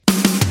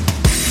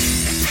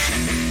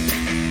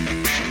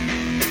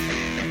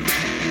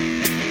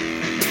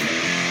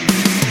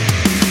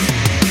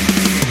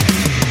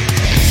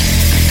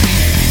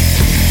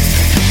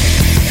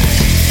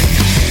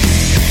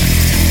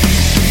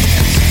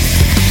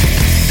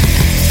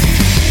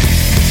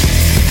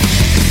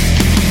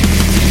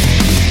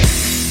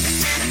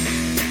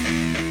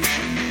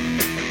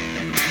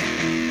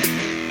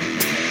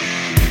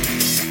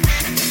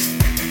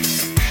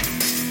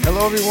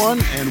Hello, everyone,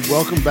 and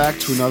welcome back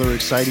to another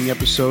exciting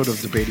episode of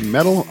Debating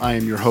Metal. I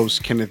am your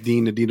host, Kenneth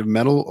Dean, the Dean of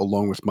Metal,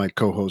 along with my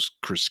co-host,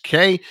 Chris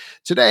K.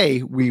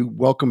 Today, we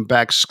welcome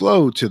back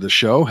Sklo to the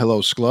show.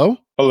 Hello, Sklo.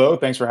 Hello,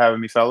 thanks for having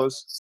me,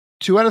 fellas.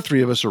 2 out of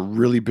 3 of us are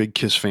really big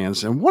Kiss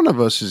fans, and one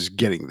of us is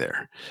getting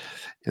there.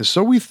 And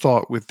so we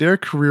thought, with their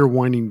career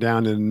winding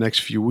down in the next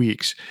few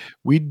weeks,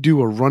 we'd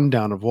do a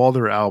rundown of all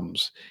their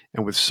albums.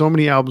 And with so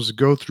many albums to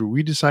go through,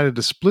 we decided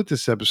to split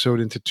this episode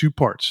into 2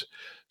 parts.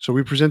 So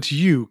we present to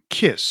you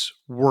Kiss,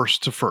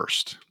 Worst to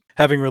First.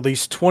 Having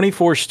released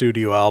 24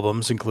 studio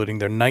albums, including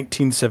their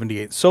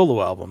 1978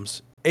 solo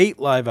albums, 8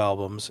 live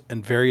albums,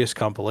 and various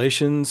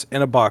compilations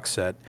and a box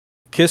set,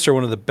 Kiss are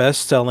one of the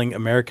best-selling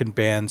American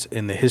bands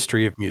in the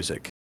history of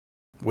music.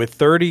 With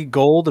 30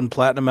 gold and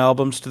platinum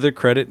albums to their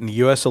credit in the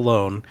US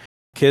alone,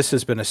 Kiss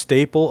has been a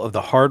staple of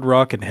the hard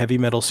rock and heavy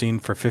metal scene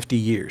for 50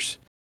 years.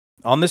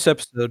 On this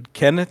episode,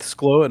 Kenneth,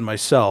 Sklo, and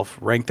myself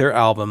rank their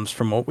albums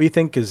from what we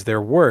think is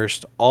their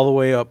worst all the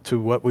way up to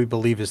what we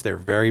believe is their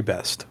very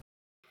best.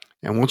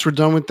 And once we're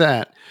done with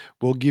that,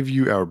 we'll give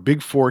you our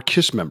Big 4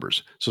 Kiss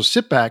members. So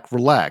sit back,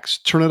 relax,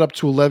 turn it up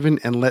to 11,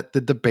 and let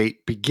the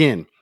debate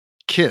begin.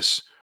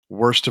 Kiss,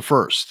 Worst to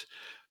First.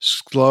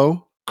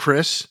 Sklo,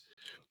 Chris,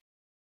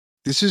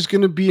 this is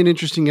going to be an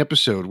interesting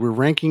episode. We're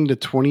ranking the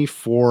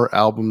 24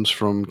 albums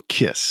from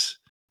Kiss.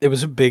 It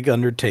was a big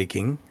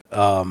undertaking.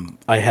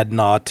 I had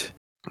not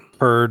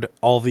heard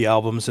all the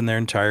albums in their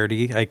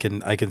entirety. I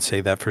can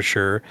say that for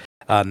sure.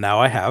 Now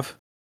I have.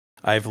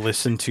 I've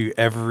listened to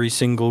every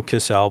single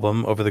Kiss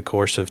album over the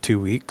course of 2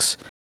 weeks,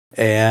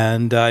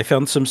 and I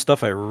found some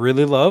stuff I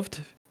really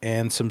loved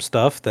and some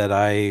stuff that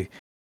I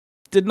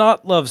did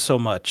not love so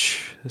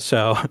much.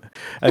 So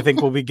I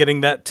think we'll be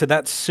getting to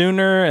that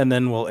sooner, and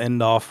then we'll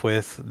end off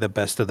with the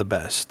best of the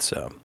best.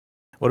 So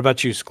what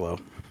about you, Sklo?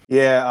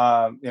 Yeah,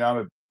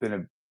 I've been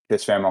a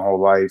Kiss fan my whole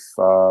life.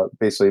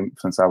 Basically,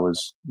 since I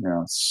was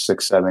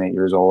 6, 7, 8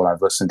 years old,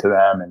 I've listened to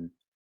them,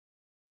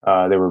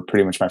 and they were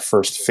pretty much my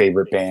first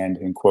favorite band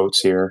in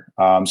quotes here.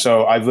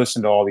 So I've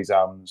listened to all these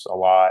albums a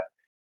lot.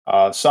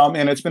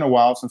 And it's been a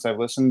while since I've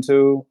listened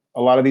to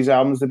a lot of these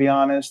albums, to be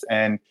honest.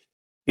 And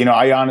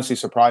I honestly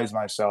surprised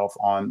myself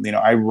on,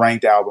 I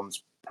ranked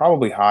albums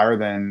probably higher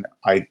than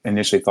I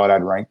initially thought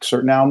I'd rank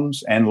certain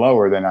albums and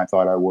lower than I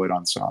thought I would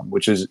on some,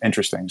 which is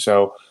interesting.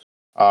 So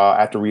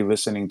after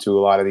re-listening to a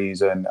lot of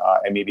these, and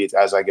maybe it's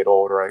as I get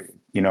older,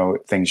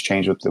 things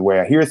change with the way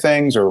I hear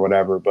things or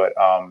whatever. But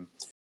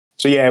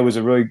so yeah, it was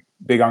a really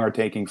big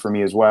undertaking for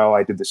me as well.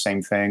 I did the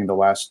same thing. The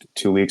last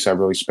 2 weeks, I've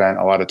really spent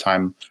a lot of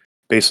time.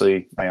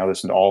 Basically, I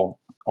listened to all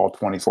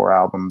 24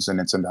 albums in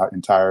its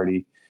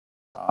entirety.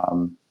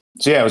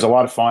 So yeah, it was a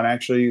lot of fun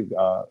actually,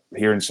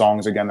 hearing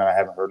songs again that I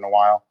haven't heard in a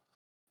while.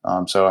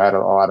 So I had a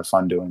lot of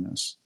fun doing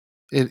this.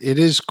 It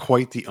is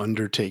quite the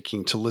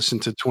undertaking to listen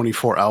to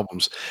 24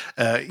 albums.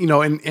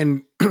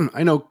 And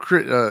I know,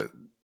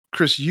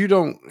 Chris, you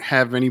don't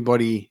have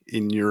anybody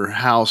in your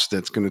house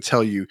that's going to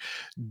tell you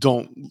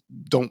don't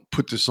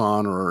put this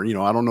on, or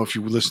I don't know if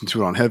you listen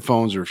to it on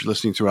headphones or if you're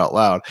listening to it out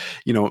loud.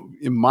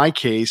 In my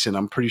case, and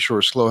I'm pretty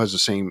sure Sklo has the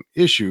same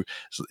issue,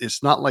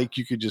 it's not like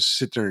you could just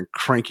sit there and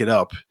crank it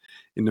up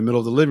in the middle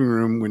of the living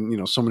room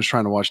when someone's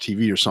trying to watch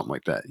TV or something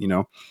like that.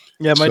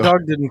 Yeah, my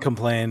dog didn't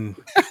complain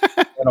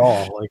at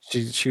all. Like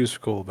she was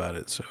cool about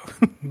it. So,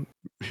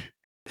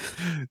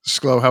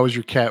 Sklo, how was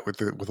your cat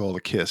with all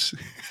the Kiss?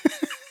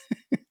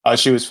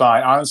 She was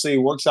fine. Honestly, it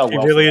works out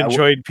well. She really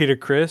enjoyed Peter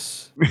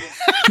Criss.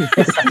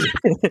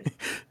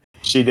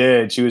 She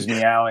did. She was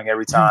meowing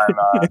every time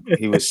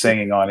he was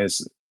singing on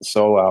his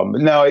solo album.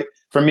 But no,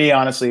 for me,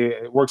 honestly,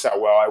 it works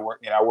out well. I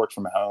work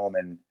from home,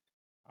 and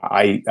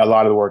a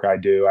lot of the work I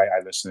do,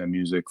 I listen to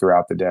music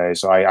throughout the day,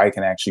 so I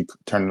can actually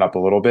turn it up a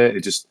little bit.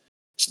 It just,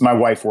 my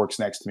wife works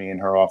next to me in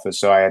her office,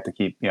 so I have to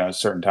keep,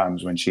 certain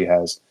times when she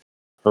has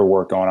her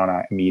work going on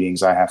at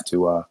meetings, I have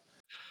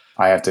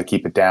to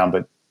keep it down.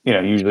 But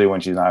usually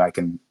when she's not, I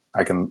can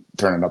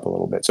turn it up a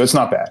little bit. So it's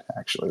not bad.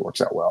 Actually, it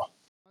works out well.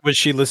 Was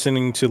she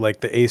listening to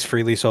like the Ace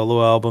Frehley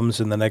solo albums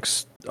in the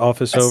next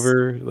office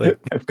over? Like,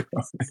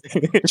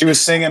 she was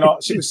singing all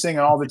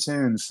the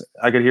tunes.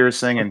 I could hear her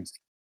singing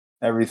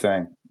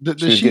everything.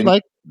 Does she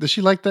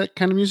like that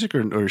kind of music,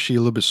 or is she a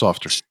little bit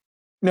softer?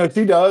 No,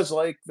 she does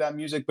like that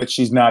music, but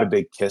she's not a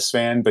big Kiss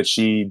fan. But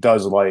she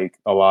does like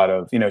a lot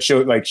of,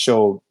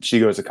 she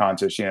goes to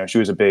concerts. She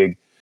was a big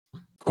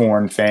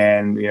Korn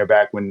fan,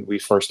 back when we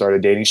first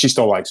started dating. She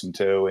still likes them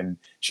too, and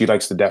she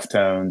likes the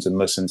Deftones and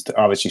listens to,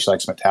 obviously she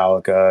likes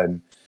Metallica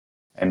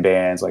and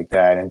bands like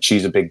that. And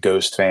she's a big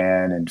Ghost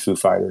fan and Foo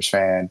Fighters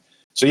fan.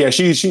 So yeah,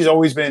 she's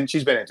been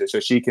into it. So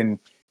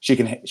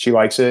she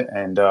likes it,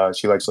 and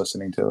she likes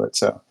listening to it.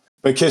 So,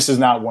 but Kiss is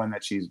not one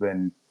that she's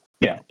been,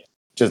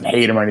 doesn't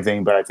hate him or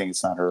anything, but I think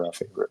it's not her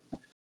favorite.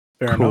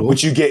 Fair enough.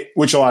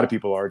 Which a lot of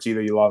people are. It's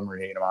either you love them or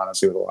you hate them,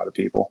 honestly, with a lot of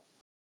people.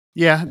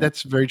 Yeah,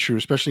 that's very true,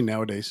 especially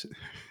nowadays.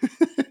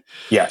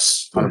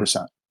 Yes,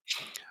 100%.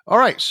 All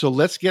right, so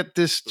let's get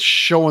this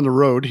show on the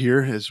road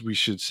here, as we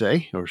should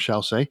say, or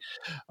shall say.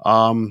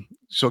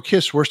 So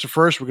Kiss, worst to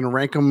first, we're going to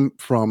rank them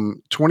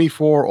from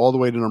 24 all the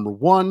way to number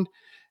 1.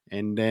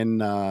 and then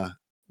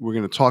we're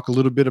going to talk a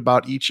little bit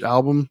about each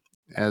album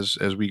as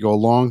we go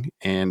along,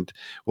 and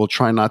we'll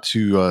try not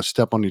to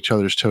step on each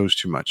other's toes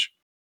too much.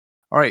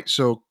 All right,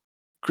 so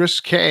Chris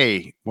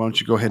K, why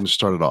don't you go ahead and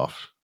start it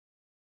off?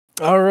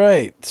 All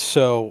right.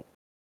 So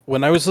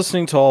when I was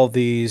listening to all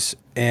these,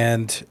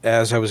 and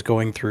as I was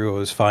going through, I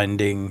was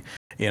finding,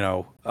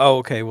 oh,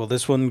 okay, well,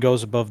 this one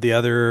goes above the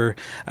other.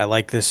 I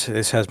like this.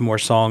 This has more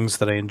songs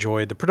that I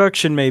enjoyed. The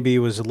production maybe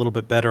was a little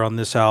bit better on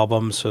this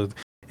album, so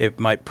it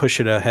might push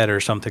it ahead or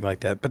something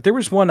like that. But there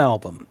was one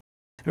album.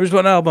 There was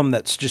one album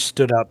that's just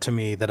stood out to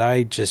me that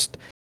I just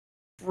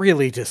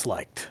really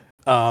disliked.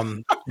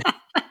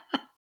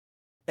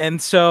 And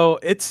so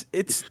it's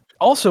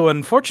also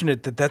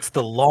unfortunate that that's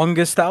the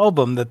longest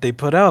album that they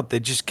put out. They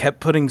just kept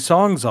putting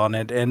songs on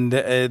it, and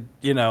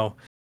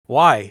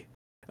why?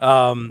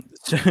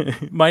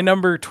 My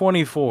number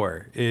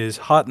 24 is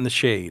 "Hot in the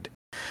Shade."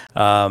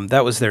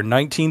 That was their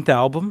 19th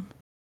album.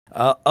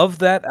 Of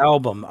that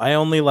album, I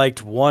only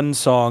liked one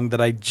song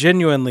that I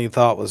genuinely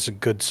thought was a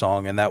good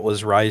song, and that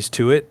was "Rise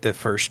to It," the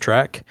first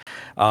track.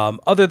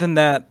 Other than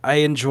that, I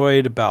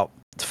enjoyed about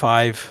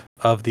 5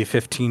 of the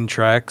 15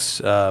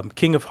 tracks: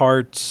 "King of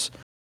Hearts,"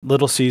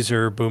 "Little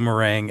Caesar,"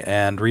 "Boomerang,"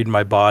 and "Read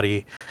My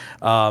Body."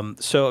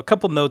 So a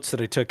couple notes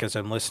that I took as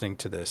I'm listening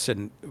to this,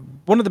 and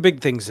one of the big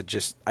things that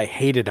just I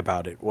hated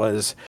about it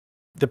was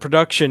the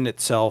production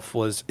itself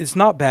is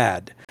not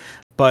bad,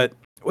 but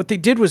what they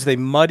did was they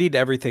muddied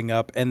everything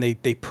up, and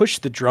they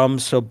pushed the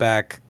drums so far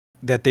back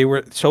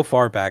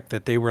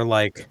that they were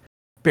like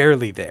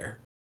barely there.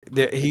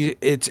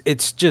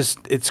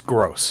 It's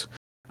gross.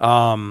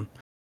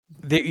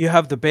 You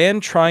have the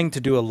band trying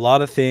to do a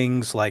lot of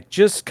things, like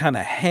just kind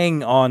of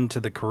hang on to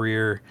the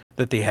career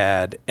that they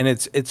had, and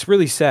it's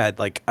really sad.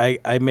 Like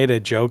I made a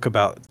joke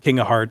about "King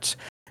of Hearts"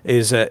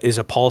 is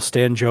a Paul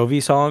Stan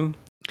Jovi song.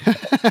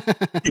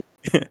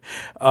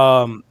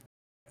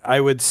 I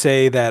would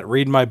say that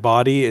 "Read My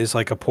Body" is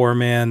like a poor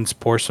man's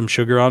 "Pour Some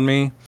Sugar on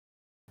Me."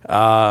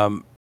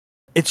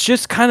 It's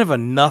just kind of a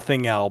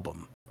nothing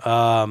album.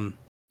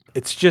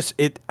 It's just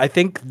I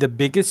think the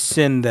biggest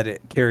sin that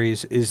it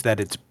carries is that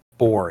it's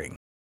boring.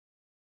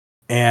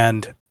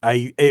 And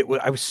I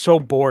was so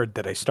bored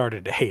that I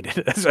started to hate it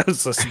as I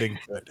was listening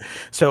to it.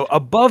 So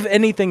above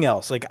anything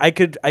else, like I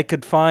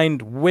could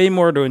find way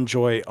more to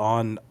enjoy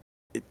on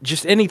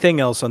just anything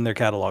else on their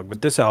catalog,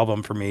 but this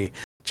album for me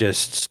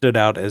just stood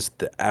out as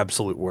the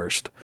absolute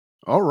worst.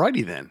 All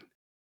righty then.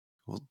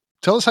 Well,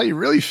 tell us how you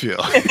really feel.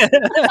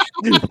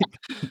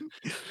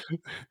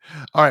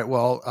 All right.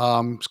 Well,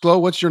 Sklo,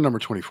 what's your number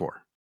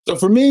 24? So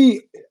for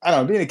me, I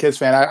don't know, being a Kiss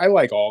fan, I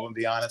like all of them, to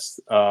be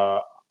honest.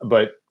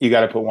 But you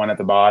got to put one at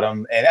the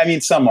bottom, and I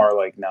mean, some are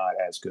like not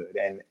as good.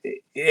 And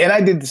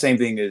I did the same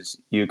thing as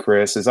you,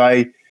 Chris. As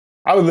I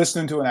would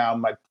listen to an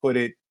album, I'd put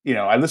it.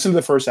 I listened to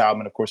the first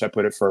album, and of course, I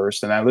put it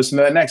first, and I listened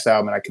to the next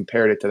album, and I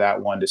compared it to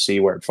that one to see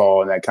where it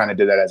fall, and I kind of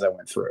did that as I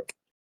went through.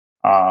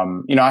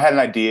 I had an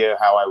idea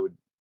how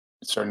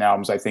certain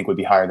albums I think would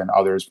be higher than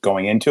others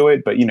going into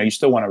it, but you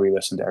still want to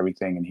re-listen to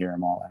everything and hear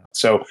them all out.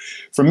 So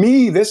for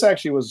me, this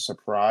actually was a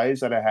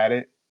surprise that I had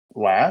it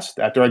last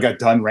after I got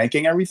done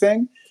ranking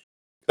everything.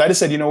 I just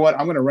said, you know what,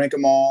 I'm going to rank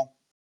them all,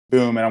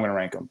 boom, and I'm going to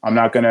rank them. I'm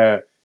not going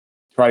to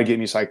try to get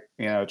me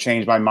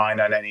change my mind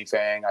on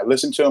anything. I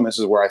listened to them. This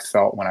is where I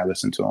felt when I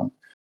listened to them.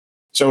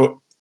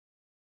 So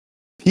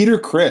Peter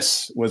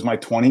Criss was my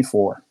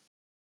 24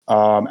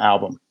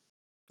 album.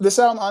 This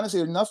album, honestly,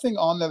 there's nothing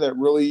on there that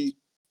really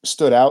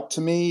stood out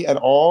to me at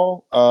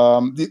all.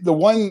 The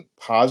one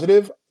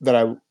positive that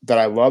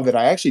I love that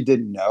I actually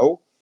didn't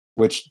know,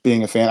 which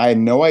being a fan, I had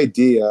no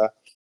idea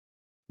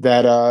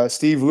that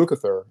Steve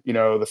Lukather,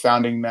 the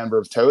founding member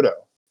of Toto,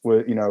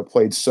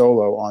 played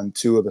solo on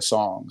 2 of the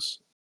songs.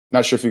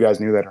 Not sure if you guys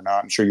knew that or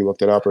not. I'm sure you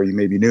looked it up, or you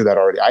maybe knew that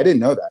already. I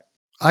didn't know that.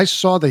 I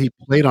saw that he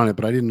played on it,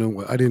 but I didn't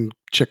know. I didn't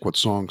check what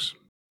songs.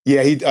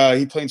 Yeah,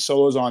 he played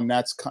solos on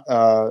That's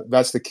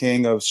the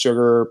King of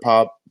Sugar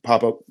Papa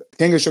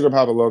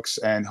Looks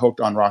and Hooked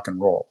on Rock and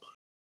Roll.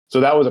 So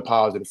that was a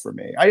positive for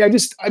me. I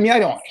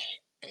don't.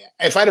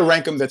 If I had to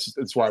rank them,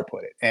 that's where I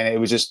put it. And it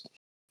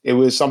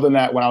was something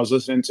that when I was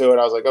listening to it,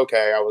 I was like,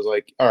 okay. I was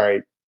like, all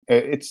right,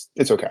 it's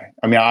okay.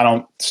 I mean, I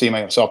don't see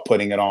myself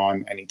putting it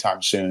on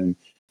anytime soon.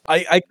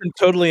 I can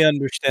totally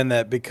understand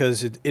that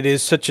because it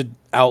is such an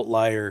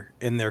outlier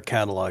in their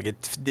catalog.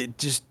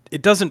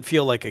 It doesn't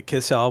feel like a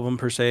Kiss album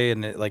per se,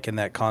 and like in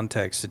that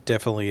context, it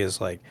definitely is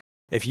like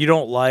if you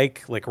don't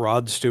like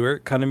Rod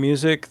Stewart kind of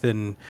music,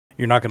 then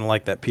you're not going to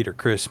like that Peter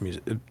Criss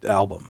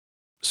album.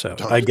 So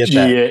I get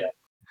that.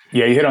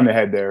 Yeah, you hit on the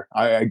head there.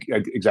 I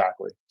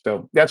exactly.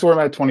 So that's where I'm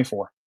at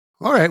 24.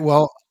 All right.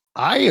 Well,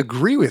 I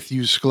agree with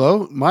you,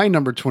 Sklo. My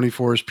number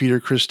 24 is Peter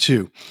Criss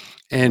too.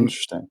 And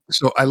interesting.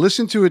 So I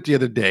listened to it the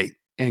other day,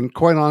 and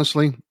quite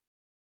honestly,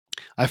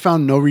 I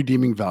found no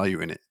redeeming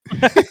value in it.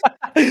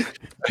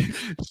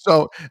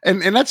 So,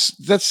 and that's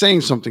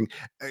saying something.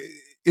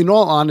 In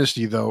all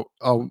honesty, though,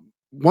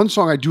 one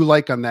song I do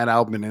like on that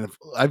album, and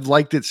I've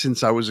liked it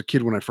since I was a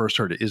kid when I first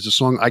heard it, is the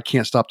song "I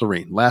Can't Stop the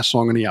Rain," last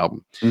song on the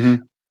album.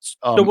 Mm-hmm.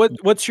 So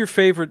what's your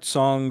favorite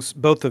songs,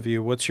 both of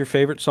you? What's your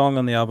favorite song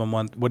on the album?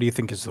 What do you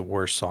think is the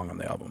worst song on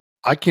the album?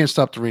 I Can't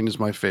Stop the Rain is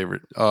my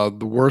favorite. The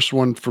worst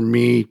one for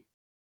me,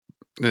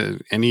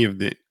 any of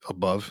the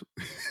above.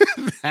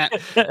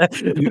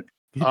 That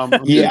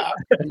Yeah,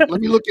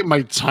 let me look at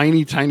my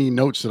tiny, tiny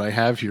notes that I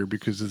have here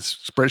because this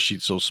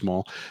spreadsheet's so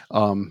small.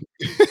 Um,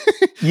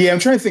 yeah. I'm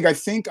trying to think. I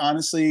think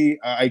honestly,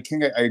 I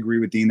think I agree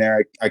with Dean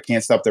there. I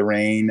can't stop the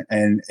rain,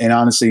 and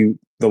honestly,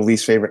 the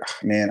least favorite.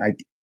 Man,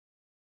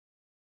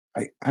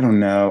 I don't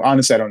know.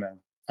 Honestly, I don't know.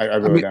 I I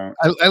really mean, don't.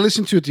 I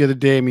listened to it the other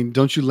day. I mean,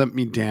 "Don't You Let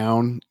Me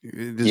Down."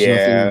 There's nothing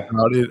Yeah,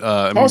 about it.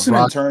 I mean, tossing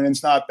and rock.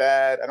 turning's not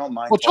bad. I don't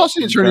mind Well,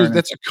 "Tossing tossing and and Turning" turning.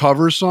 that's a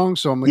cover song,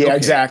 so I'm like, Yeah, okay.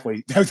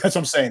 exactly. That's what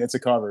I'm saying. It's a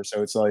cover,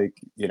 so it's like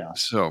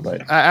So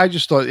but I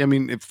just thought, I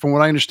mean, from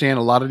what I understand,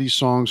 a lot of these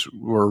songs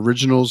were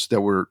originals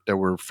that were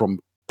from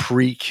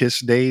pre-Kiss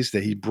days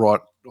that he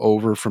brought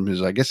over from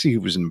his. I guess he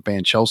was in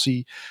band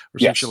Chelsea or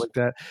some shit yes, like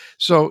that.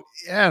 So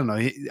I don't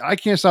know. I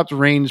Can't Stop the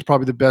Rain is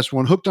probably the best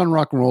one. Hooked on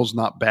Rock and Roll is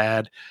not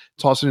bad.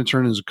 Tossing and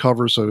Turning is a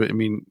cover, so I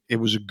mean, it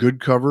was a good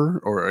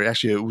cover, or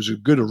actually, it was a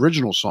good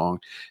original song.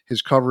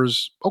 His cover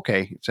is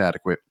okay; it's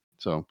adequate.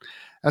 So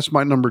that's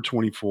my number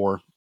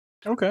 24.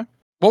 Okay.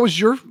 What was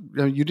your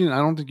you didn't I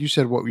don't think you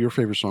said what your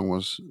favorite song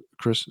was,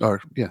 Chris.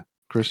 Or yeah,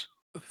 Chris.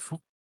 F-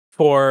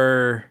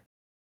 For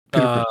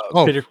Peter Chris.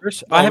 Oh, Peter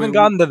Chris, I oh, haven't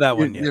gotten to that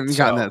one you yet, haven't so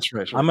gotten that. That's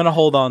right, I'm right. gonna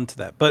hold on to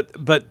that. But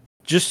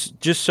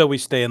just so we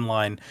stay in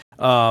line,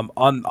 on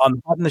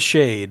Hot in the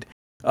Shade,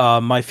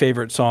 my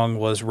favorite song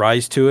was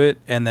Rise to It,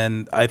 and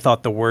then I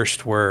thought the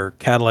worst were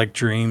Cadillac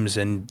Dreams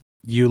and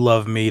You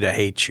Love Me to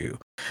Hate You.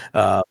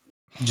 Uh,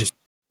 just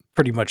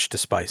pretty much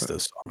despise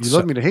those songs. You So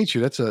Love Me to Hate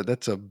You. That's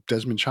a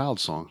Desmond Child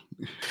song.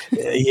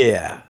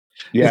 yeah.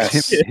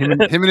 It's yes. him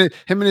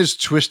and his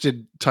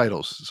twisted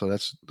titles. So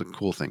that's the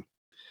cool thing.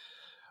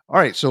 All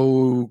right,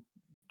 so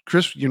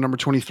Chris, you're number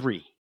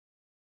 23.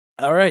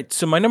 All right,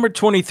 so my number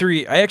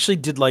 23, I actually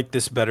did like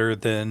this better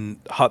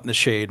than Hot in the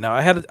Shade. Now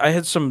I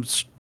had some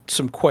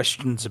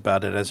questions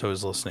about it as I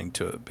was listening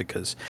to it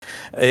because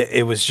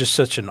it was just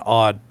such an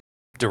odd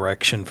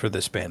direction for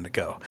this band to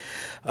go.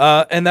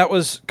 And that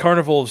was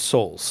Carnival of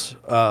Souls,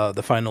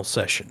 the final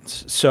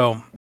sessions.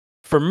 So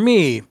for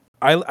me,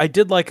 I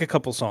did like a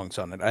couple songs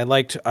on it. I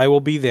liked I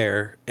Will Be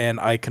There and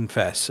I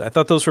Confess. I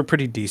thought those were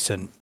pretty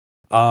decent.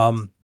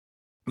 Um,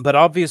 but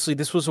obviously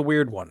this was a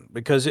weird one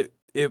because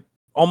it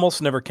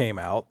almost never came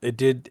out. It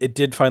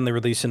did finally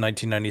release in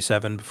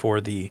 1997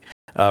 before the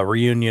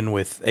reunion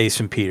with Ace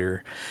and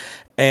Peter,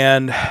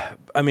 and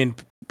I mean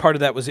part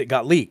of that was it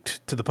got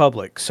leaked to the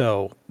public,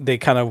 so they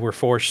kind of were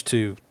forced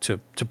to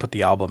put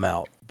the album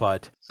out.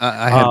 But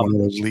I had one um,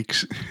 of those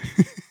leaks.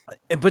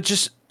 but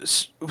just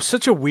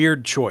such a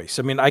weird choice.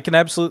 I mean, I can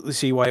absolutely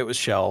see why it was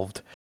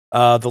shelved.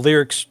 The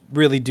lyrics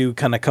really do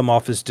kind of come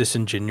off as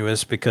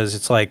disingenuous because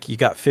it's like you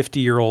got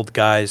 50-year-old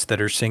guys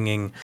that are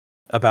singing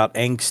about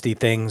angsty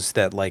things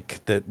that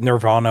like that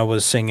Nirvana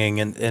was singing,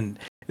 and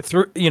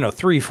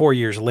 3-4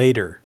 years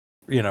later,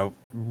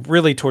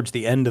 really towards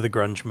the end of the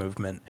grunge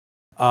movement.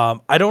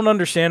 I don't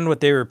understand what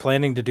they were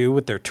planning to do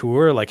with their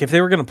tour. Like if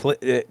they were going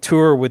to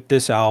tour with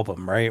this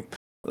album, right?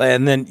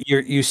 And then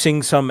you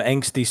sing some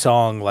angsty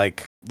song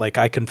like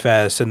I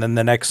Confess, and then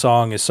the next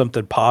song is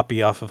something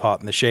poppy off of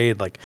Hot in the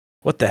Shade. Like,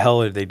 what the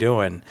hell are they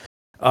doing?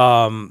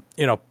 You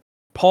know,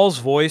 Paul's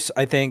voice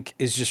I think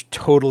is just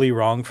totally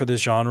wrong for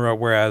this genre,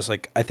 whereas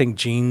like I think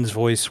Gene's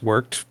voice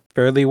worked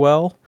fairly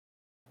well.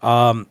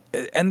 And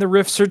the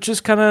riffs are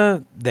just kind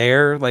of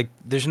there. Like,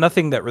 there's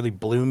nothing that really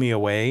blew me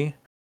away.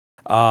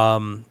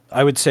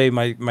 I would say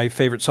my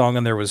favorite song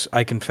on there was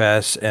I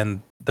Confess,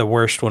 and the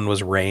worst one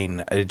was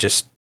Rain.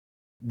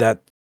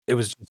 That it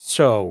was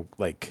so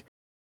like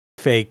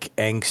fake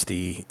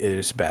angsty. It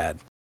is bad.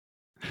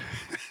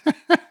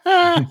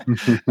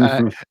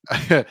 uh,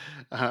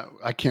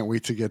 I can't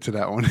wait to get to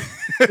that one.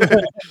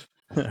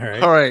 All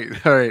right. All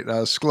right, all right.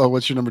 Sklo,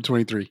 what's your number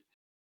 23?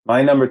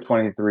 My number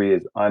 23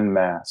 is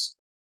Unmasked,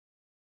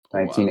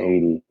 Wow.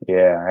 1980.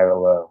 Yeah, I have it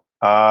low.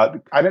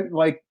 I didn't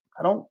like.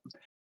 I don't.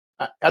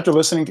 After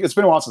listening, it's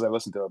been a while since I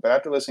listened to it, but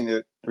after listening to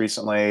it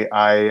recently,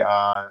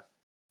 I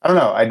don't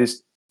know. I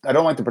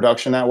don't like the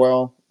production that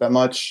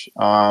much.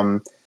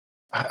 I'm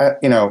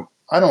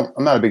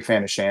not a big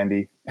fan of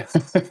Shandy.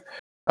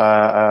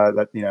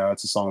 That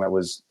it's a song that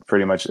was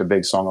pretty much a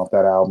big song off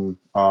that album.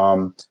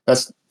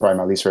 That's probably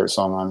my least favorite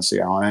song,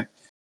 honestly, on it.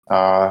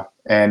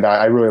 And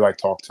I really like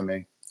Talk to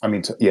Me. I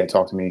mean,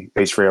 Talk to Me.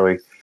 Ace Frehley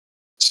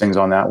sings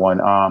on that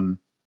one.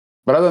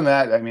 But other than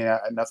that, I mean,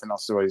 nothing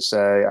else to really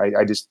say.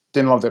 I just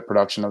didn't love the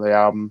production of the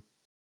album.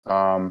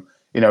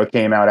 It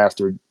came out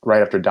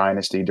right after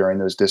Dynasty during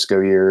those disco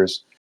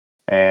years,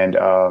 and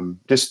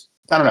just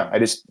I don't know. I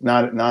just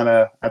not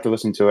after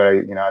listening to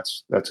it,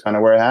 that's kind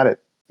of where I had it,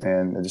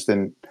 and I just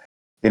didn't.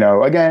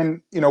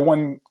 Again,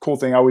 one cool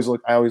thing I always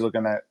like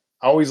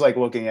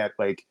looking at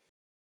like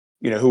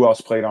who else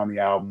played on the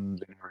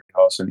albums and everything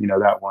else, and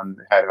that one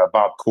had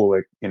Bob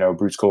Kulick,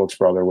 Bruce Kulick's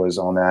brother was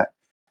on that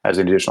as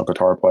an additional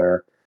guitar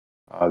player.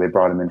 They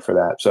brought him in for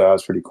that, so that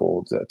was pretty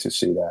cool to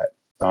see that.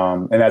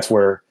 And that's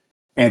where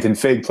Anton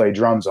Fig played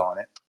drums on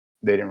it.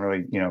 They didn't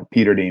really,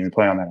 Peter didn't even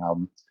play on that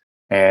album,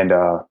 and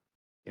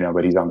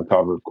but he's on the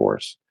cover, of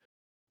course.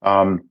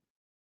 Um,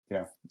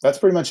 that's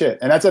pretty much it.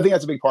 And I think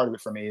that's a big part of it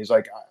for me. Is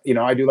like,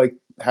 I do like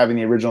having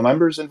the original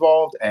members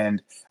involved,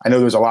 and I know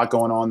there's a lot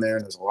going on there,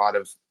 and there's a lot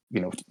of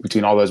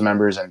between all those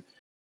members, and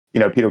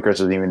Peter Criss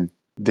isn't even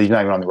he's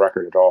not even on the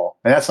record at all,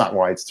 and that's not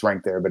why it's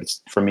ranked there. But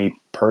it's for me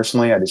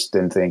personally, I just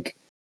didn't think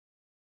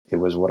it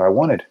was what I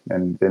wanted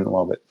and didn't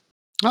love it.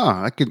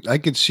 Ah, I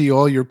could see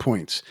all your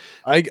points.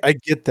 I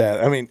get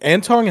that. I mean,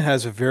 Anton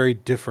has a very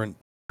different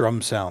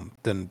drum sound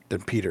than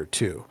Peter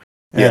too.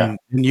 And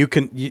you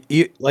can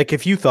like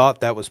if you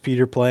thought that was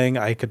Peter playing,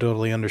 I could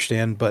totally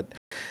understand. But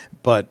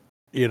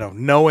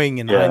knowing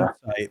in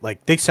hindsight,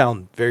 like they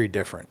sound very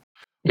different.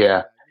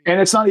 Yeah,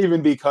 and it's not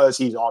even because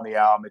he's on the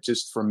album. It's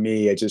just for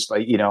me. It just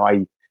like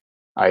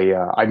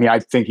I mean, I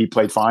think he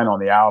played fine on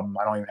the album.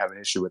 I don't even have an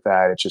issue with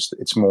that.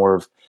 It's more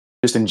of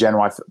just in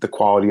general, the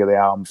quality of the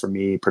album for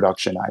me,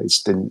 production. I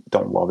just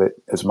don't love it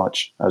as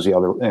much as the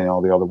other,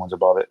 the other ones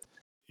above it.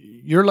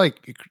 You're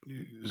like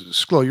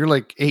Sklo. You're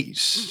like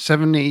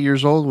 7, 8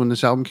 years old when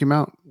this album came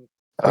out.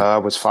 I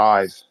was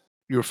 5.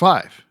 You were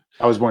 5.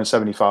 I was born in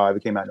 75.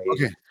 It came out in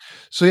 80. Okay.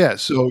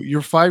 So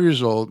you're 5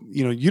 years old.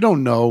 You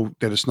don't know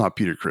that it's not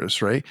Peter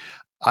Criss, right?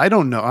 I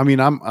don't know. I mean,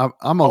 I'm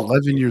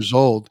 11 years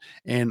old,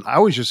 and I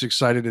was just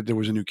excited that there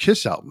was a new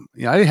Kiss album.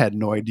 I had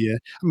no idea.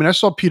 I mean, I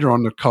saw Peter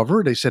on the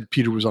cover. They said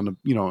Peter was on the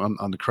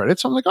on the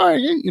credits. I'm like, all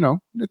right,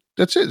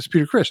 that's it. It's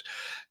Peter Criss.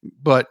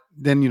 But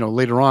then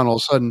later on, all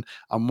of a sudden,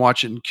 I'm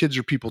watching Kids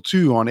Are People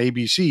Too on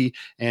ABC,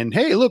 and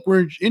hey, look,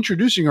 we're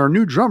introducing our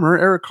new drummer,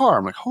 Eric Carr.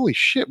 I'm like, holy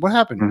shit, what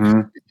happened?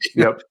 Mm-hmm.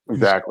 Yep,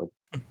 exactly.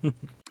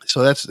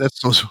 So that's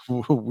those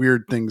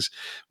weird things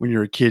when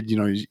you're a kid.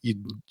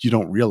 You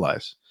don't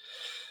realize.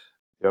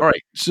 Yep. All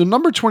right. So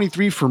number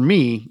 23 for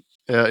me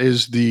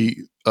is the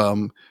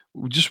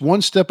just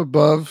one step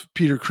above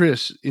Peter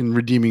Criss in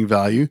redeeming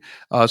value,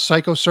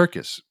 Psycho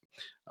Circus.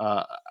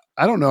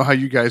 I don't know how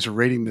you guys are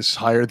rating this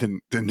higher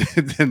than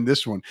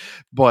this one,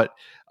 but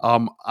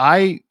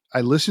I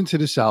listened to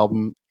this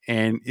album,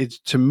 and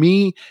to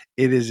me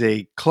it is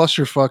a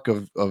clusterfuck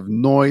of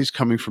noise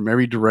coming from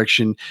every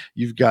direction.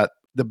 You've got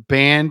the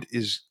band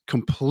is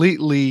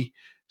completely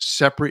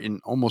separate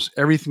in almost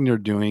everything they're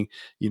doing.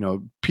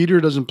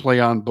 Peter doesn't play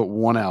on but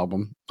one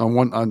album,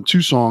 on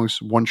 2 songs,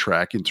 1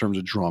 track in terms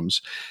of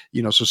drums.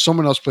 So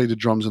someone else played the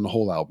drums in the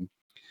whole album.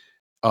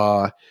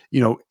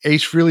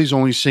 Ace Frehley's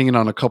only singing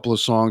on a couple of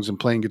songs and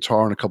playing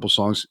guitar on a couple of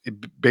songs.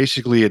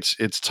 Basically,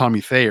 it's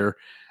Tommy Thayer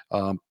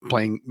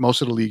playing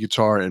most of the lead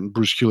guitar, and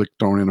Bruce Kulick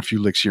throwing in a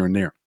few licks here and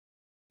there.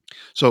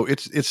 So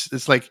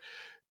it's like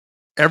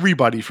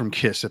everybody from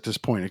Kiss at this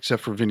point,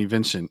 except for Vinnie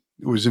Vincent,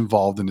 was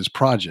involved in this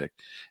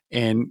project.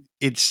 And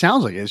it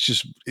sounds like it's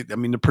just,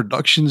 the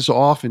production's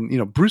off,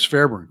 and, Bruce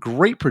Fairbairn,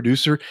 great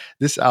producer.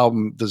 This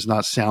album does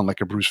not sound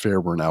like a Bruce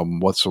Fairbairn album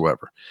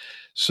whatsoever.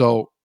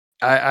 So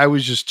I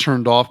was just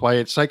turned off by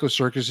it. Psycho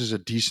Circus is a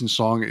decent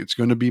song. It's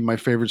going to be my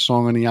favorite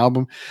song on the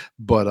album,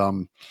 but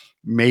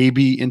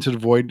maybe Into the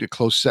Void, a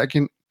close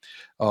second.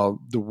 The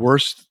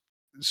worst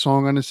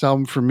song on this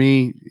album for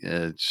me,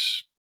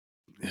 it's,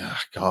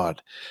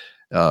 God.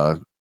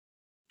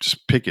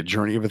 Just pick a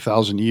Journey of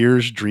 1,000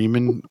 Years,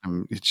 Dreaming.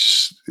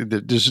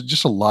 There's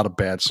just a lot of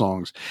bad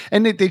songs,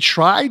 and they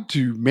tried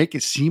to make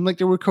it seem like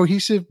they were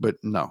cohesive, but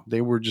no,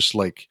 they were just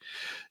like,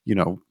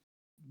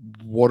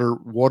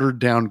 watered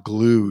down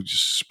glue,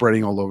 just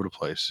spreading all over the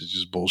place. It's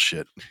just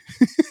bullshit.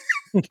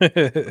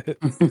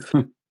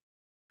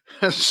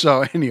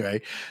 So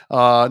anyway,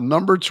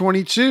 number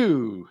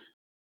 22,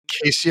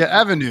 Acacia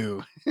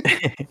Avenue.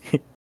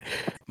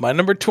 My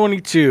number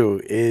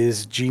 22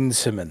 is Gene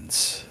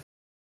Simmons.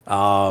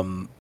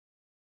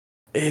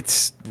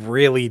 It's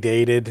really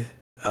dated,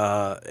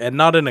 and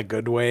not in a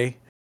good way.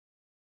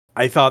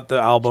 I thought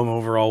the album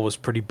overall was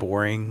pretty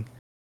boring.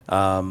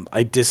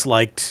 I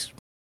disliked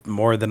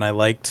more than I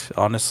liked,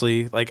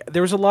 honestly. Like,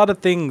 there was a lot of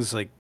things,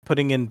 like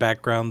putting in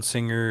background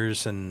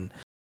singers, and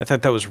I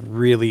thought that was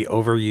really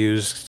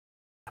overused.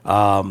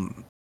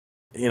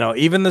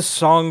 Even the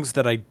songs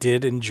that I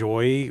did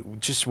enjoy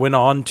just went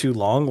on too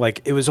long.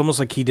 Like, it was almost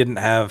like he didn't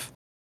have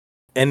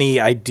any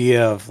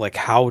idea of like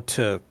how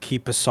to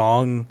keep a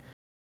song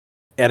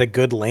at a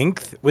good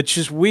length, which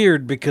is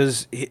weird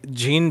because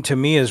Gene to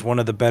me is one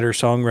of the better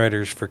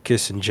songwriters for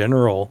Kiss in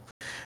general.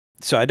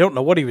 So I don't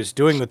know what he was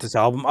doing with this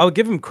album. I'll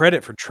give him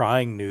credit for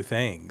trying new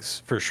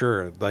things for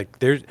sure. Like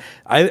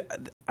I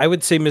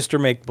would say Mr.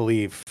 Make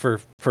Believe for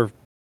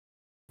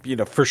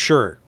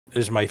sure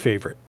is my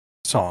favorite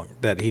song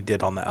that he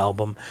did on the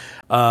album.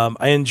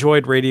 I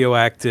enjoyed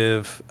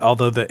Radioactive,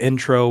 although the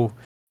intro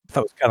I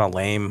thought was kind of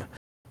lame.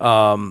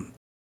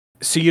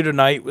 See You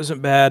Tonight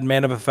wasn't bad.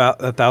 Man of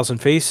a Thousand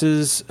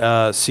Faces,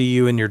 See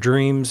You in Your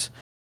Dreams.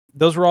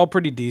 Those were all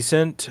pretty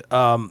decent.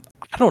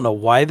 I don't know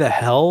why the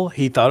hell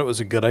he thought it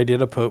was a good idea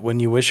to put When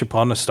You Wish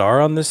Upon a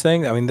Star on this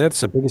thing. I mean, that's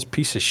the biggest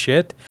piece of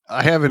shit.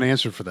 I have an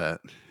answer for that.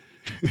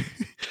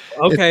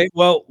 Okay,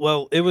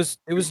 well, it was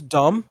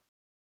dumb.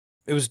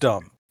 It was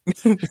dumb.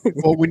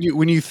 Well, when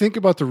you think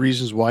about the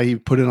reasons why he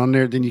put it on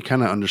there, then you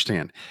kind of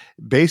understand.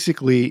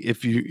 Basically,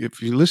 if you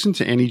listen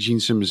to any Gene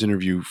Simmons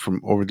interview from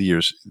over the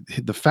years,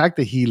 the fact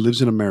that he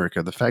lives in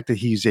America, the fact that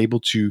he's able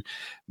to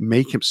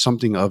make him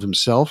something of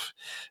himself,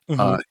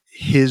 Mhm.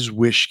 his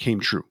wish came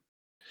true.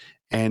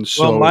 And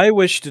Well, so, my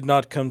wish did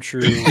not come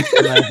true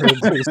when I heard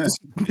this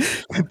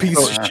piece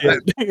so of that,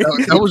 shit.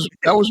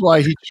 that was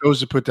why he chose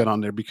to put that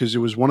on there, because it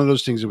was one of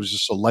those things. It was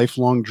just a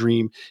lifelong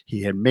dream.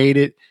 He had made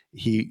it.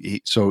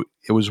 So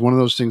it was one of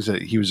those things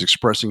that he was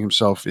expressing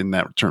himself in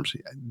that terms.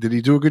 Did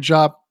he do a good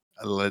job?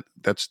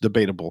 That's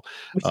debatable.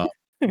 Uh,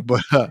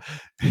 but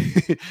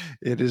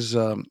it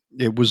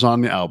was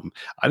on the album.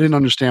 I didn't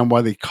understand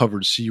why they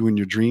covered "See You in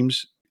Your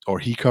Dreams," or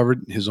he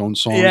covered his own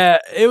song. Yeah,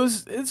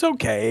 it's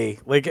okay.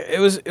 Like, it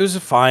was a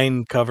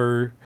fine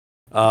cover.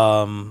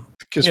 The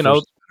Kiss You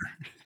know,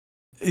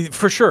 version.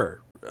 for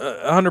sure,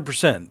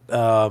 100%.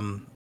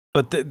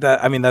 But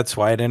that I mean, that's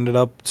why it ended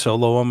up so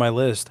low on my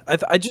list.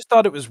 I just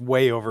thought it was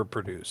way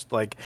overproduced.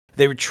 Like,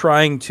 they were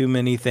trying too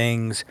many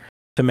things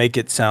to make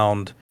it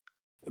sound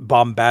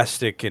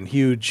bombastic and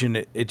huge, and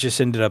it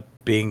just ended up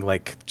being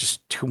like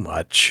just too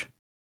much.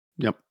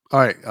 Yep. All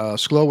right,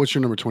 Sklo, what's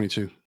your number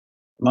 22?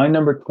 My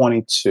number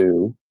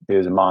 22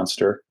 is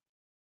Monster,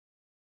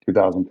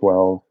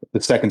 2012,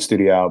 the second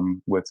studio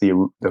album with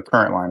the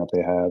current lineup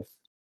they have.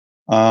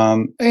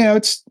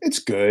 It's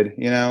good,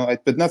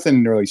 but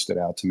nothing really stood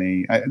out to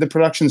me. The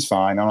production's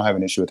fine. I don't have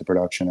an issue with the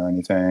production or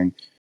anything.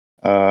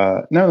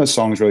 None of the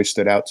songs really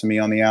stood out to me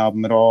on the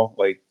album at all.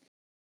 Like,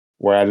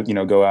 where I,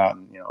 go out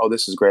and, oh,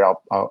 this is great.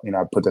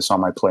 I put this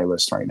on my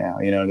playlist right now.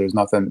 There's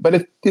nothing, but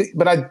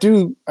I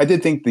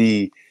did think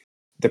the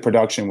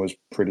production was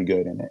pretty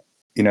good in it.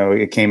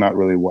 It came out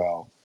really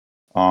well.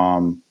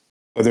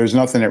 But there's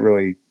nothing that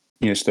really,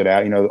 stood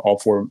out. All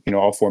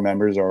four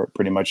members are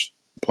pretty much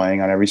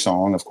playing on every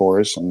song, of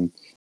course, and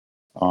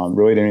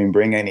really didn't even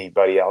bring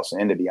anybody else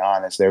in, to be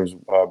honest. There was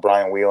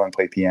Brian Whelan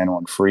played piano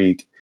on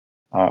Freak.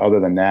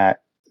 Other than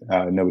that,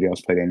 nobody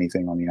else played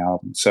anything on the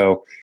album.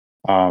 So,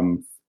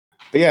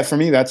 but yeah, for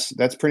me, that's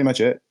pretty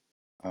much it.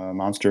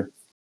 Monster.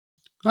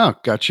 Oh,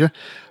 gotcha.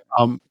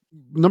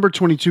 Number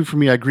 22 for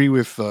me, I agree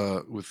with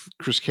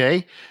Chris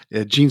K.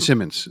 Gene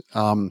Simmons.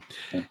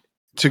 Yeah.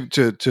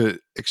 To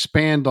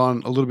expand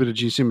on a little bit of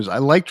Gene Simmons, I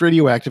liked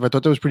Radioactive. I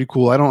thought that was pretty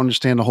cool. I don't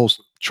understand the whole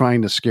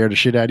trying to scare the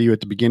shit out of you at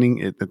the beginning.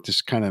 It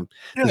just kind of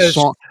Yeah, it's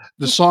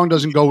the song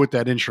doesn't go with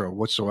that intro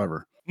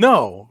whatsoever.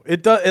 No,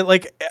 it does. It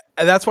like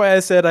that's why I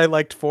said I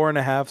liked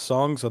 4.5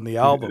 songs on the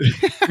album.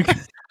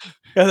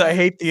 Because I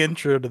hate the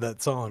intro to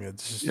that song.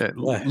 It's just Yeah,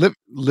 bleh.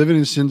 "Living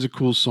in Sin's" a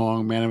cool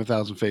song. "Man of a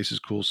Thousand Faces"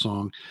 cool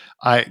song.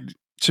 I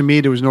To me,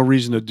 there was no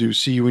reason to do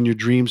 "See You in Your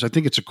Dreams." I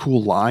think it's a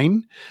cool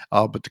line,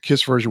 but the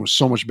Kiss version was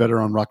so much better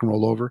on "Rock and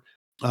Roll Over."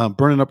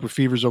 "Burning Up with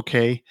Fever" is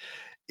okay.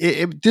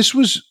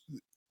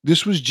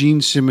 This was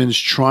Gene Simmons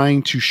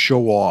trying to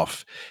show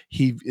off.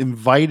 He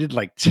invited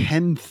like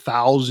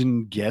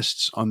 10,000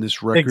 guests on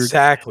this record,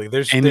 Exactly.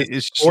 There's and there's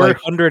it's just like,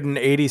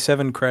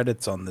 487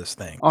 credits on this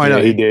thing. oh, I Yeah,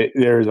 know. he did.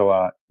 There's a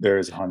lot. There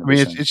is I mean,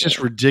 100%. it's just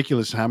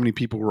ridiculous how many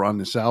people were on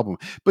this album.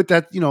 But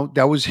that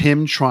was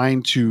him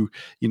trying to,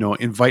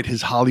 invite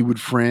his Hollywood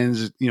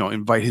friends,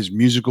 invite his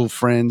musical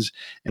friends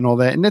and all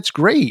that. And that's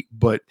great.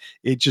 But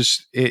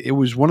it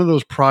was one of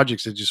those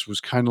projects that just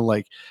was kind of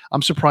like,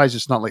 I'm surprised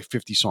it's not like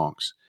 50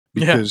 songs,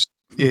 Yeah. because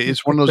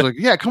it's one of those like,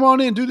 yeah, come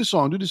on in, do the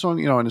song,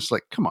 and it's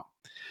like, come on,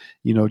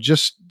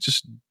 just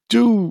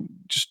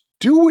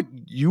do what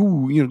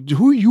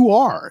who you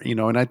are,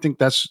 and I think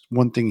that's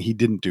one thing he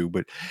didn't do.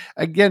 But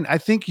again, I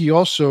think he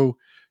also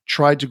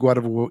tried to go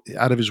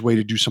out of his way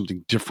to do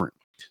something different.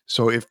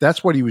 So if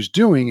that's what he was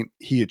doing,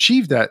 he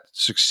achieved that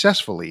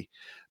successfully,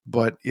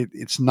 but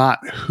it's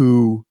not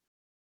who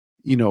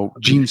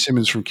Gene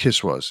Simmons from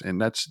Kiss was, and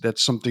that's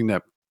something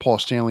that Paul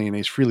Stanley and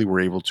Ace Frehley were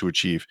able to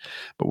achieve.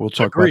 But we'll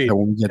talk about that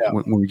Agreed. Yeah.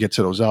 when we get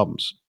to those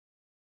albums.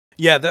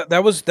 Yeah,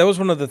 that was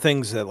one of the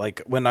things that,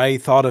 like, when I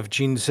thought of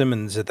Gene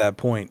Simmons at that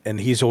point, and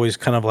he's always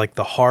kind of like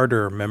the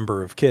harder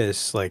member of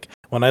Kiss, like,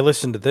 when I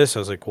listened to this, I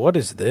was like, what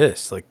is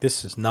this? Like,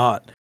 this is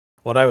not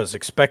what I was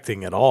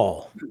expecting at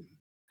all.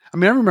 I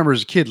mean, I remember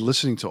as a kid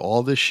listening to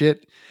all this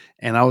shit,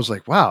 and I was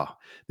like, "Wow,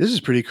 this is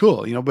pretty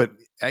cool," But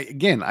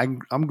again,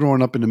 I'm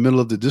growing up in the middle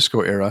of the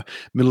disco era,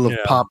 middle of Yeah,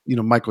 pop,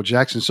 Michael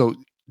Jackson. So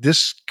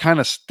this kind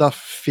of stuff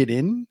fit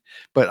in,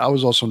 but I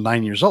was also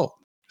 9 years old.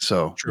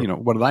 So true.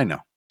 what did I know?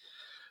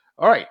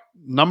 All right,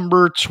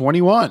 number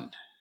 21.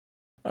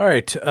 All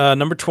right,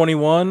 number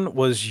 21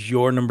 was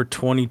your number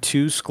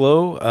 22,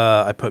 Sklo.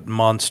 I put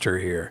Monster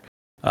here.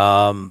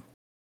 Um,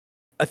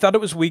 I thought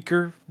it was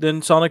weaker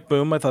than Sonic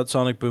Boom. I thought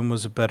Sonic Boom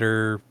was a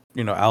better,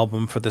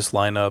 album for this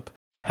lineup.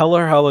 Hell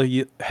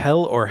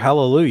or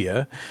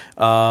Hallelujah,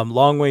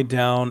 Long Way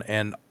Down,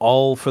 and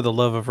All for the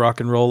Love of Rock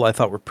and Roll, I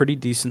thought were pretty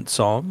decent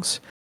songs.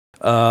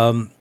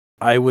 Um,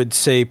 I would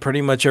say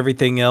pretty much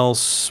everything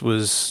else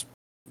was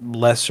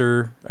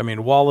lesser. I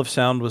mean, Wall of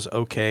Sound was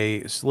okay.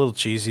 It's a little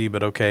cheesy,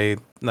 but okay.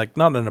 Like,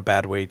 not in a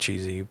bad way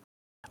cheesy.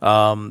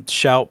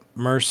 Shout,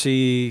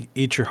 Mercy,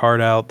 Eat Your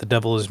Heart Out, The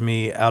Devil Is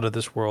Me, Out of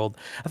This World.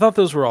 I thought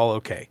those were all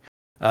okay.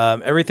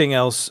 Everything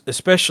else,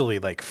 especially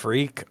like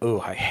Freak.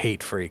 Oh, I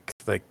hate Freak.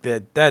 Like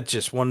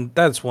that's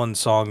one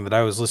song that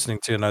I was listening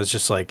to and I was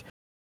just like,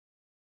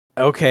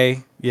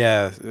 okay,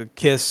 yeah,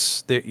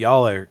 Kiss,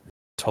 y'all are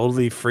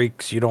totally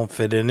freaks. You don't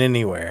fit in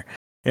anywhere.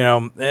 You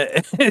know,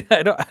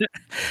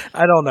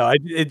 I don't know.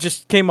 It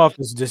just came off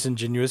as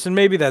disingenuous, and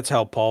maybe that's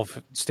how Paul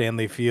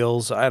Stanley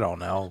feels. I don't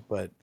know,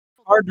 but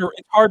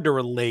it's hard to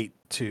relate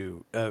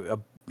to a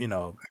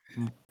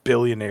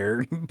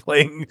billionaire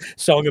playing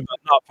song about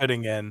not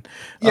fitting in.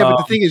 Yeah, but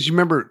the thing is, you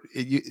remember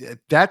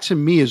that to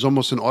me is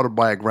almost an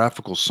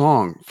autobiographical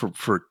song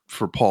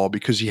for Paul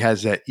because he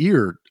has that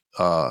ear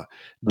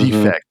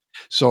defect.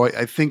 So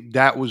I think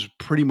that was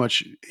pretty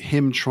much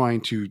him trying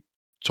to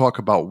talk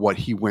about what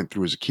he went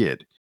through as a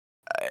kid.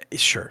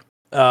 Sure.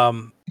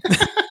 I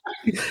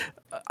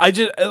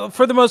just,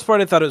 for the most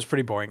part, I thought it was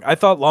pretty boring. I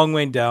thought Long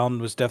Way Down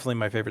was definitely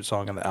my favorite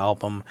song on the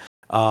album.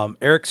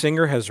 Eric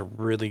Singer has a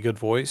really good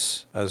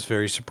voice. I was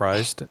very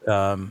surprised.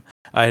 I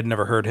had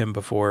never heard him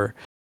before.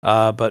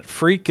 But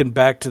Freak and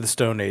Back to the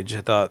Stone Age,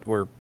 I thought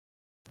were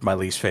my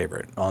least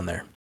favorite on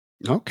there.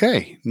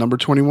 Okay. Number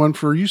 21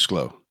 for you,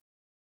 Sklo.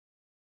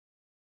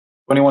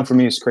 21 for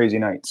me is Crazy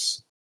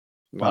Nights.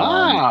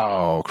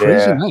 Wow.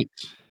 Crazy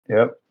Nights.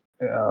 Yep.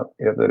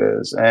 Yep, it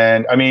is.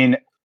 And I mean,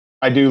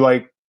 I do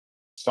like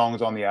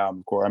songs on the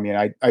album core. I mean,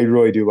 I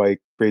really do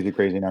like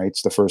Crazy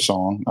Nights, the first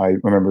song. I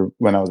remember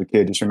when I was a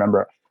kid, I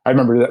remember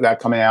that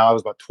coming out. I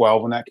was about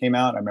 12 when that came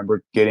out. I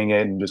remember getting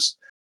it and just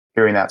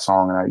hearing that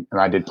song, and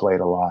I did play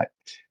it a lot.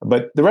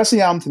 But the rest of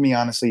the album, to me,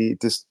 honestly,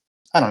 just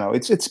I don't know.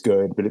 It's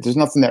good, but there's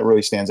nothing that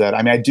really stands out.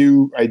 I mean, I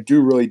do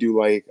really do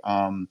like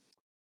Hell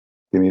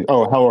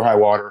or High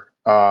Water.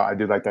 I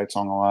do like that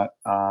song a lot.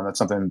 That's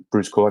something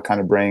Bruce Kulick kind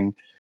of bring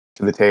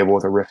to the table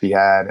with a riff he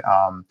had.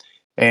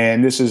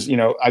 And this is,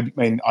 I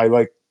mean, I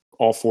like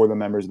all four of the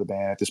members of the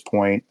band at this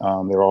point.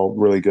 They're all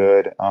really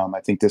good. I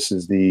think this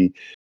is the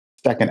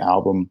second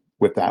album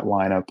with that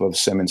lineup of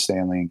Simmons,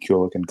 Stanley, and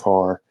Kulick and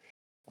Carr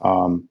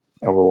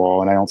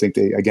overall. And I don't think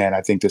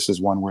I think this is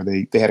one where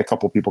they had a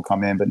couple people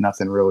come in, but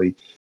nothing really,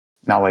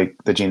 not like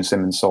the Gene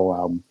Simmons Soul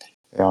album.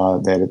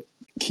 They had a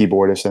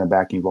keyboardist and a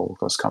backing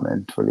vocalist come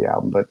in for the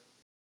album. But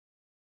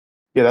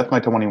yeah, that's my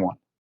 21.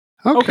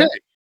 Okay.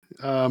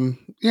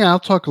 I'll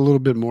talk a little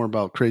bit more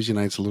about Crazy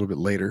Nights a little bit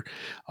later.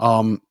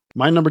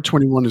 My number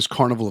 21 is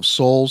Carnival of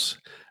Souls.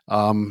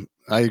 I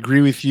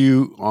agree with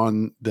you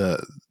on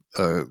the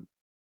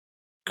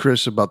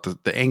Chris about the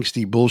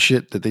angsty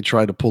bullshit that they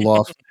try to pull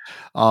off.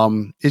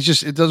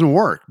 It doesn't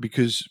work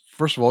because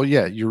first of all,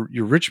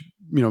 you're rich,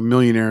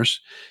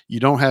 millionaires. You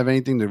don't have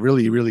anything to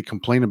really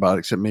complain about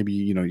except maybe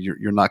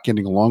you're not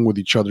getting along with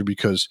each other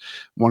because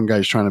one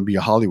guy's trying to be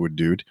a Hollywood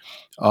dude.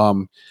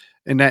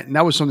 And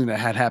that was something that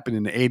had happened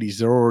in the 80s.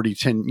 They're already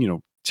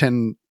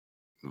 7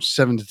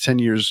 to 10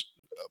 years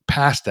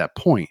past that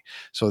point.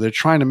 So they're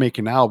trying to make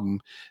an album.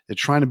 They're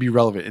trying to be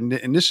relevant.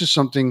 And this is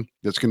something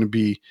that's going to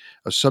be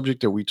a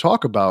subject that we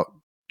talk about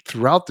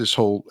throughout this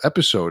whole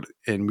episode.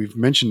 And we've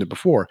mentioned it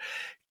before.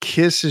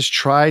 Kiss has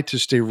tried to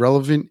stay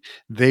relevant.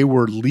 They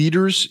were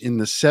leaders in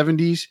the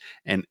 70s.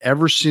 And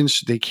ever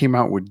since they came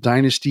out with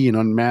Dynasty and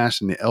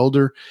Unmasked and The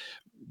Elder,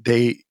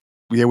 they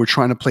were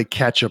trying to play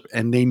catch up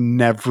and they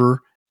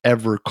never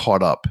ever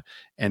caught up.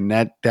 And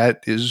that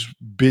has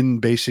been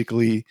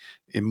basically,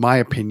 in my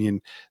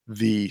opinion,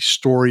 the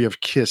story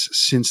of Kiss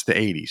since the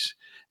 80s.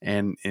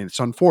 And it's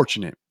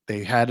unfortunate.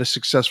 They had a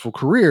successful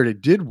career. They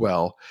did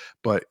well,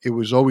 but it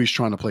was always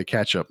trying to play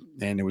catch up.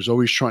 And it was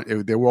always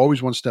they were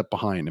always one step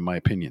behind, in my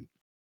opinion.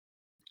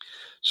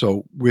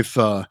 So with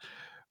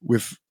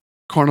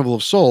Carnival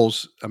of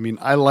Souls, I mean,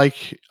 I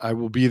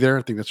Will Be There.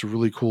 I think that's a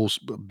really cool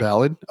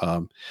ballad.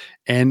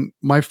 And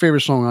my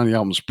favorite song on the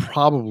album is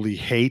probably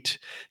Hate,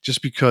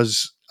 just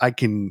because I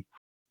can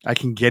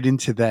get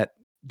into that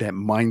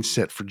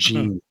mindset for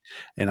Gene.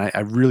 And I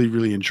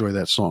really enjoy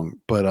that song.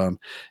 But,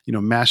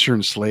 Master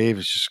and Slave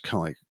is just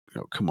kind of like,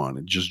 come on,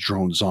 it just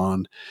drones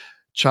on.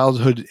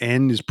 Childhood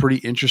End is pretty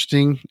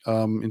interesting.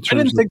 In terms I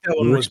didn't think that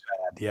one was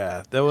bad.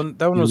 Yeah, that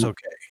one was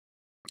okay.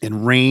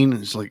 And Rain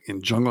is like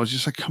in Jungle. It's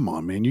just like, come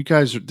on, man, you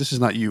guys this is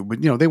not you.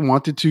 But they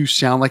wanted to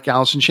sound like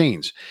Alice in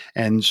Chains,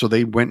 and so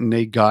they went and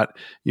they got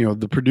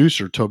the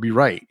producer Toby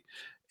Wright,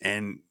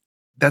 and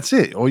that's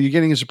it. All you're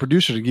getting is a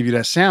producer to give you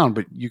that sound,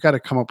 but you got to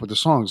come up with the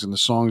songs, and the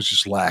songs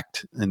just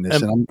lacked in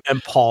this.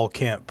 And Paul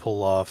can't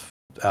pull off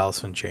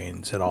Alice in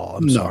Chains at all.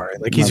 I'm sorry.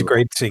 Like he's a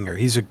great singer.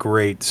 He's a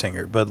great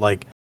singer, but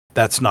like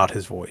that's not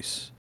his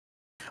voice.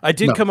 I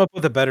did come up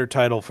with a better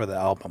title for the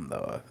album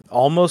though.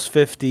 Almost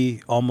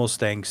 50,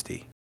 Almost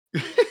Angsty.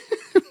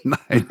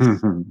 Nice.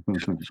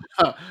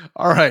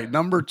 All right,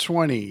 number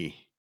 20.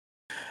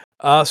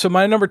 So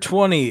my number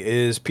 20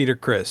 is Peter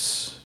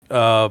Criss.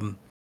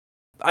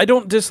 I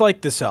don't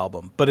dislike this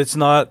album, but it's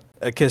not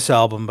a Kiss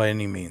album by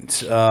any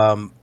means.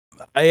 I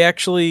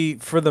actually,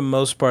 for the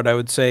most part, I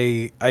would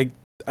say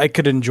I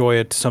could enjoy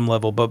it to some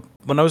level. But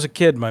when I was a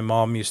kid, my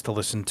mom used to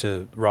listen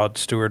to Rod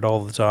Stewart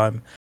all the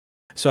time.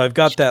 So I've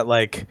got that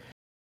like,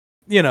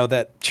 you know,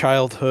 that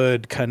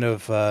childhood kind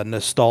of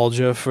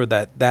nostalgia for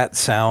that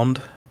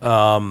sound.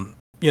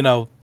 You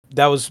know,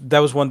 that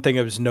was one thing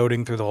I was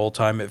noting through the whole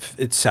time.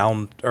 It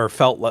sound or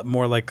felt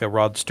more like a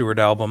Rod Stewart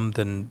album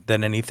than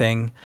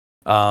anything.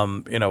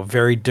 You know,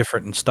 very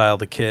different in style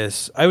to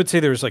Kiss. I would say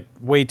there's like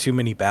way too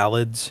many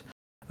ballads.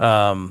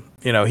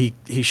 You know,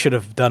 he should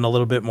have done a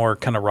little bit more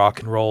kind of rock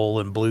and roll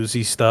and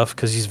bluesy stuff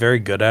because he's very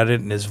good at it,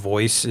 and his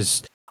voice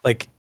is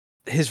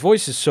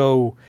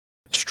so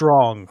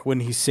strong when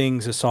he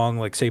sings a song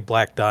like say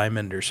Black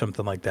Diamond or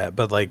something like that.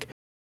 But like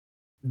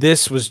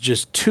this was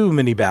just too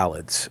many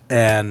ballads,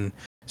 and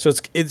so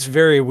it's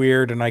very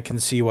weird, and I can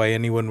see why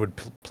anyone would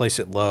place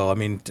it low. I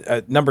mean,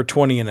 number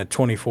 20 and a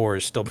 24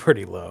 is still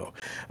pretty low.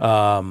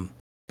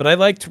 But I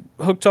liked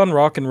Hooked on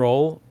Rock and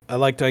Roll. I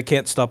liked I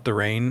Can't Stop the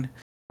Rain.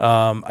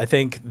 I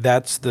think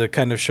that's the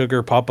kind of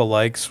sugar Papa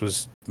likes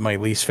was my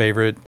least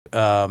favorite.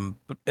 And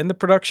the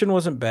production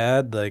wasn't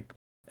bad. Like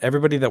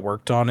everybody that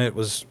worked on it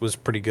was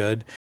pretty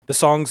good. The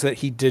songs that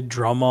he did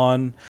drum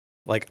on,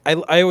 like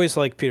I always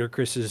like Peter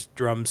Chris's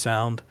drum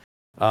sound.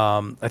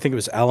 I think it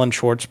was Alan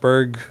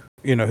Schwartzberg,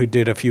 you know, who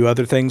did a few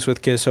other things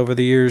with Kiss over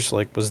the years.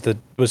 Like was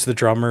the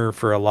drummer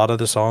for a lot of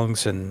the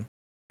songs, and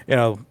you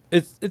know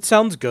it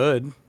sounds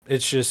good.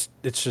 It's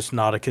just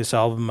not a Kiss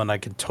album, and I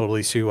can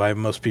totally see why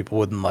most people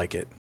wouldn't like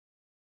it.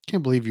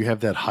 Can't believe you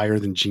have that higher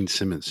than Gene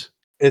Simmons.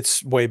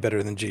 It's way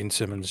better than Gene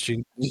Simmons.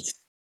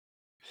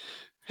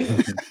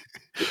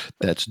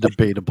 That's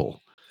debatable.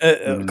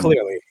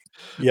 Clearly,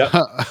 yeah.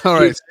 All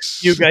right.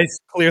 You guys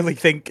clearly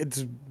think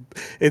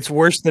it's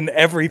worse than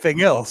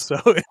everything else. So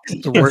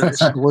It's the worst. It's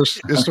the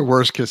worst. It's the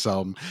worst Kiss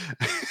album.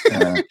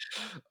 Yeah.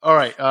 All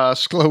right,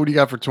 Sklo, what do you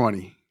got for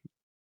 20?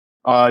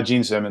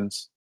 Gene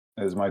Simmons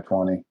is my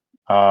 20.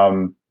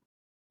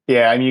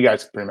 Yeah, I mean, you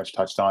guys pretty much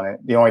touched on it.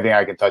 The only thing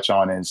I could touch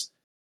on is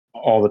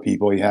all the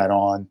people he had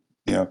on.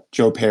 You know,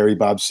 Joe Perry,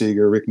 Bob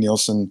Seger, Rick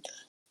Nielsen,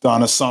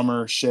 Donna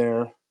Summer,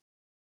 Cher.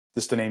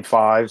 Just to name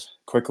 5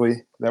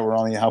 quickly that were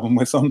on the album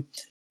with him.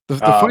 The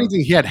funny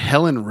thing, he had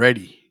Helen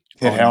Reddy.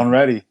 Yeah, Helen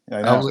Reddy.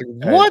 I was like,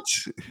 what?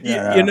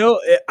 Yeah. You know,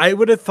 I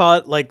would have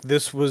thought like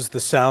this was the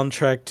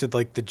soundtrack to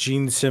like the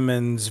Gene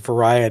Simmons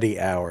Variety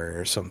Hour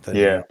or something.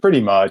 Yeah,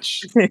 pretty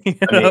much. You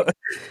know?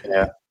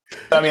 Yeah.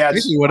 I mean, that's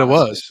Basically what it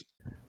was.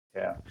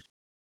 Yeah.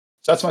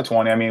 So that's my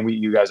 20. I mean,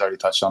 you guys already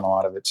touched on a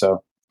lot of it,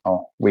 so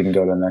we can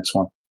go to the next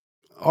one.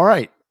 All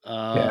right.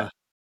 Yeah.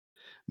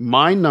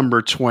 My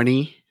number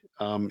 20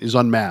 is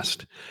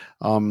Unmasked.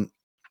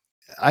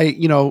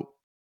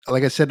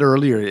 Like I said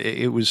earlier,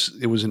 it was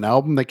an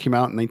album that came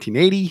out in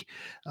 1980.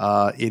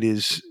 It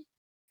is,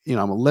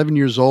 I'm 11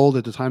 years old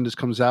at the time this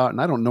comes out,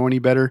 and I don't know any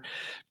better.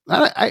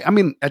 I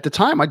mean, at the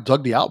time, I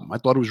dug the album. I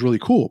thought it was really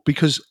cool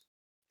because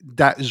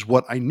that is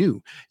what I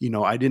knew.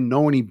 I didn't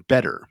know any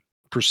better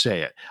per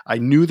se. I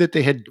knew that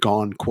they had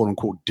gone quote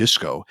unquote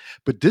disco,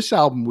 but this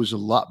album was a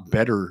lot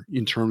better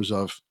in terms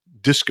of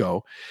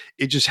disco.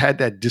 It just had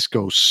that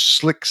disco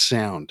slick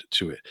sound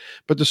to it,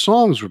 but the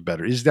songs were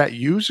better. Is That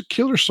You's a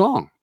killer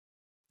song.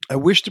 I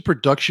wish the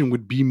production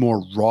would be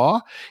more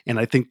raw, and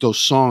I think those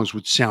songs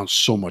would sound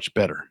so much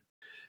better.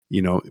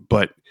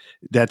 But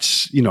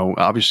that's,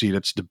 obviously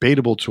that's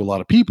debatable to a lot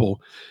of people,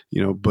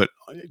 but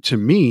to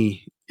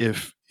me,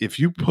 if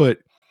you put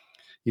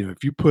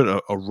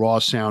a raw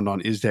sound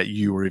on Is That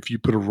You, or if you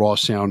put a raw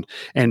sound,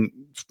 and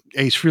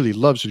Ace Frehley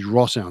loves to do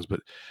raw sounds,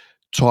 but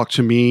Talk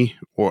to Me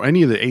or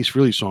any of the Ace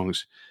Frehley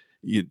songs,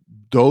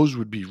 those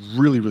would be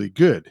really, really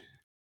good,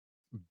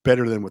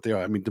 better than what they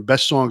are. I mean, the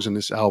best songs in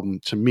this album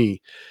to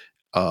me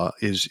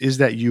is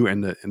That You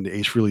and the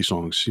Ace Frehley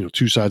songs.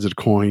 Two Sides of the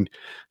Coin,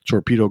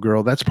 Torpedo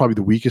Girl. That's probably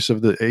the weakest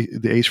of the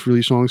Ace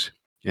Frehley songs.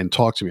 And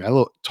Talk to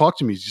Me. Talk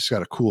to Me's just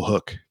got a cool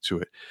hook to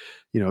it.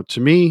 To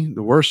me,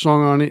 the worst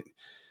song on it,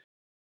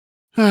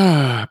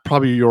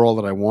 probably You're All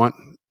That I Want,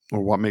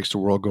 or What Makes the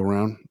World Go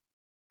Round.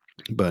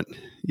 But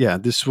yeah,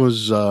 this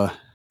was an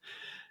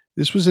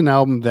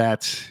album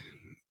that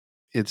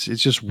it's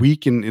just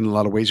weak in a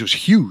lot of ways. It was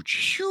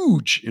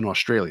huge in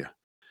Australia.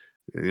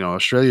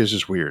 Australia is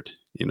just weird,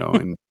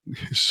 and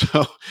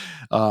so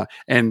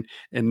and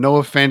no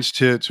offense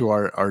to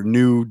our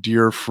new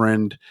dear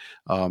friend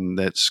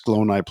that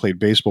Sklo and I played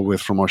baseball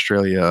with from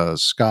Australia,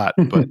 Scott,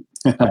 but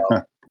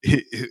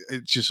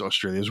it's just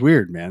Australia is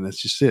weird, man.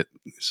 That's just it.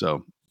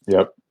 So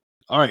Yep.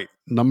 All right,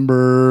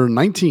 number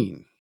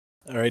 19.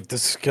 All right,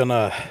 this is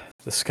gonna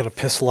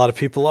piss a lot of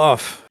people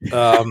off.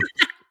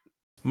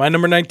 My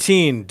number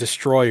 19,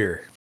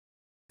 Destroyer.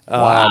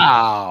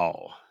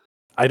 Wow.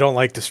 I don't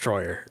like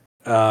Destroyer.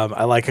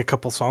 I like a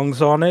couple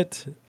songs on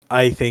it.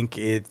 I think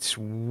it's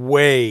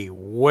way,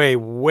 way,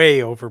 way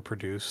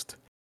overproduced.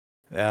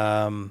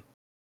 I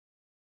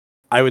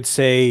would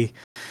say,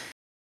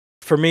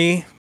 for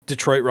me,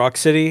 Detroit Rock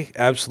City,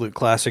 absolute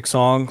classic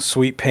song.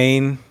 Sweet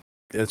Pain,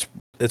 it's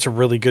a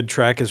really good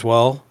track as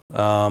well.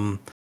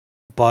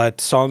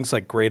 But songs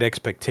like Great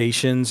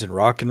Expectations and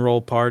Rock and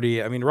Roll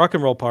Party, I mean, Rock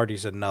and Roll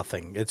Party's a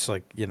nothing. It's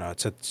like,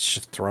 it's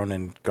just thrown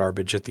in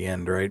garbage at the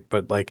end, right?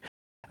 But like,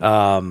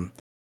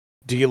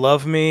 Do You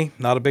Love Me?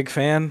 Not a big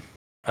fan.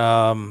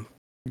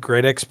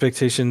 Great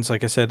Expectations,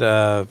 like I said,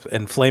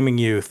 and Flaming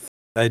Youth.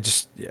 I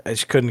just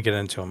couldn't get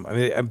into them. I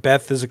mean,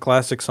 Beth is a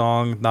classic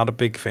song. Not a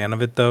big fan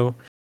of it though.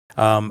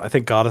 I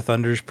think God of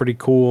Thunder is pretty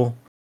cool.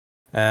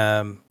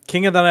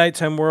 King of the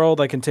Nighttime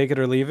World, I can take it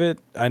or leave it.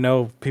 I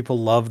know people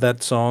love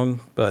that song,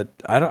 but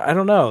I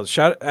don't know.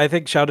 I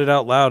think Shout It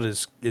Out Loud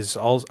is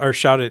all, or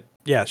Shout It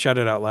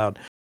Out Loud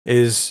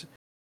is,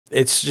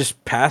 it's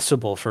just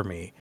passable for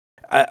me.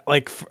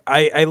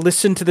 I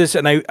listen to this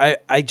and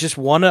I just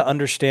want to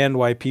understand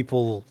why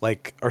people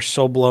like are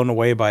so blown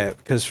away by it,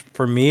 because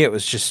for me it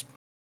was just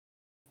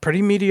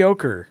pretty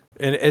mediocre,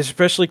 and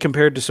especially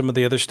compared to some of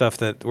the other stuff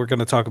that we're going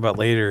to talk about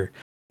later.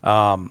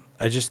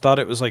 I just thought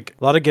it was like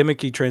a lot of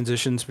gimmicky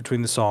transitions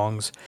between the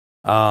songs,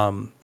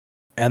 and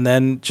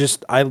then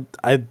just I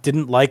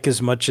didn't like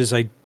as much as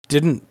I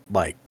didn't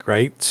like,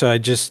 right? So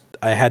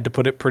I had to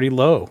put it pretty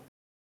low.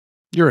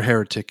 You're a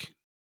heretic.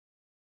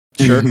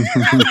 Sure.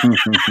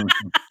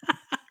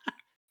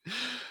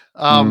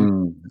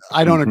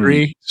 I don't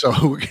agree. So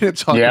we're gonna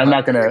talk. Yeah,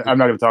 about I'm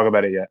not gonna talk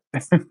about it yet.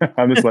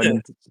 I'm just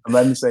letting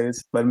him say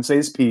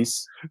his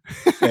piece,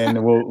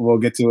 and we'll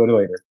get to it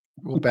later.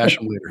 We'll bash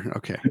him later.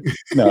 Okay.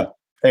 No,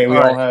 hey, we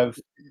All all right. have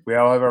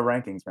our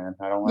rankings, man.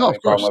 I don't No, have of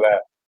any problem course.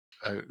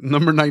 with that.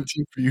 Number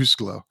 19 for you,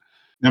 Sklo.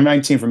 Number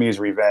 19 for me is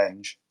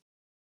Revenge.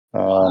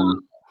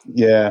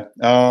 Yeah.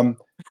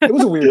 It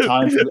was a weird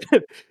time for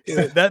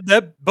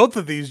that both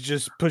of these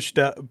just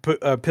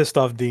pissed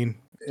off Dean.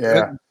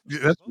 yeah.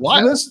 That's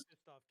wild.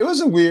 It was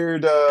a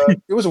weird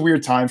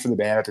time for the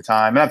band at the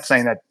time. I'm not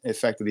saying that it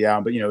affected the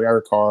album, but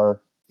Eric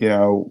Carr,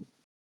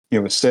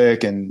 was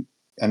sick and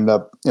ended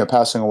up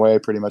passing away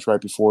pretty much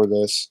right before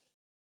this.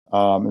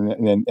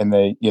 And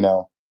they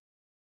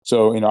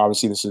so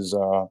obviously this is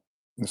the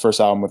first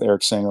album with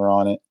Eric Singer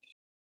on it,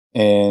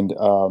 and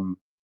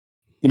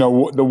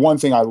the one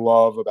thing I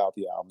love about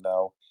the album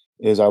though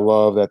is I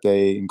love that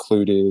they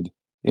included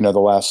the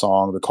last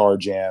song, the Car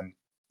Jam,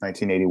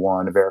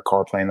 1981, of Eric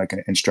Carr playing like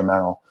an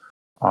instrumental.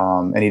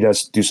 And he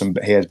has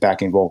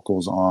backing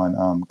vocals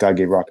on God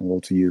Gave Rock and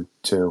Roll to You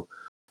too,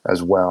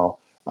 as well.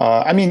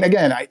 I mean,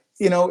 again,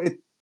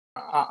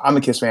 I'm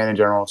a Kiss fan in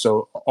general,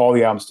 so all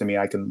the albums to me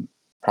I can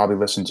probably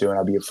listen to and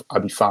I'll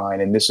be fine.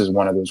 And this is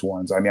one of those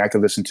ones. I mean, I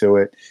could listen to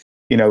it.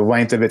 The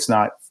length of it's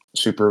not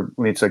super.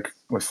 I mean, it's like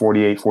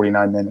 48,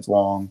 49 minutes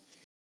long.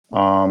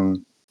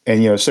 And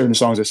certain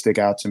songs that stick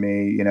out to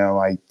me.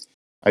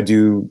 I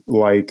do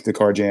like the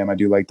Car Jam. I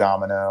do like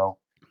Domino.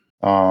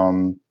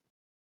 God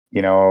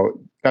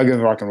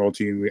Give Rock and Roll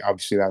to You.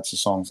 Obviously, that's a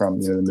song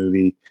from the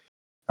movie.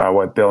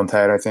 Bill and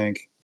Ted, I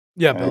think.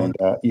 Yeah, Bill and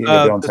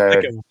Bill and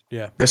Ted.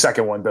 Yeah, the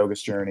second one,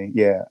 Bogus Journey.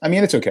 Yeah, I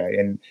mean it's okay,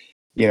 and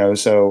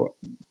so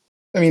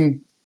I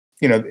mean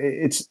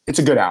it's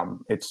a good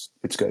album. It's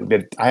good.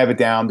 But I have it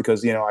down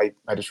because I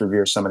just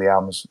revere some of the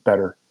albums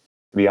better.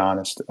 To be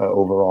honest,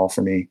 overall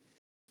for me,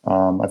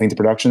 I think the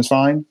production's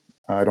fine.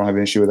 I don't have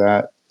an issue with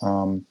that.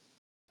 On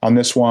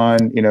this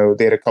one,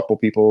 they had a couple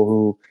people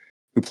who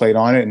played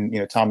on it,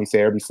 and Tommy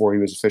Thayer, before he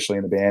was officially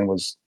in the band,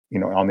 was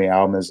on the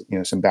album as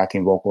some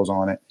backing vocals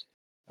on it.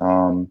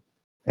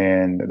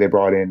 And they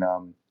brought in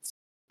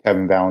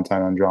Kevin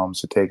Valentine on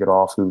drums to take it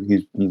off, who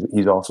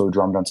he's also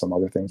drummed on some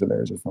other things of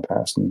theirs in the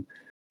past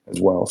as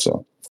well.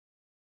 So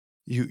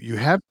you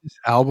have this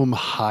album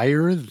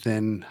higher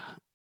than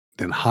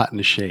Hot in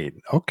the Shade.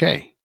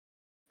 Okay.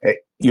 Hey,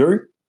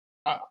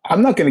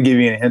 I'm not going to give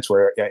you any hints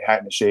where Hat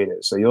in the Shade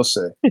is, so you'll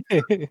see.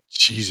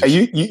 Jesus.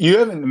 Hey, you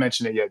haven't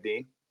mentioned it yet,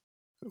 Dean.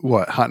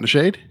 What, Hot in the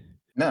Shade?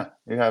 No,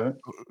 you haven't.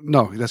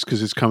 No, that's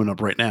because it's coming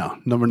up right now.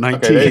 Number 19.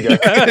 Okay, there you go.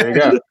 There you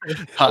go.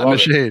 Hot in the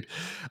Shade.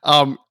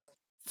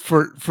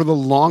 For the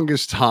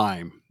longest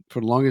time,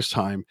 and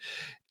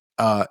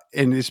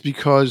it's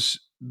because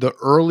the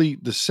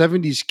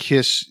 70s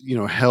Kiss,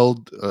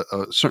 held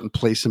a certain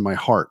place in my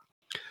heart.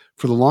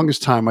 For the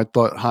longest time, I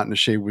thought Hot in the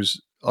Shade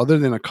was, other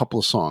than a couple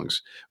of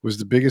songs, was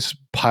the biggest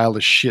pile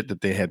of shit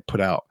that they had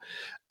put out.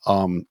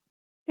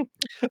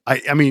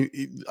 I mean,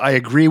 I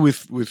agree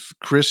with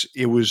Chris.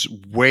 It was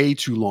way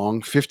too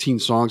long, 15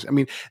 songs. I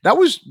mean, that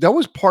was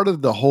part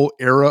of the whole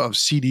era of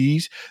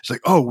CDs. It's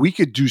like, oh, we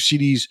could do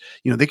CDs,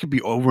 they could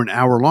be over an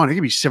hour long. They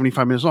could be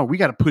 75 minutes long. We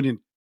got to put in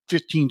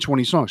 15,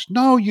 20 songs.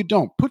 No, you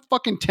don't. Put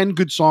fucking 10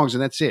 good songs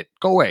and that's it.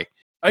 Go away.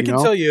 I can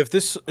tell you if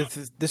this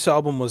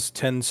album was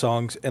 10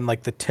 songs and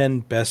like the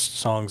 10 best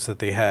songs that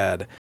they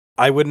had,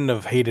 I wouldn't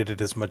have hated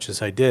it as much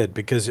as I did,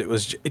 because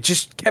it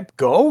just kept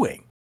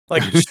going.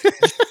 Like,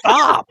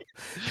 stop.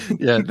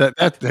 Yeah,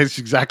 that's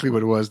exactly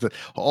what it was.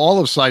 All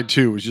of side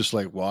 2 was just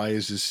like, why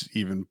is this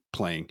even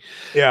playing?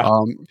 Yeah.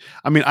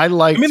 I mean,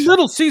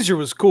 Little Caesar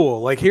was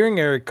cool. Like, hearing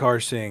Eric Carr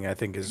sing, I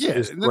think is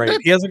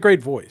great. He has a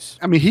great voice.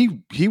 I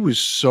mean, he was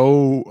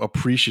so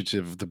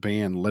appreciative of the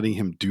band letting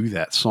him do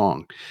that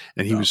song,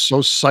 and he was so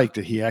psyched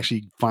that he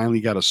actually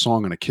finally got a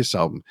song on a Kiss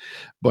album.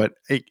 But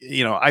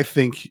I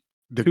think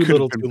there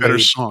could have been better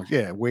songs.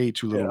 Yeah, way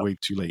too little, way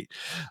too late.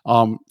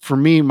 For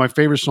me, my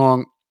favorite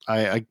song,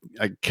 I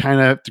kind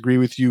of have to agree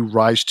with you.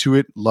 Rise to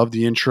It. Love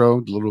the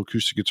intro, the little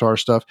acoustic guitar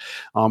stuff.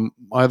 My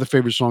other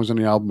favorite songs on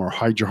the album are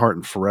Hide Your Heart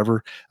and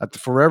Forever. At the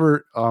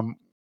Forever,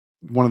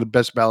 one of the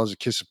best ballads that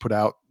Kiss have put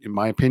out, in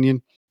my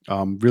opinion.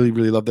 Really,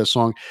 really love that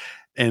song.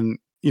 And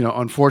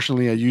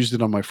unfortunately, I used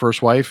it on my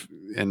first wife,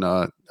 and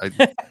now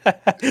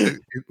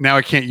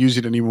I can't use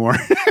it anymore.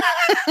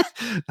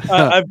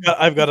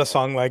 I've got a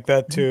song like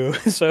that too.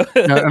 So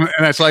and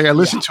it's like I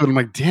listened to it. I'm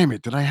like, damn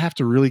it! Did I have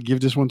to really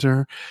give this one to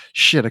her?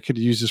 Shit, I could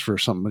have used this for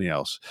somebody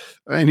else.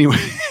 Anyway,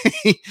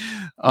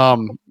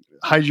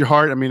 Hide Your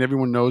Heart. I mean,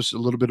 everyone knows a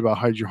little bit about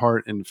Hide Your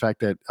Heart, and the fact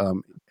that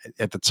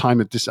at the time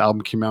that this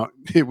album came out,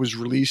 it was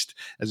released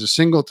as a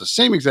single at the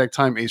same exact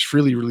time Ace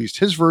Frehley released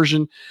his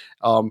version.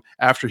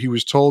 After he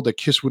was told that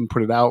Kiss wouldn't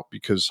put it out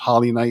because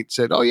Holly Knight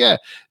said, "Oh yeah,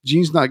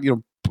 Gene's not,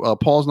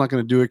 Paul's not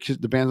going to do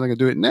it. The band's not going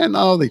to do it." And then,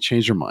 they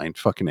changed their mind.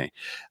 Fucking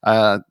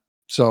A.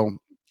 So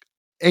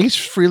Ace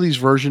Frehley's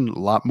version, a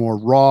lot more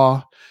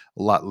raw,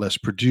 a lot less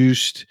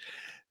produced.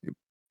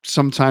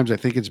 Sometimes I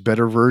think it's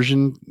better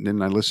version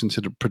than I listen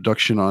to the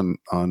production on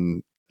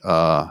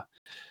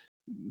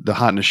the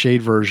Hot in the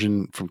Shade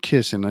version from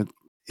Kiss, and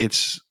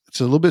it's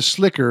a little bit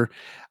slicker.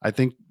 I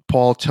think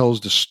Paul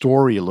tells the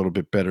story a little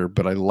bit better,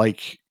 but I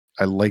like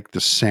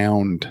the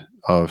sound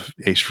of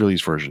Ace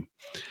Frehley's version.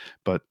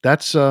 But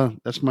that's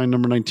my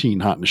number 19,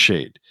 Hot in the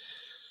Shade.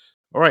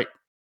 All right,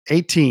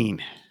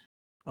 18.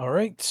 All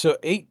right, so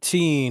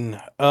 18.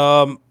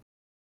 Man,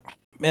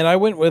 I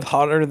went with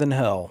Hotter Than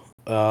Hell.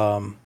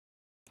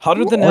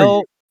 Hotter Than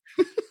Hell.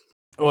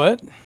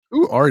 What?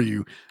 Who are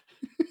you?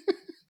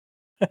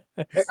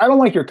 I don't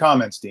like your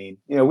comments, Dean.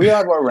 We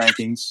have our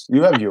rankings.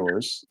 You have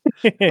yours.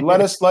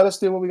 Let us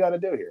do what we got to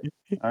do here.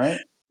 All right.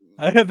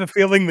 I have the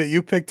feeling that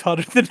you picked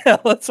Hotter Than Hell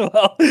as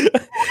well.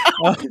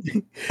 All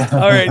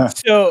right,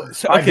 so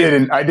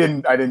okay. I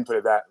didn't put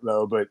it that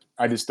low, but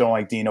I just don't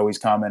like Dean always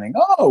commenting.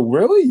 Oh,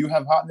 really? You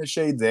have Hot in the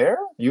Shade there?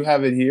 You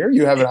have it here?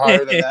 You have it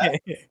higher than that?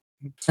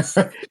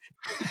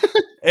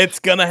 It's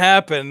gonna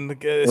happen.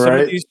 Some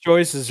of these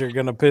choices are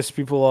gonna piss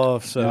people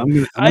off. So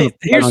I'm gonna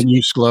pick on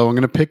you, Sklo. I'm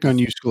gonna pick on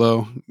you,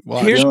 Sklo.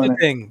 Here's the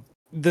thing: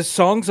 the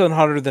songs on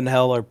Hotter Than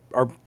Hell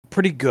are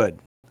pretty good.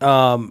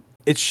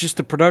 It's just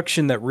the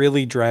production that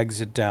really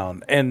drags it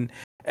down, and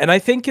I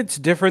think it's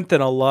different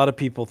than a lot of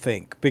people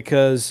think,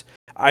 because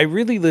I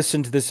really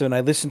listened to this and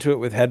I listened to it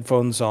with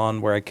headphones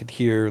on where I could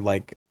hear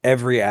like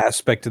every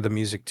aspect of the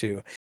music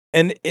too,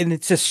 and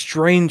it's a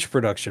strange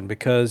production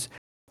because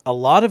a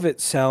lot of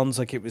it sounds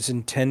like it was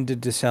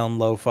intended to sound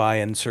lo-fi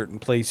in certain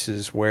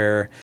places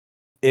where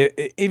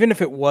even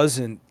if it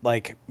wasn't,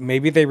 like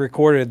maybe they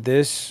recorded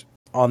this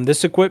on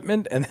this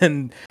equipment and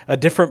then a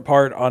different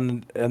part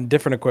on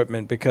different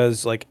equipment,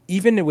 because like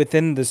even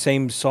within the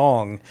same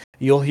song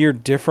you'll hear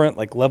different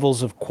like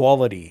levels of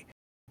quality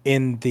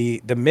in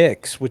the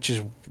mix, which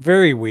is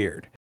very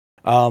weird.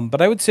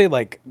 But I would say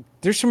like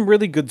there's some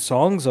really good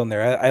songs on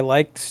there. I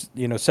liked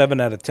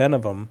 7 out of 10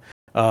 of them.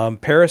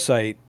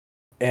 Parasite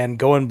and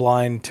Going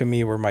Blind to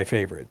me were my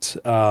favorites.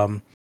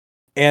 And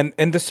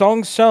the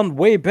songs sound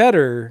way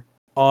better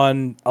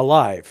on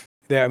Alive.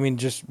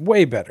 Just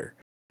way better.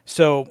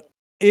 So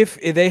if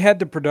they had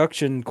the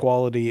production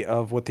quality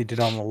of what they did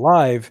on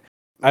Alive,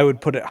 I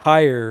would put it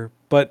higher.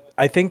 But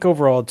I think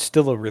overall it's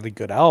still a really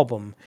good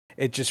album.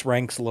 It just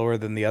ranks lower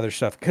than the other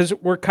stuff because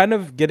we're kind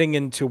of getting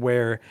into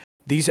where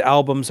these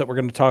albums that we're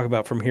going to talk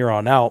about from here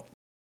on out,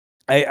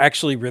 I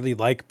actually really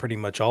like pretty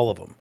much all of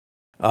them.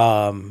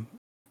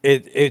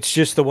 It's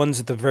just the ones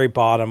at the very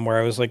bottom where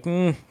I was like,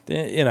 not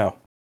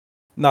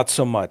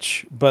so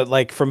much. But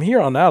like from here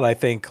on out, I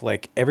think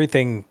like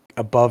everything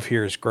above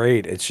here is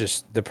great. It's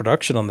just the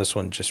production on this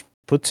one just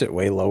puts it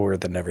way lower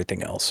than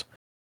everything else.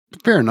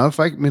 Fair enough.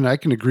 I mean, I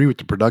can agree with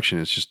the production.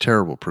 It's just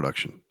terrible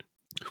production.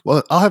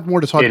 Well, I'll have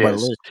more to talk about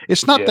later.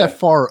 It's not that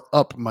far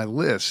up my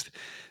list,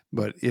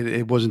 but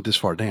it wasn't this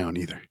far down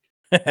either.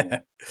 All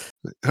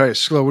right,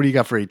 Sklo, what do you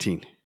got for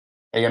 18?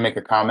 Are you gonna make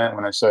a comment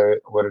when I say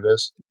what it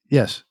is?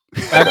 Yes.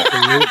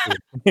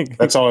 Absolutely.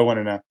 That's all I want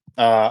to know.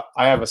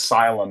 I have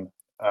Asylum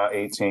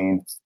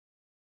 18.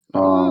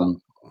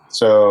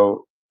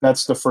 So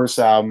that's the first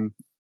album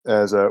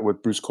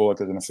with Bruce Kulick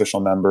as an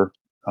official member.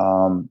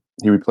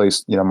 He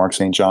replaced Mark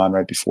St. John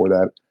right before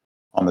that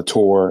on the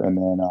tour, and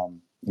then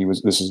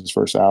this is his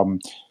first album.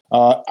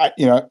 I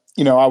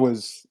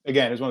was,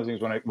 again, it was one of the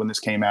things when this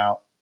came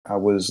out, I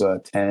was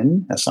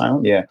 10.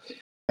 Asylum, yeah.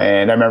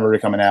 And I remember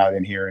coming out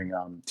and hearing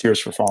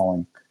Tears Are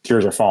Falling,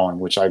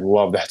 which I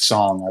love that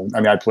song.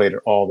 I played it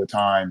all the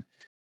time.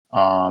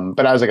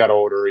 But as I got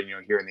older,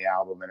 hearing the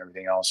album and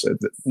everything else,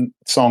 the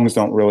songs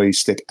don't really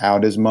stick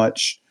out as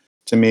much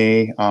to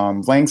me.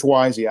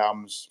 Lengthwise, the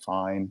album's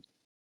fine.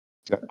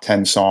 It's got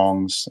 10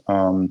 songs.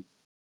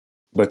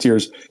 But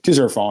Tears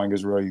Are Falling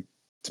is really,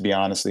 to be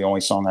honest, the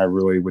only song I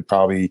really would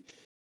probably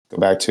go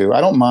back to.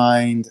 I don't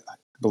mind.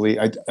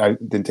 I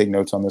didn't take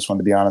notes on this one,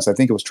 to be honest. I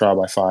think it was Trial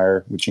by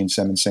Fire with Gene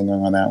Simmons singing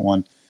on that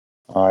one.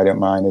 I didn't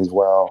mind as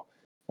well.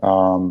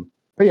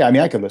 But yeah,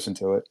 I could listen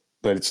to it,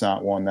 but it's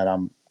not one that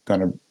I'm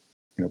going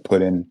to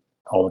put in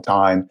all the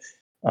time.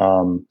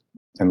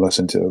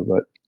 listen to.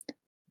 But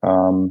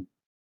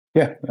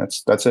yeah,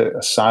 that's it.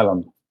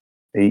 Asylum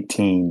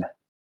 18.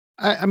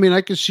 I mean,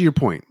 I can see your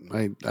point.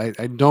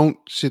 I don't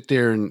sit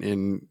there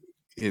and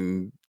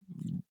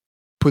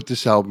put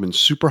this album in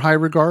super high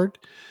regard.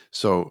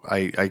 So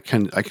I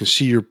can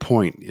see your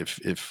point if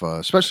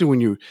especially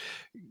when you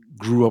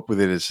grew up with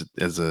it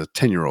as a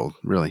 10-year-old,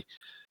 really.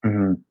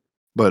 Hmm.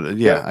 But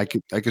yeah, Yeah,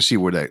 I could see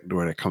where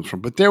that comes from.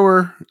 But there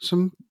were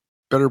some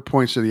better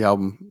points of the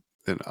album.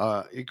 And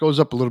it goes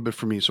up a little bit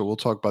for me, so we'll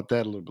talk about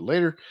that a little bit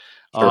later.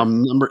 sure.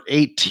 Number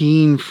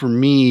 18 for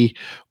me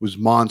was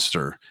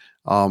Monster.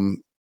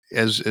 Um,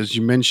 as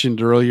you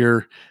mentioned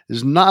earlier,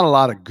 there's not a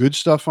lot of good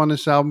stuff on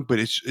this album, but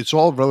it's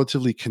all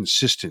relatively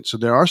consistent. So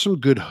there are some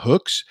good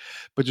hooks,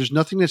 but there's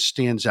nothing that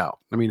stands out.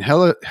 I mean,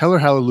 Heller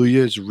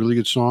Hallelujah is a really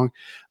good song.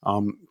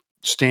 Um,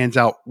 Stands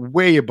out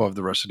way above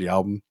the rest of the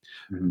album.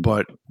 Hmm.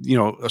 But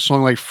a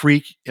song like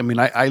Freak, I mean,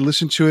 I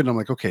listen to it and I'm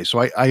like, okay, so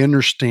I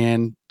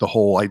understand the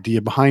whole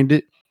idea behind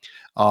it.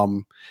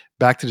 Um,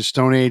 Back to the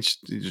Stone Age,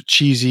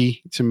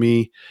 cheesy to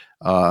me.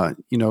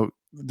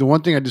 The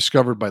one thing I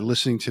discovered by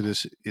listening to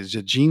this is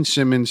that Gene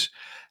Simmons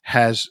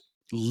has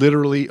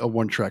literally a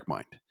one-track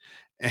mind,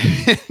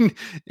 and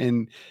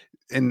and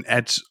and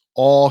that's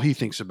all he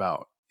thinks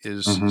about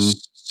is Hmm.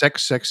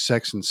 sex, sex,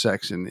 sex, and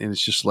sex, and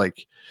it's just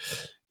like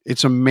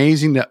it's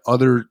amazing that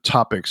other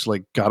topics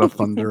like God of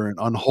Thunder and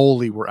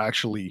Unholy were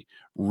actually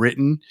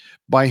written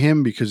by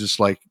him because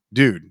it's like,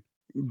 dude,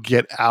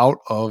 get out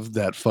of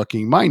that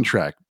fucking mind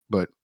track.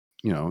 But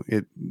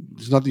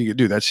there's nothing you can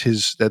do. That's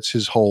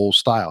his whole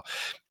style.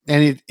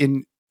 And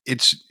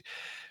it's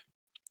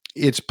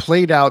it's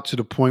played out to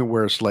the point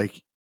where it's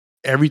like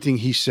everything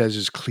he says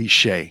is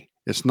cliche.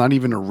 It's not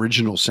even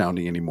original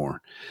sounding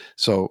anymore.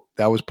 So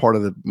that was part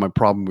of my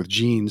problem with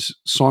Gene's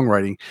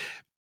songwriting.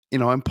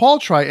 And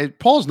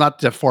Paul's not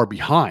that far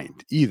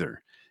behind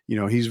either.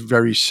 He's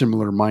very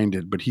similar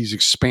minded, but he's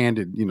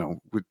expanded,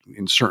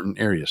 in certain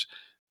areas.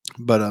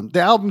 But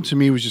the album to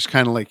me was just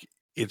kind of like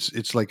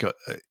it's like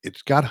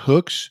it's got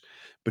hooks,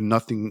 but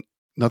nothing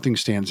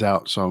stands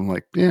out. So I'm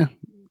like, yeah,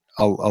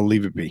 I'll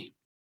leave it be.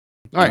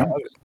 All right,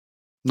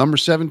 number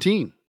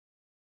 17.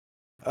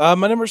 My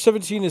number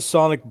 17 is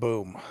Sonic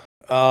Boom.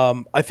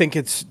 I think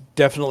it's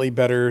definitely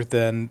better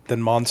than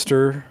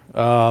Monster.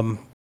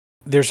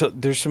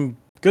 There's some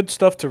good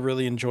stuff to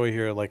really enjoy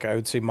here. Like I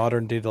would say,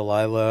 Modern Day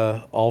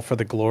Delilah, All for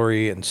the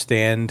Glory, and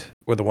Stand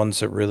were the ones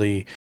that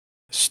really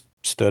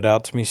stood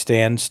out to me.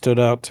 Stand stood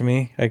out to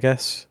me, I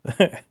guess.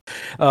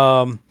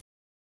 um,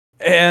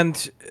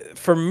 and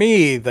for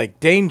me, like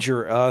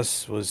Danger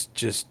Us was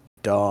just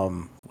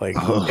dumb. Like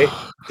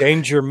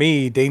Danger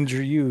Me,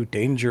 Danger You,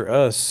 Danger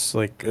Us.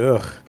 Like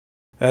ugh.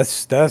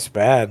 That's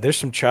bad. There's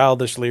some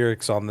childish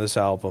lyrics on this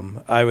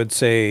album. I would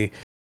say,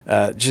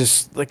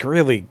 just like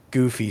really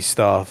goofy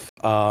stuff.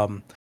 I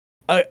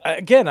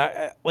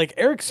like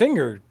Eric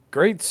Singer,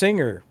 great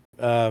singer.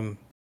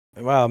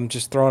 Wow, I'm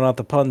just throwing out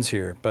the puns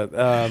here, but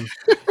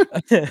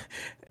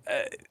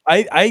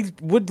I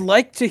would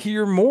like to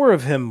hear more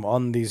of him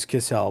on these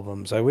Kiss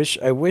albums. I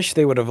wish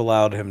they would have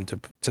allowed him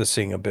to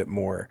sing a bit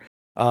more.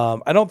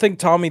 I don't think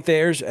Tommy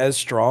Thayer's as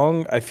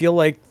strong. I feel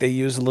like they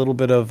use a little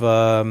bit of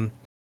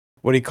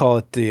what do you call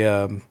it?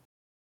 The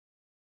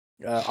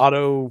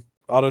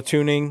auto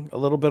tuning a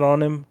little bit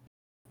on him.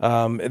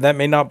 That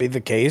may not be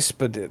the case,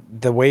 but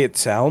the way it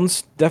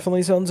sounds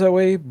definitely sounds that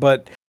way.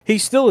 But he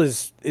still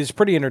is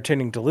pretty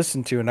entertaining to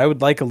listen to, and I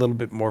would like a little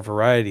bit more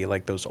variety,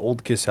 like those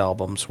old Kiss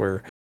albums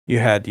where you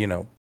had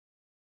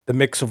the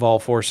mix of all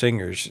four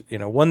singers,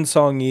 one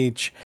song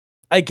each.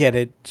 I get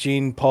it,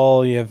 Gene,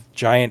 Paul. You have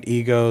giant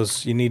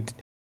egos. You need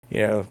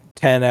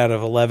 10 out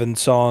of 11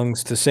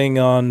 songs to sing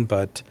on,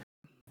 but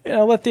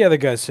let the other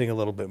guys sing a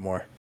little bit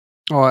more.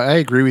 Oh, I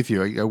agree with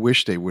you. I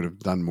wish they would have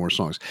done more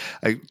songs.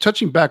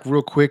 Touching back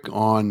real quick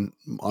on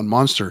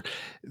Monster,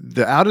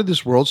 the Out of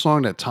This World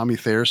song that Tommy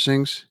Thayer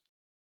sings,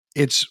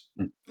 it's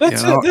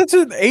That's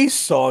an Ace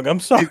song. I'm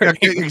sorry.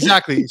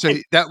 exactly. So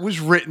that was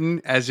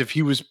written as if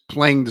he was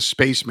playing the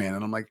spaceman,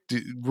 and I'm like,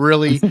 dude,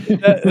 really?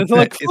 It's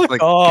like It's fuck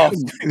like off.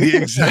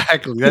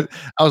 exactly that.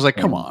 I was like,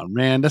 come Um, on,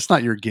 man, that's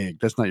not your gig.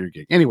 That's not your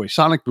gig. Anyway,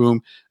 Sonic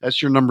Boom,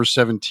 that's your number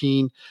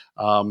 17.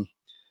 Um,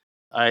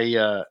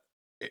 I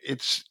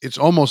it's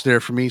almost there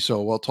for me,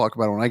 so we'll talk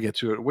about it when I get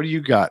to it. What do you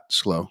got,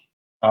 Slow?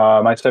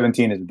 my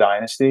 17 is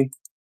Dynasty.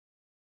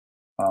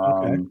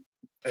 Okay.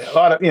 A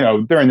lot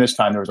of during this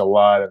time there was a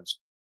lot of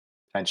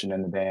tension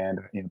in the band.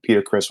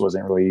 Peter Criss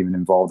wasn't really even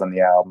involved on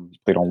the album. He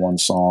played on one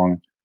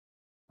song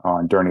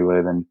on Dirty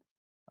Living.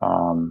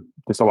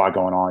 There's a lot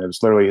going on. It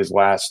was literally his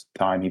last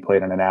time he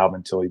played on an album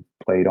until he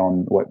played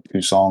on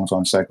two songs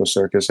on Psycho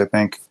Circus, I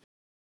think.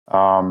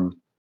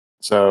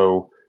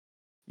 So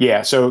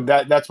yeah, so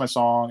that's my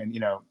song, and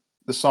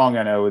the song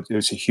I know it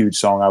was a huge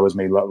song. I was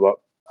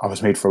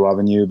made for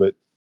loving you, but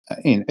I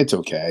mean it's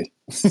okay.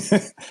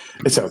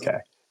 It's okay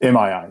in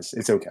my eyes.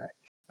 It's okay.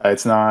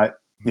 It's not.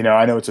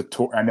 I know it's a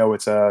tour. I know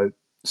it's a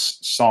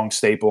song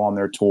staple on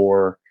their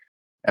tour,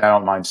 and I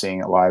don't mind seeing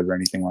it live or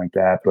anything like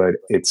that. But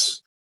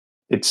it's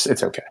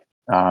okay.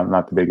 I'm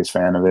not the biggest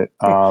fan of it.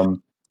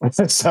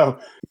 So,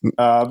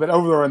 but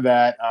over on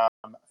that,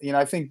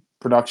 I think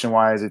production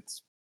wise,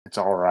 it's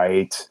all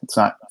right. It's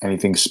not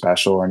anything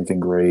special or anything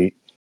great.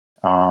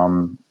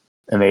 And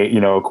they,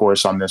 of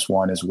course, on this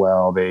one as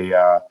well, they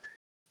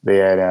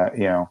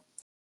had,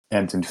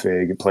 Enton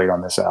Fig played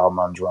on this album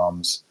on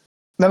drums.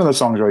 None of those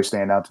songs really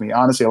stand out to me.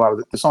 Honestly, a lot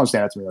of the songs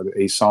stand out to me are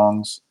the Ace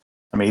songs.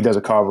 I mean, he does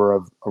a cover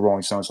of a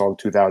Rolling Stones song,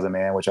 2000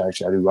 Man, which I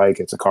do like.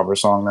 It's a cover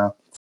song now.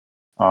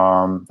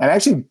 And I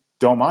actually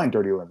don't mind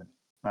Dirty Living.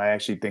 I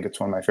actually think it's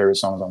one of my favorite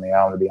songs on the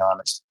album, to be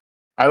honest.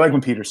 I like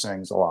when Peter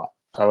sings a lot.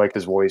 I like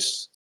his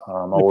voice.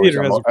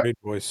 Peter has a great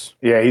voice.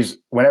 Yeah,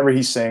 whenever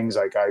he sings,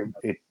 like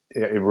it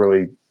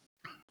really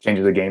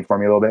changes the game for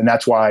me a little bit. And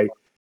that's why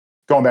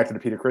going back to the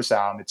Peter Criss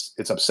album,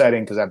 it's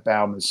upsetting because that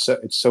album is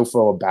so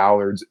full of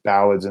ballads,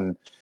 and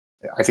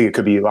I think it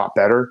could be a lot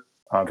better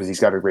because he's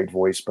got a great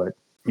voice. But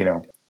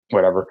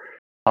whatever.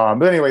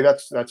 But anyway,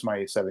 that's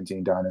my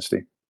 17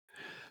 Dynasty.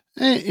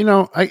 Hey,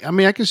 I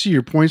mean, I can see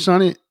your points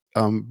on it,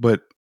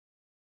 but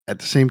at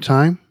the same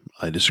time,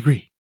 I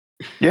disagree.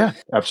 Yeah,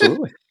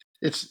 absolutely.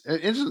 It's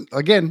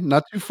again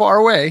not too far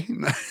away.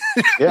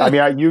 Yeah, I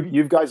mean,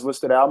 you guys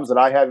listed albums that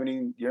I haven't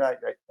even. You're not.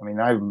 I mean,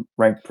 I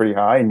ranked pretty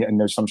high, and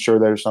there's some. Sure,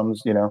 there's some.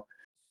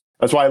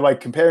 That's why I like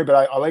comparing.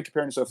 But I like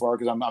comparing so far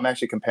because I'm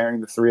actually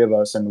comparing the three of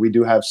us, and we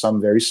do have some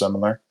very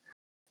similar,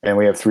 and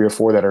we have 3 or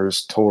 4 that are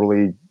just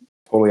totally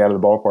out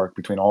of the ballpark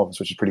between all of us,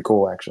 which is pretty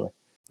cool, actually.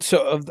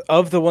 So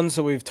of the ones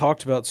that we've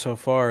talked about so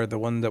far, the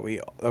ones that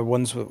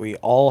we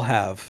all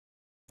have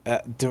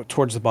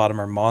towards the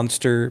bottom are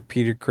Monster,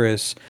 Peter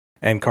Criss,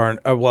 and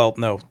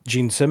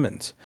Gene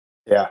Simmons.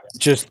 Yeah,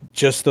 just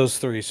those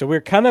 3. So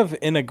we're kind of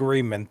in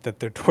agreement that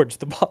they're towards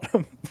the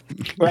bottom.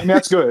 Well, I mean,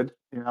 that's good.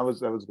 That was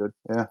good.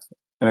 Yeah,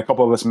 and a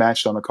couple of us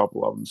matched on a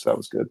couple of them, so that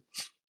was good.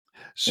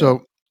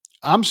 So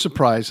I'm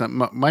surprised.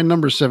 My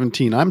number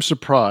 17. I'm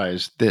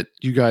surprised that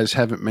you guys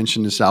haven't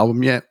mentioned this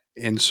album yet.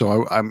 And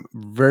so I'm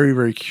very,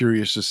 very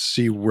curious to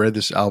see where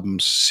this album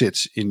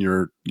sits in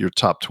your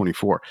top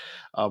 24.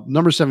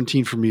 Number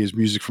 17 for me is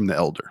Music from the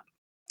Elder.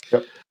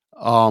 Yep.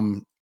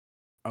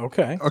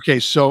 Okay.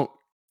 So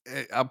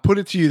I'll put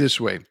it to you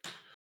this way: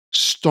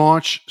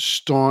 staunch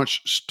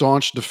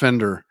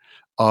defender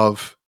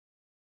of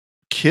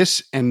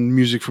Kiss and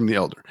Music from the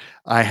Elder.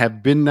 I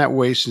have been that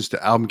way since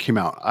the album came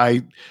out.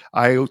 I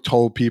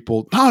told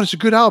people, "No, it's a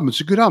good album. It's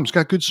a good album. It's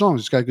got good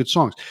songs.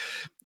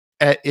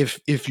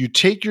 If you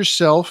take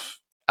yourself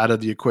out of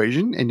the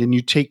equation and then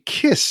you take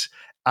Kiss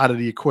out of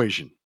the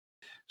equation,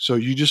 so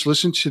you just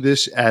listen to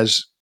this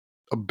as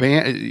a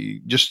band,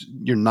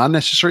 you're not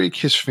necessarily a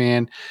Kiss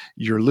fan.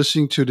 You're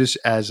listening to this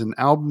as an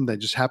album that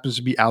just happens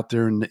to be out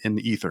there in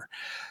the ether.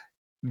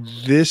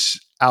 This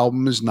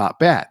album is not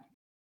bad.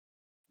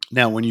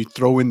 Now, when you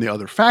throw in the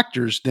other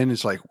factors, then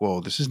it's like, whoa,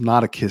 this is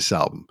not a Kiss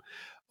album.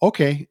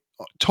 Okay,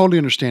 totally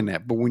understand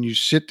that. But when you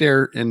sit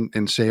there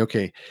and say,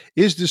 okay,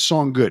 is this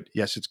song good?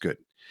 Yes, it's good.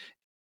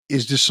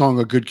 Is this song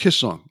a good Kiss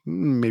song?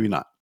 Maybe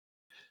not.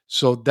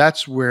 So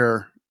that's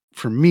where,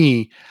 for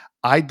me,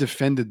 I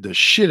defended the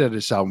shit out of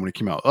this album when it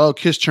came out. Oh,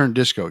 Kiss turned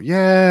disco.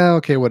 Yeah,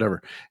 okay,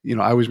 whatever.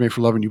 I Was Made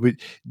for Loving You. But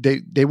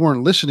they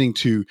weren't listening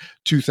to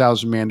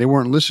 2000 Man. They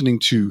weren't listening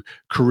to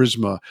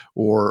Charisma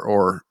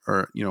or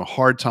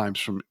Hard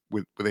Times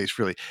with Ace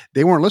Frehley.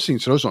 They weren't listening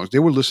to those songs. They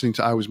were listening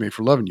to I Was Made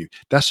for Loving You.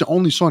 That's the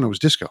only song that was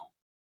disco.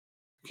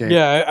 Okay.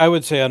 Yeah, I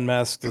would say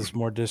Unmasked is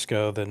more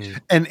disco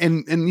than and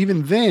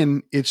even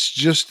then it's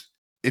just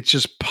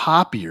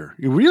poppier.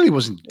 It really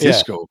wasn't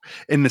disco.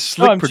 And the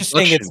slick I'm production, just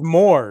saying it's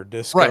more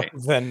disco, right?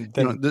 Than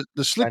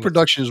the slick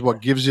production is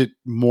what gives it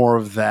more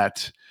of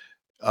that.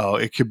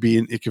 It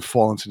could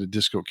fall into the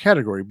disco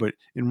category, but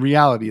in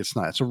reality, it's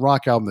not. It's a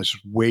rock album that's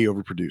way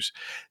overproduced.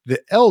 The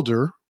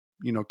Elder,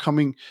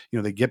 coming,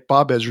 they get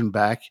Bob Ezrin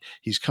back.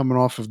 He's coming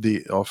off of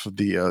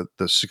the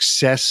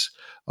success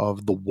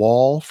of The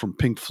Wall from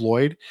Pink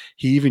Floyd.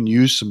 He even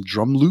used some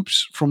drum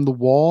loops from The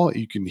Wall.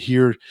 You can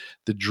hear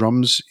the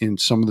drums in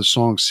some of the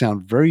songs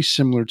sound very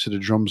similar to the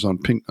drums on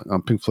Pink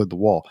Floyd The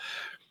Wall.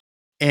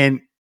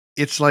 And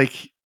it's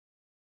like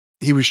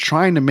he was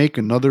trying to make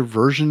another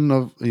version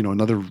of,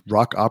 another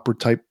rock opera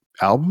type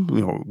album,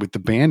 with the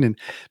band. And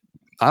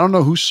I don't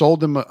know who sold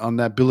them on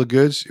that bill of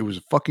goods. It was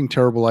a fucking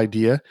terrible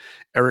idea.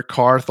 Eric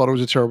Carr thought it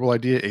was a terrible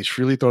idea. Ace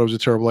Frehley thought it was a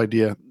terrible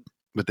idea.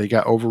 But they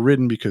got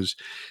overridden because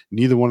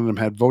neither one of them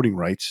had voting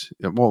rights.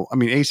 Well, I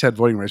mean, Ace had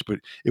voting rights, but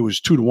it was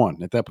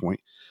 2-1 at that point.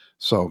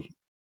 So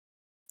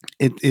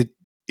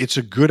it's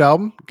a good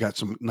album. Got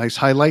some nice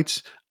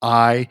highlights.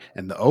 I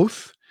and The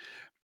Oath.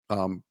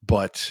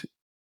 But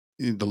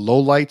the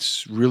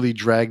lowlights really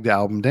dragged the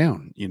album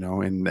down,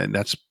 and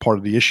that's part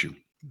of the issue.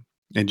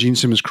 And Gene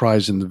Simmons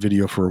cries in the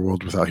video for A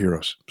World Without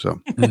Heroes. So,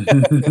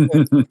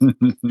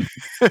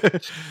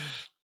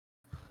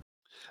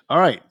 all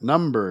right,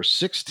 number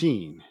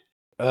 16.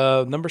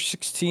 Number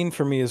 16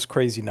 for me is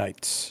Crazy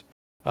Nights.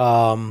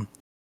 For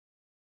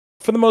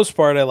the most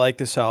part, I like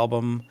this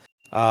album.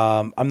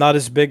 I'm not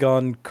as big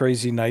on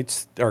Crazy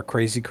Nights or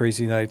Crazy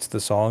Nights, the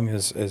song,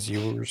 as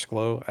you were,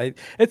 Sklo.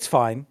 It's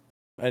fine.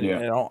 I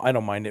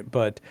don't mind it,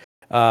 but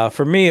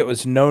for me, it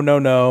was No No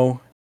No,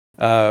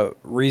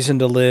 Reason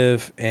to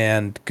Live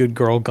and Good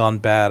Girl Gone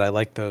Bad. I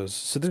like those.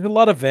 So there's a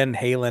lot of Van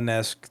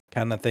Halen-esque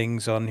kind of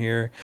things on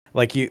here.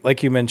 Like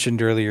you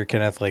mentioned earlier,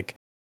 Kenneth, like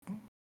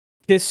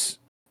Kiss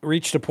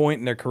reached a point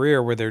in their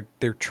career where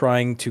they're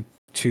trying to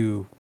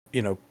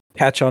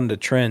catch on to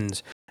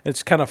trends.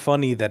 It's kind of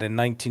funny that in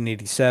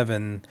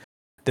 1987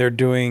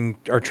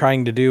 are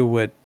trying to do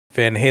what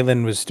Van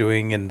Halen was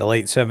doing in the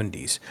late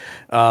 70s.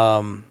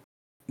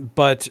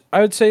 But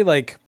I would say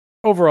like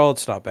overall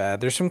it's not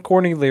bad. There's some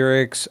corny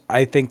lyrics.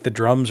 I think the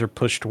drums are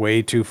pushed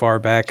way too far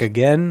back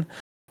again.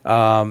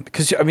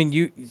 Because I mean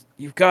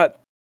you've got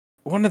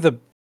one of the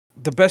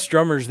best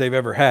drummers they've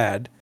ever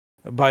had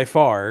by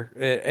far,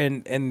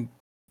 and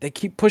they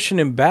keep pushing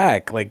him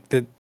back. Like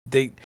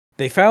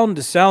they found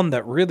a sound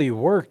that really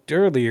worked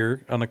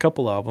earlier on a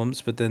couple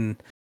albums, but then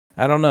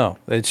I don't know.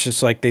 It's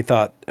just like they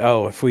thought,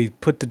 oh, if we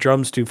put the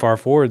drums too far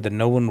forward, then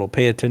no one will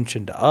pay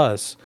attention to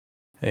us.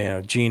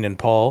 Gene and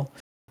Paul.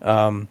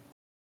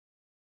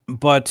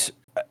 But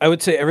I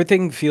would say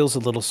everything feels a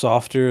little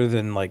softer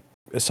than like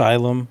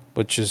Asylum,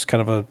 which is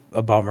kind of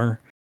a bummer.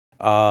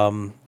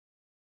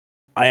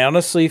 I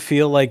honestly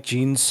feel like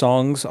Gene's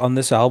songs on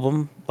this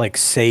album like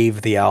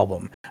save the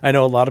album. I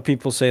know a lot of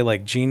people say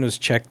like Gene was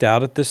checked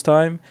out at this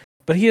time,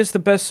 but he has the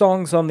best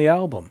songs on the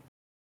album.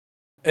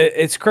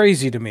 It's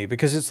crazy to me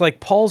because it's like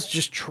Paul's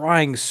just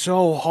trying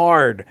so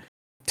hard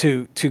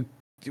to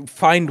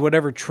find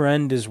whatever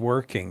trend is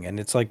working, and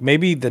it's like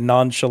maybe the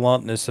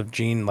nonchalantness of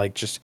Gene like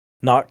just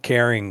not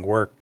caring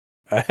work.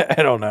 I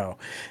don't know.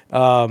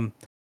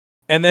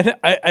 And then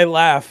I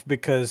laugh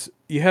because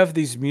you have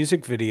these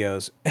music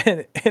videos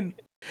and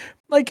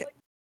like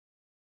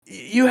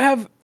you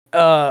have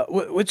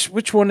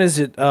which one is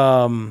it?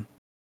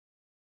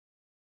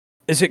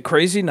 Is it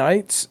Crazy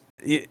Nights?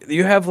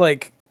 You have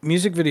like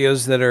music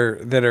videos that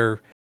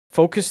are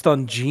focused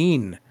on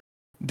Gene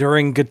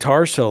during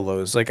guitar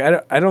solos. Like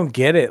I don't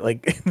get it.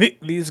 Like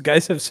these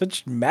guys have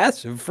such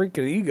massive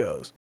freaking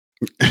egos.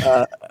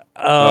 Uh,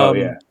 Oh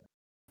yeah.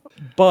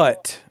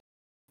 But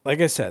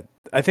like I said,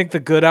 I think the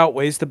good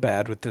outweighs the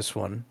bad with this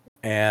one.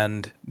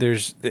 And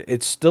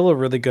it's still a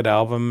really good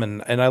album,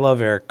 and I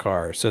love Eric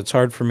Carr, so it's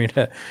hard for me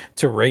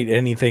to rate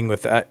anything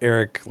with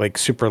Eric like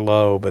super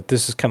low, but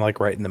this is kind of like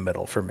right in the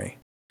middle for me.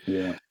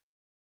 Yeah.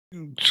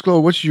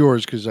 Sklo, what's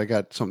yours? Because I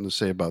got something to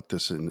say about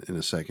this in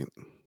a second.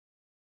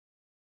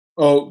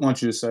 Oh, why don't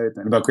you just say it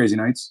then about Crazy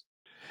Nights?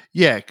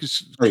 Yeah,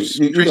 because Wait,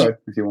 you go Crazy. ahead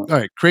if you want. All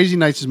right, Crazy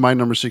Nights is my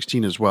number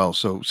 16 as well.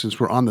 So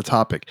since we're on the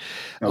topic,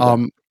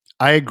 Okay.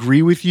 I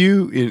agree with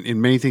you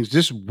in many things.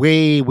 This is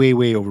way, way,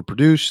 way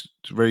overproduced.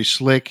 It's very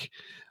slick.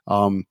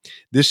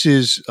 This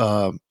is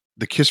the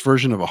Kiss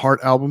version of a Heart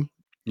album,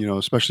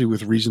 especially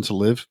with Reason to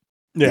Live.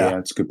 Yeah,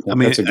 that's a good I point.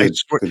 mean, That's a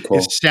good call.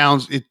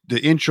 the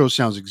intro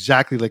sounds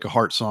exactly like a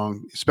Heart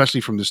song, especially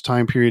from this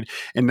time period.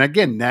 And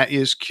again, that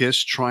is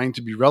Kiss trying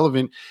to be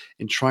relevant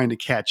and trying to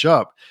catch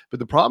up. But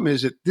the problem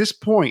is at this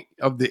point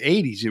of the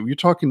 80s, you're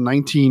talking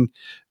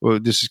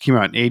came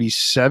out in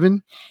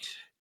 87.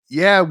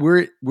 Yeah,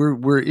 we're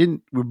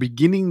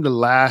beginning the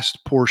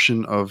last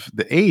portion of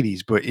the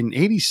 80s, but in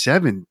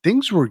 87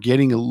 things were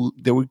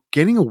they were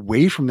getting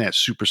away from that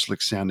super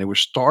slick sound. They were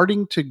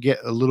starting to get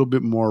a little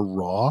bit more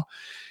raw.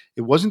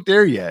 It wasn't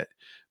there yet,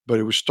 but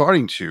it was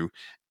starting to.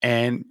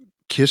 And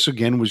Kiss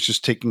again was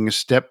just taking a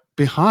step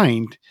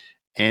behind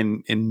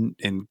and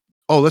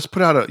oh, let's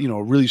put out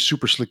a really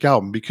super slick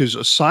album, because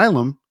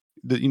Asylum,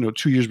 2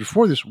 years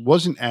before this,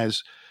 wasn't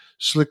as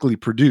slickly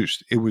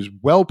produced. It was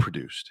well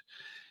produced.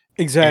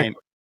 Exactly.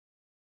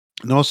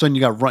 And all of a sudden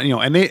you got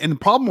and the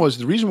problem was,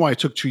 the reason why it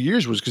took 2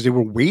 years was because they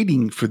were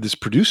waiting for this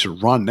producer,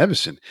 Ron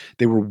Nevison.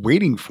 They were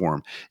waiting for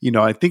him.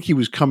 I think he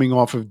was coming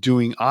off of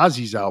doing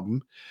Ozzy's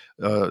album,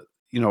 The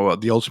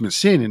Ultimate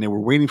Sin, and they were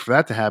waiting for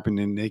that to happen,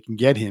 and they can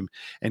get him.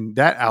 And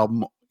that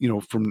album,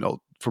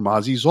 from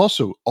Ozzy, is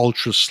also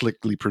ultra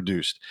slickly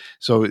produced.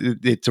 So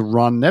it's a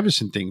Ron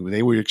Nevison thing.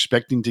 They were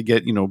expecting to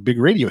get, big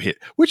radio hit,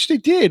 which they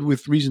did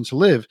with Reason to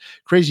Live.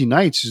 Crazy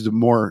Nights is the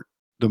more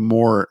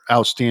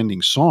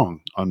outstanding song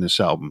on this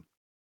album.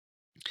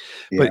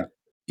 Yeah.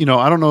 But,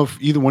 I don't know if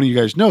either one of you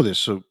guys know this.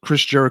 So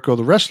Chris Jericho,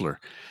 the wrestler,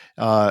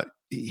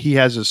 he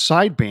has a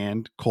side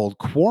band called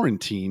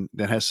Quarantine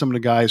that has some of the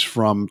guys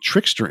from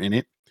Trickster in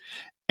it.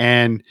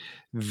 And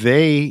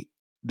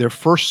their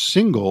first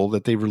single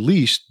that they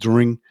released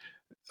during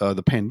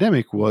the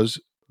pandemic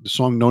was the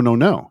song No, No,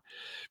 No.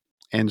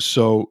 And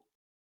so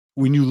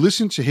when you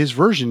listen to his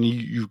version,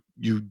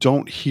 you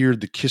don't hear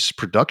the Kiss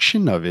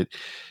production of it.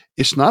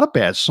 It's not a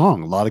bad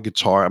song. A lot of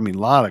guitar. I mean, a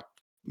lot of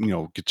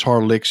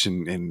guitar licks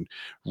and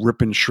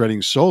ripping,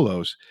 shredding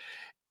solos,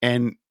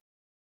 and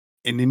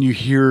then you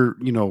hear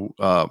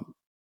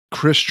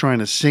Chris trying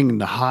to sing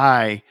the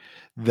high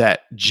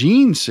that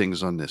Gene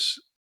sings on this,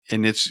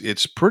 and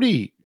it's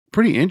pretty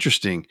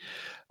interesting.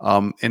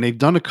 And they've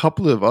done a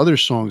couple of other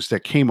songs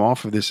that came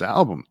off of this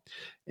album,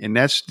 and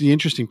that's the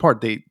interesting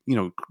part.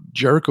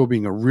 Jericho,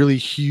 being a really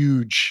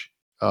huge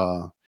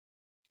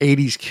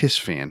 80s Kiss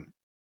fan,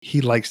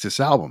 he likes this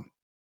album.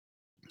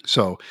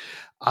 So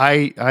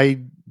I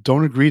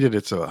don't agree that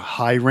it's a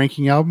high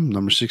ranking album.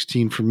 Number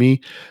 16 for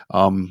me.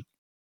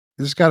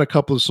 It's got a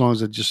couple of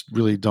songs that just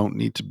really don't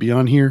need to be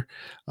on here.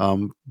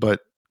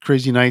 But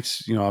Crazy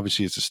Nights,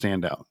 obviously it's a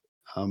standout.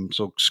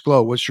 So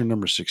Sklo, what's your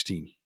number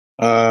 16?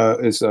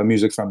 It's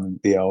music from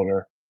The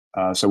Elder.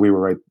 So we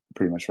were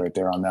pretty much right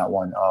there on that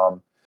one.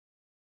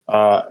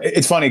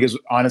 It's funny because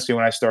honestly,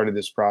 when I started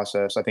this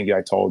process, I think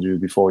I told you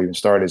before we even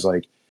started, is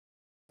like,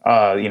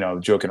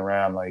 joking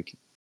around, like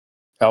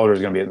Elder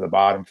is going to be at the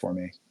bottom for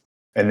me.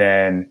 And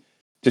then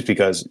just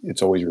because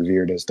it's always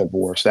revered as the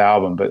worst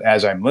album, but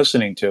as I'm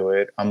listening to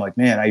it, I'm like,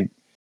 man,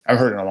 I've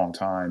heard it in a long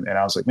time. And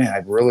I was like, man,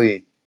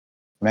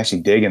 I'm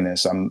actually digging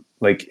this. I'm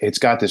like, it's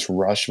got this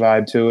Rush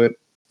vibe to it.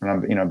 And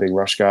I'm, a big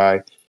Rush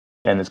guy.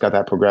 And it's got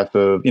that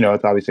progressive,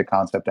 it's obviously a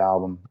concept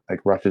album.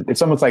 Like Rush,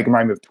 it's almost like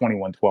remind me of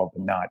 2112,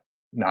 but not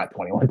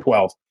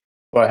 2112,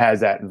 but it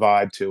has that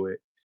vibe to it.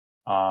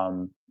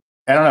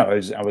 I don't know.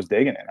 I was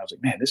digging it. I was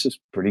like, man, this is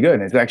pretty good.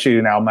 And it's actually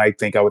an album I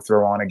think I would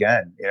throw on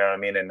again. You know what I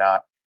mean?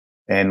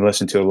 And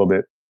listen to it a little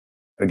bit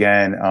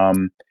again.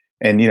 And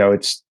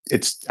it's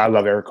I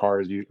love Eric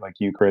Carr like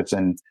you, Chris,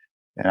 and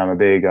I'm a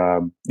big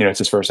it's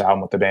his first album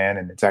with the band,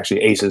 and it's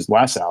actually Ace's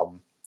last album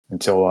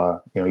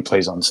until he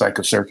plays on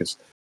Psycho Circus.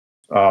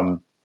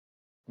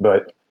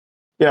 But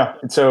yeah,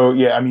 and so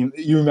yeah, I mean,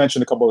 you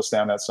mentioned a couple of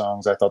standout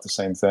songs. I thought the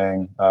same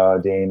thing,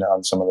 Dean,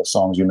 on some of the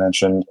songs you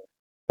mentioned,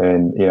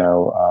 and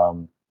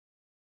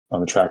on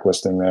the track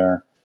listing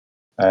there.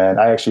 And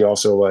I actually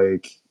also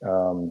like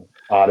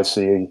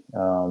Odyssey.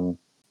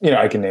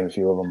 I can name a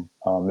few of them,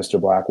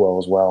 Mr. Blackwell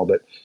as well.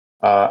 But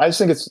I just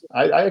think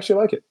I actually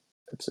like it.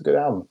 It's a good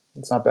album.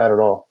 It's not bad at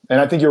all.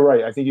 And I think you're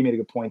right. I think you made a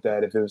good point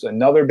that if it was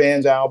another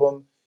band's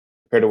album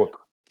compared to what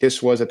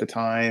Kiss was at the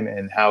time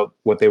and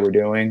what they were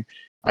doing,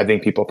 I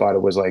think people thought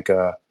it was like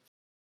a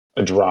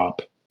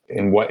drop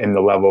in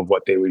the level of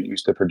what they were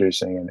used to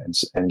producing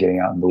and getting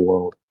out in the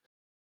world.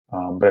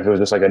 But if it was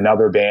just like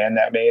another band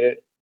that made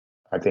it,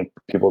 I think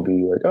people would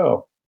be like,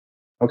 "Oh,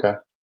 okay."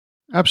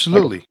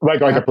 Absolutely.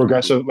 Like a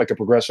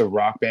progressive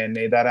rock band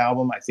made that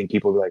album. I think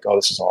people would be like, "Oh,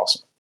 this is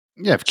awesome."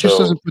 Yeah, if Kiss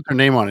doesn't put their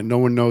name on it, no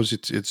one knows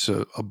it's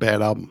a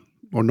bad album,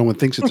 or no one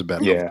thinks it's a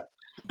bad album.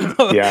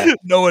 Yeah.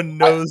 No one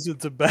knows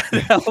it's a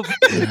bad album.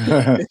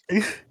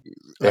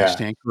 I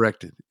stand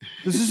corrected.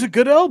 This is a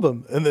good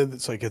album, and then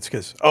it's like it's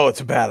Kiss. Oh,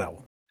 it's a bad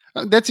album.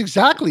 That's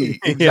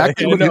exactly what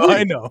it is.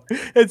 I know.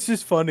 It's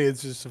just funny.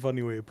 It's just a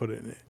funny way to put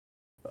it.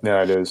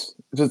 Yeah, it is.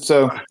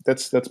 So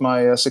that's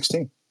my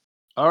 16.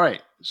 All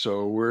right,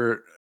 so we're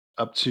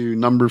up to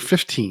number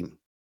 15.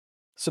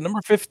 So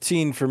number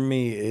 15 for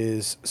me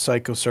is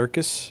Psycho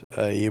Circus.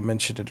 You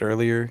mentioned it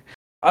earlier.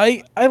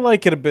 I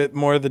like it a bit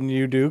more than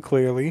you do.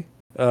 Clearly,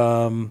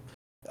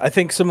 I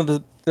think some of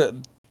the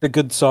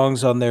good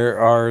songs on there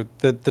are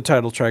the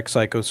title track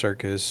Psycho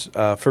Circus.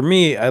 For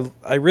me,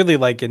 I really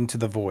like Into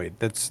the Void.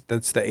 That's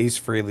the Ace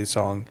Frehley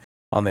song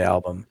on the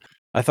album.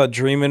 I thought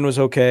Dreamin' was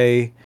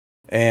okay,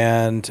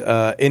 and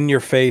In Your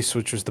Face,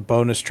 which was the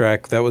bonus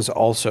track, that was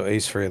also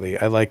Ace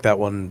Frehley. I like that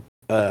one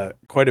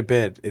quite a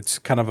bit. It's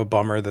kind of a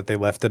bummer that they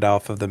left it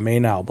off of the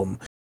main album.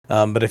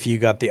 But if you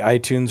got the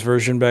iTunes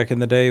version back in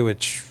the day,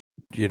 which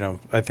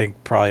I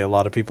think probably a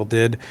lot of people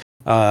did,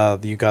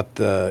 you got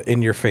the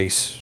In Your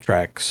Face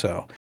track.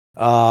 So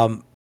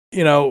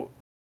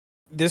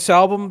this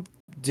album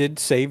did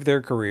save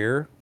their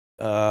career.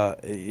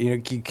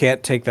 You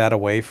can't take that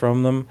away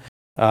from them.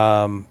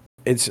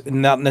 It's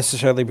not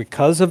necessarily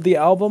because of the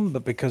album,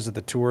 but because of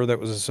the tour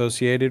that was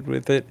associated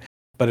with it.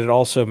 But it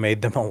also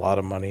made them a lot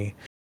of money.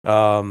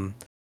 Into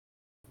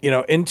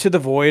the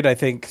Void, I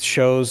think,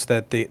 shows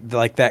that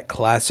that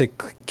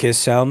classic Kiss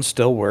sound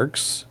still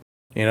works.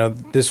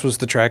 This was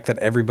the track that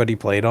everybody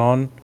played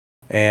on,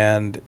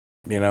 and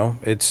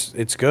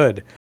it's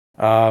good.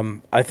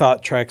 I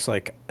thought tracks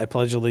like I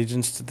Pledge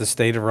Allegiance to the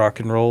State of Rock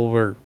and Roll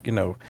were,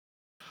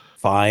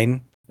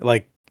 fine.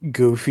 Like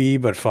goofy,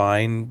 but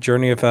fine.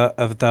 Journey of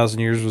a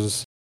Thousand Years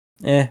was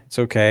it's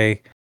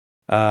okay.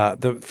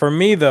 For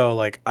me though,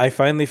 like I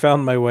finally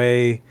found my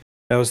way.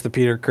 That was the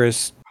Peter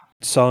Criss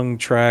sung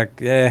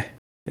track.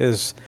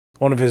 Is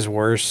one of his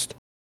worst.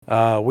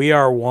 We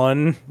Are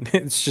One.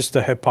 It's just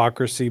a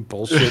hypocrisy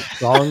bullshit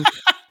song.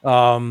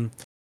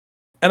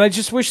 And I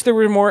just wish there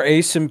were more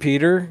Ace and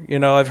Peter.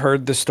 I've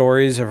heard the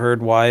stories. I've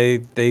heard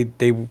why they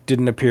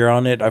didn't appear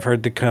on it. I've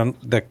heard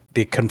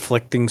the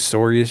conflicting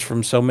stories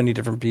from so many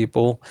different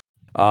people.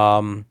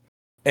 And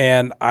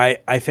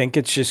I think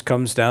it just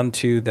comes down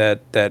to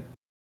that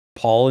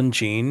Paul and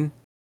Gene,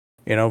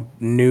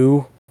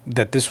 knew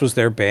that this was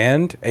their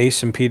band.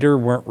 Ace and Peter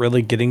weren't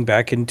really getting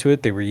back into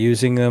it. They were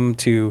using them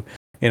to,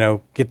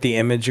 get the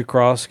image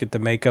across, get the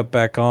makeup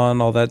back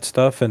on, all that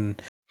stuff.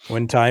 And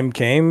when time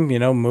came,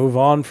 move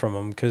on from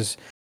them because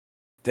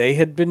they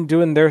had been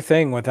doing their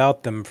thing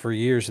without them for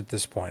years at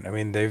this point. I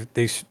mean, they've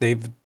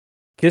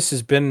Kiss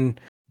has been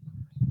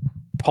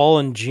Paul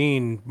and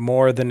Gene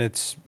more than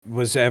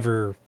was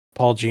ever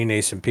Paul, Gene,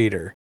 Ace, and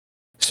Peter.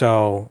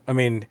 So, I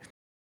mean,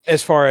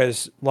 as far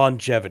as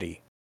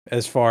longevity,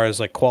 as far as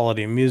like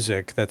quality of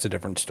music, that's a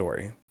different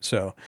story.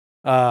 So,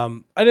 I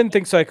didn't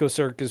think Psycho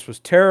Circus was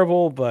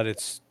terrible, but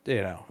it's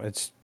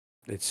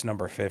it's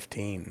number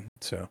 15,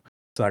 so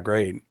it's not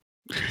great.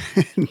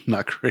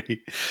 Not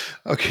great.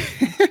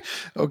 Okay.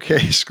 Okay,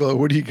 Sklo,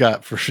 what do you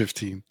got for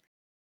 15?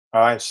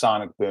 I have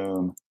Sonic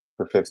Boom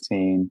for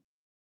 15.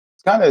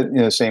 It's kind of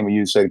the same what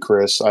you said,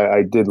 Chris.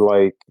 I did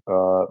like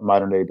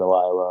Modern Day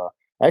Delilah.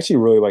 I actually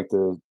really like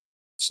the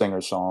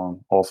singer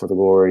song All for the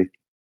Glory.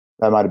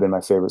 That might have been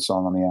my favorite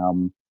song on the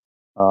album.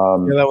 Yeah,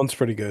 Um, that one's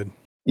pretty good.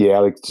 yeah, I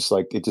like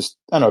it. Just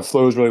I don't know, it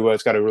flows really well.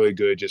 It's got a really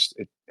good.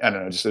 I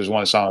don't know. Just there's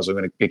one song I was like,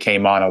 when it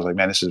came on, I was like,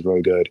 man, this is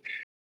really good.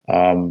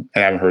 And I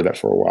haven't heard that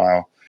for a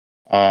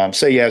while.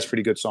 Say Yeah, it's a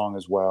pretty good song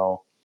as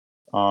well.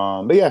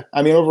 But yeah,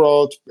 I mean,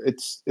 overall,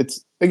 it's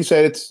like you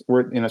said, it's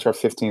our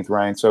 15th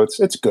rank, so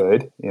it's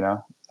good. A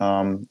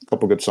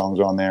couple good songs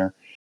on there,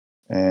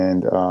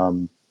 and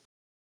and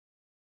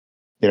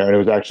it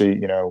was actually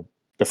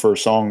the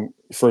first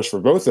for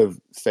both of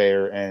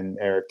Thayer and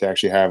Eric to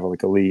actually have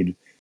like a lead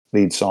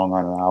song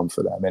on an album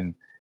for them, and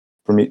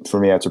for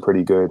me, that's a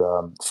pretty good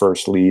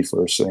first lead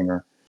for a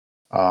singer.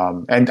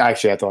 And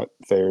actually, I thought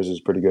Thayer's is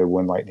pretty good.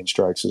 When Lightning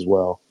Strikes as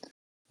well.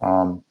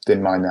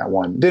 Didn't mind that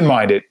one. Didn't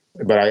mind it,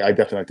 but I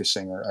definitely like the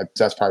singer.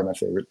 That's probably my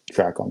favorite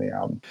track on the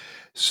album.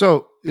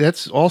 So,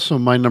 that's also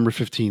my number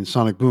 15,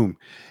 Sonic Boom.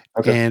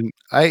 Okay. And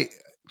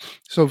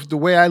so the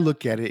way I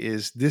look at it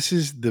is this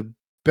is the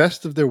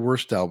best of their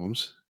worst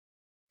albums,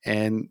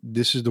 and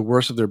this is the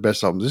worst of their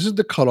best albums. This is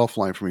the cutoff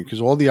line for me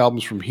because all the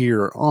albums from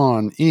here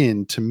on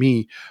in to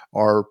me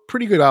are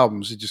pretty good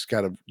albums.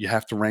 You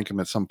have to rank them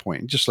at some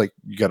point, just like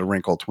you got to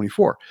rank all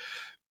 24.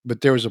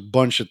 But there was a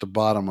bunch at the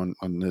bottom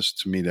on this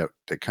to me that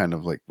kind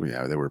of like,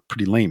 yeah, they were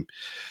pretty lame.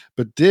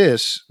 But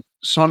this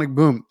Sonic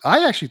Boom,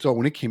 I actually thought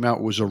when it came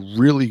out was a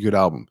really good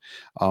album.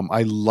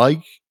 I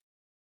like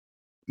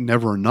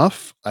Never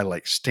Enough. I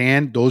like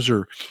Stand. Those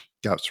are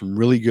got some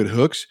really good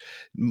hooks.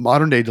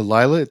 Modern Day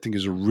Delilah, I think,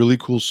 is a really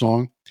cool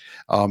song.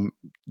 Um,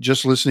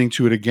 just listening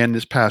to it again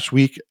this past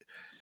week,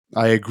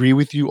 I agree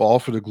with you. All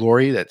for the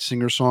Glory, that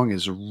singer song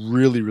is a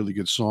really, really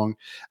good song.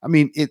 I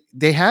mean,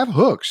 they have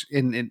hooks,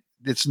 and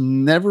it's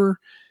never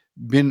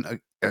been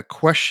a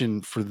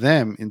question for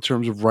them in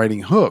terms of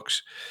writing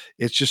hooks.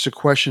 It's just a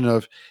question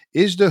of,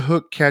 is the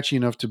hook catchy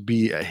enough to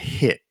be a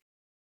hit?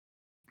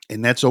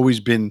 And that's always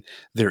been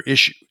their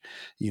issue,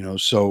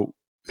 So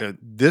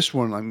this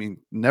one, I mean,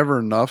 Never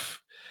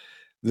Enough.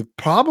 The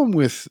problem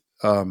with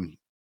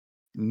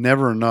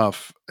Never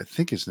Enough, I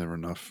think it's Never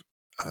Enough.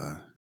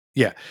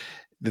 Yeah,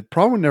 the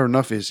problem with Never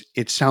Enough is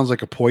it sounds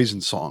like a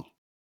Poison song,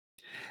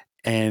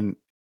 and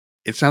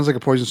it sounds like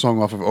a Poison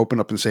song off of Open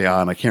Up and Say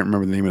Ah, and I can't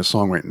remember the name of the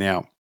song right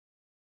now,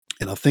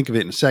 and I'll think of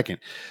it in a second.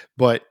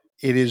 But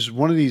it is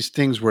one of these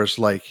things where it's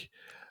like,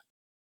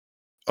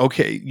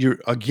 okay, you're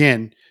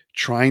again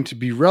trying to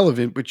be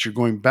relevant, but you're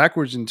going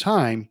backwards in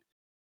time,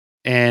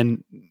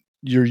 and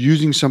you're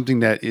using something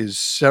that is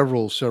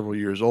several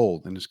years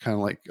old, and it's kind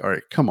of like, all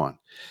right, come on,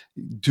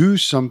 do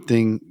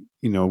something,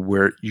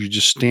 where you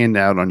just stand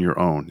out on your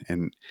own,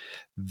 and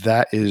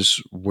that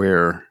is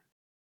where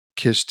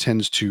Kiss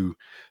tends to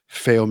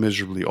fail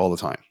miserably all the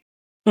time.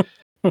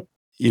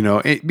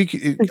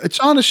 It's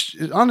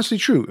honestly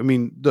true. I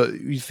mean,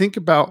 you think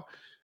about,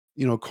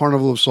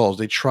 Carnival of Souls,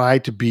 they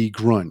tried to be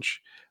grunge,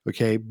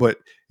 okay, but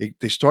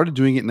they started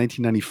doing it in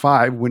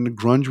 1995 when the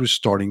grunge was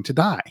starting to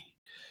die,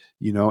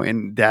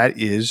 and that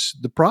is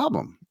the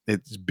problem.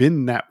 It's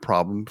been that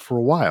problem for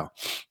a while.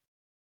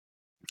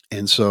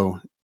 And so,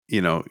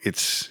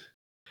 it's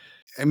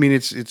I mean,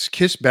 it's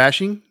Kiss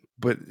bashing,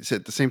 but it's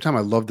at the same time,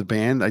 I love the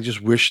band. I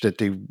just wish that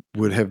they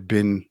would have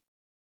been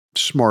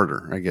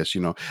smarter, I guess.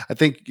 I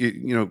think,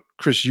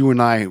 Chris, you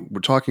and I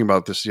were talking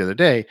about this the other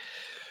day.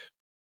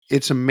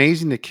 It's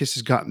amazing that Kiss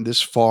has gotten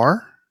this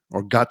far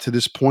or got to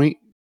this point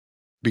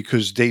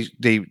because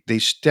they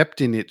stepped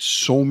in it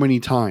so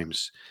many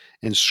times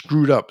and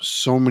screwed up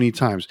so many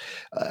times.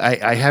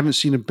 I haven't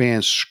seen a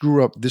band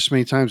screw up this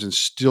many times and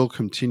still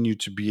continue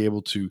to be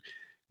able to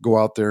go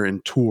out there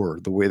and tour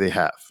the way they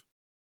have.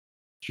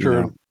 You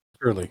Sure, know?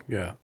 surely,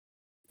 yeah.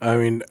 I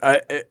mean,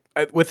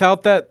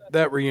 without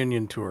that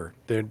reunion tour,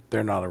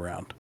 they're not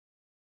around.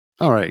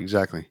 All right,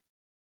 exactly.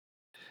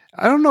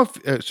 I don't know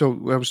if so.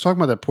 I was talking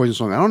about that Poison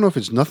song. I don't know if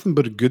it's Nothing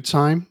But a Good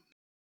Time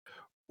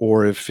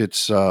or if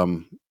it's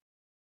Look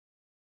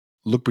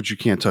But You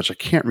Can't Touch. I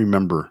can't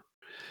remember,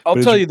 I'll but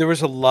it's tell you, there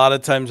was a lot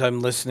of times I'm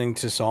listening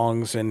to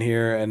songs in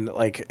here, and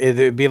like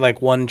it'd be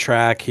like one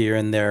track here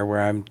and there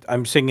where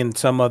I'm singing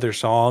some other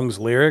song's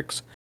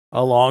lyrics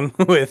along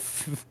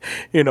with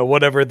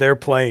whatever they're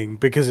playing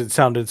because it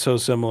sounded so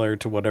similar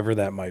to whatever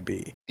that might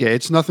be. yeah,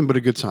 it's Nothing But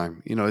a Good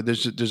Time.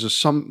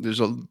 There's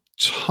a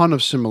ton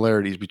of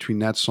similarities between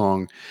that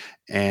song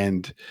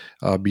and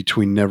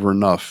between Never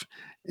Enough.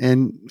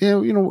 And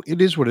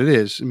it is what it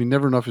is. I mean,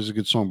 Never Enough is a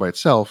good song by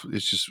itself.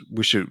 It's just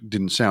wish it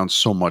didn't sound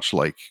so much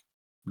like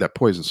that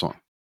Poison song.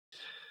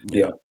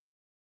 Yeah.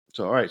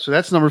 So all right, so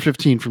that's number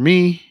 15 for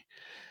me.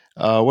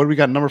 What do we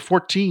got? Number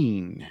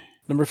 14.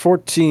 Number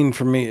 14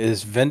 for me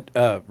is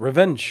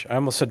Revenge. I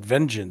almost said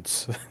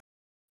Vengeance.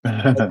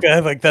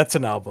 Okay, like that's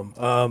an album.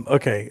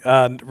 Okay.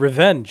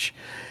 Revenge.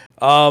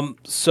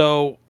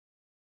 So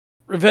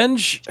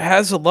Revenge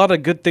has a lot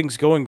of good things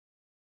going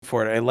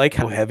for it. I like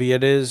how heavy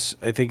it is.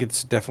 I think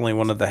it's definitely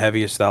one of the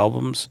heaviest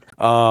albums.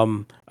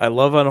 I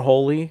love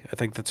Unholy. I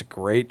think that's a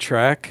great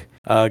track.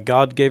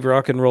 God Gave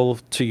Rock and Roll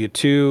to You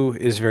Too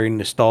is very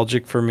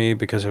nostalgic for me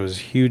because I was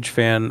a huge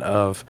fan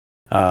of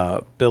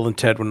Bill and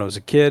Ted when I was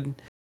a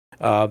kid.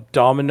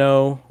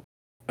 Domino,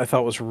 I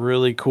thought was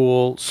really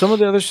cool. Some of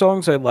the other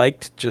songs I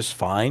liked just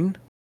fine.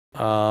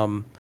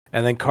 Um,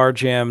 and then Car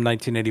Jam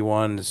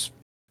 1981 is,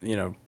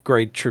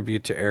 great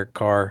tribute to Eric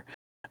Carr.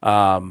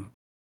 Um,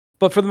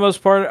 but for the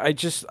most part,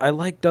 I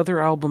liked other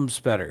albums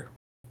better.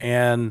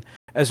 And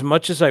as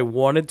much as I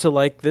wanted to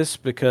like this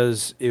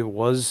because it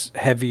was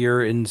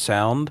heavier in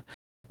sound,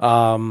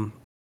 um,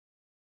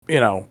 you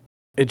know,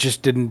 it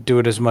just didn't do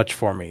it as much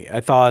for me.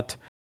 I thought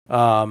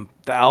the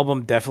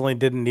album definitely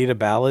didn't need a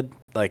ballad.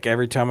 Like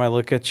every time I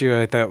look at you,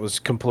 I thought it was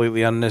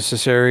completely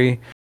unnecessary.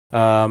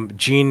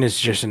 Gene is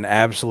just an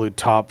absolute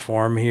top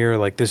form here.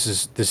 Like this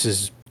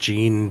is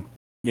Gene,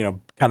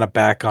 kind of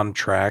back on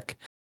track.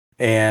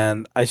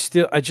 And I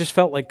just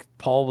felt like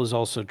Paul was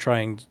also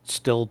trying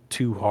still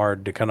too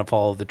hard to kind of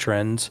follow the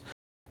trends.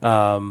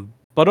 But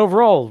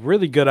overall,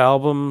 really good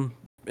album.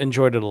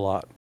 Enjoyed it a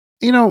lot.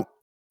 You know,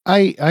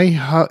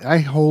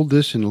 I hold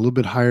this in a little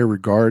bit higher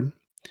regard.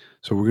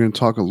 So we're going to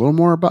talk a little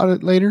more about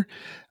it later.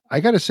 I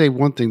got to say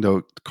one thing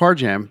though, Car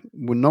Jam.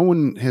 When no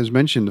one has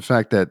mentioned the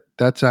fact that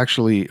that's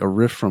actually a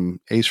riff from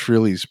Ace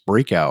Frehley's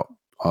Breakout,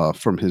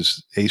 from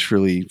his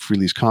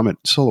Frehley's Comet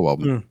solo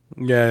album.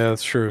 Yeah,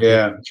 that's true.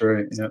 Yeah, that's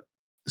right. Yeah,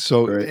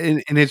 So, right.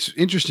 and it's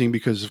interesting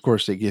because, of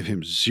course, they give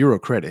him zero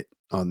credit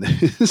on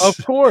Of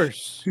this.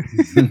 course.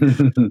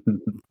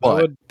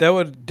 But That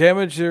would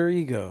damage their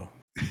ego.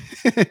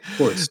 Of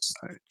course.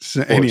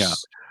 so Of anyhow,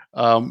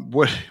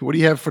 course. what do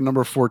you have for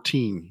number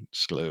 14,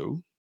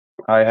 Slow?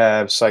 I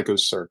have Psycho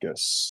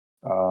Circus.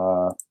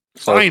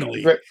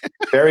 Finally.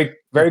 Very,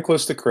 very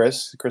close to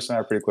Chris. Chris and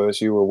I are pretty close.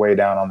 You were way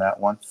down on that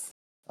one.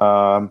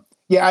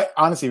 Yeah,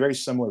 honestly, very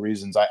similar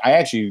reasons. I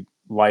actually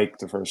like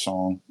the first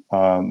song,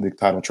 the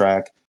title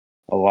track,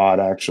 a lot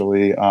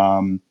actually.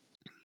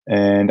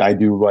 And I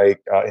do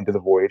like Into the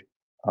Void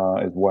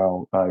as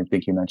well. I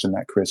think you mentioned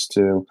that, Chris,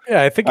 too.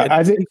 Yeah, I think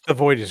I think The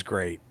Void is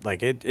great.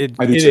 Like it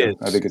I do too.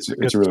 I is. think a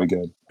good it's really song.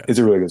 good. It's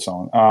a really good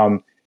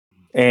song.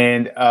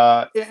 And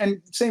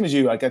same as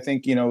you, like I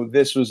think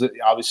this was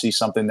obviously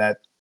something that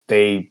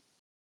they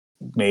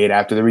made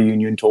after the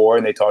reunion tour,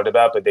 and they talked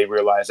about, but they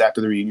realized after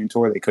the reunion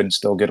tour they couldn't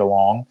still get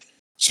along.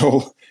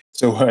 So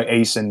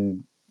Ace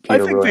and I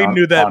Peter think wrote they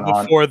knew that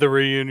on before the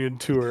reunion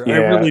tour. I yeah.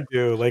 really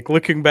do. Like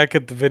looking back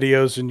at the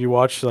videos and you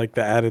watch like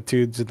the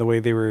attitudes and the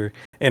way they were Oh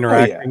yeah.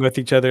 interacting with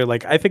each other,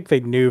 like I think they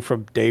knew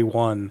from day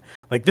one,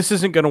 like this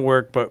isn't going to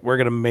work, but we're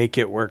going to make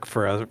it work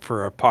for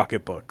our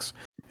pocketbooks.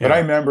 But I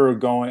remember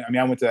going. I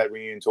mean, I went to that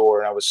reunion tour,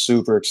 and I was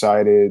super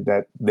excited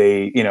that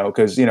they,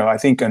 because I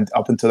think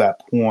up until that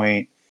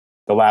point,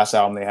 the last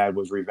album they had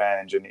was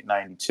Revenge in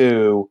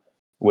 '92,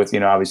 with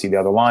obviously the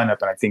other lineup,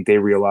 and I think they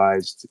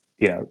realized,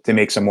 to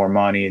make some more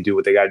money and do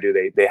what they got to do,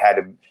 they had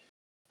to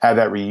have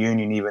that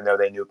reunion, even though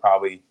they knew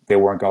probably they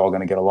weren't all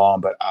going to get along.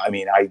 But I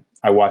mean,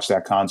 I watched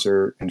that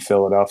concert in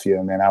Philadelphia,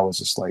 and man, I was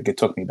just like, it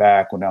took me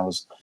back when I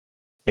was,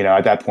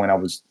 at that point I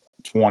was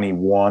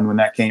 21 when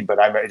that came, but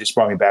it just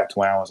brought me back to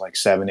when I was like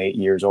 7, 8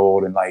 years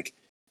old and like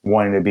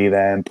wanting to be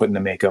them, putting the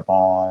makeup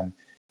on.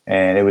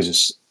 And it was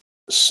just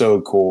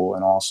so cool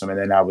and awesome. And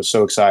then I was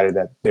so excited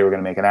that they were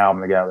going to make an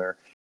album together.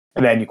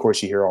 And then of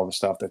course you hear all the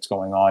stuff that's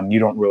going on. You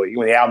don't really,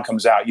 when the album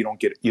comes out, you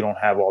don't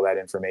have all that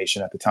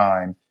information at the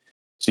time.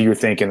 So you're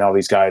thinking all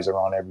these guys are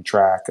on every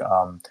track.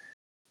 So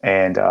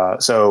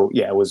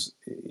yeah,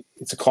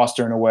 it's a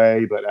cluster in a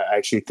way, but I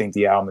actually think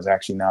the album is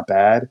actually not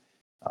bad.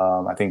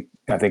 I think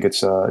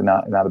it's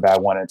not a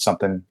bad one. It's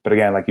something, but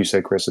again, like you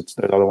said, Chris,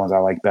 there's other ones I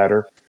like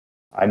better.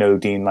 I know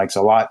Dean likes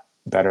a lot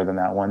better than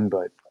that one,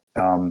 but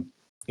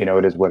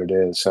it is what it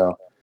is. So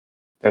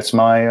that's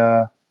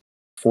my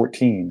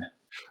 14.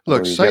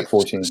 Look, You got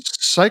 14.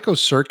 Psycho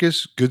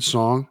Circus, good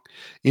song.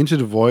 Into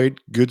the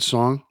Void, good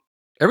song.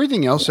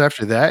 Everything else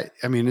after that,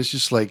 I mean, it's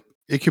just like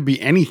it could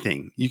be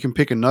anything. You can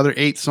pick another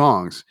 8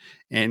 songs,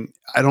 and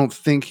I don't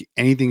think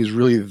anything is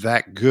really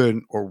that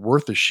good or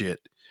worth a shit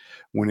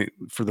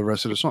for the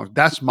rest of the songs.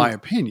 That's my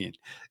opinion.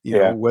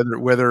 Yeah.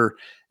 Whether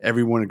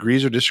everyone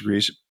agrees or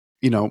disagrees,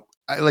 like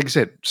I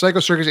said, Psycho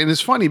Circus, and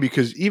it's funny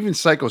because even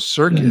Psycho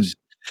Circus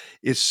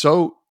is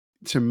so,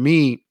 to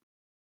me,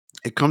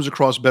 it comes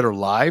across better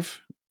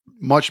live,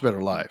 much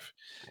better live.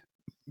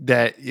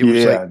 That it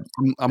was like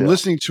I'm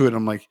listening to it.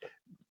 I'm like,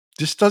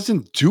 this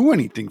doesn't do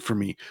anything for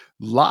me.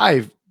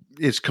 Live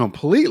is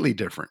completely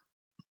different.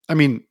 I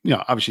mean,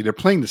 obviously they're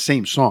playing the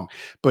same song,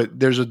 but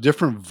there's a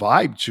different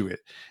vibe to it.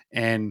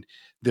 And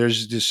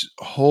there's this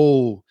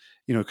whole,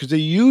 because they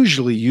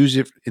usually use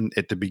it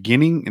at the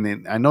beginning. And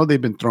then I know they've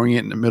been throwing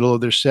it in the middle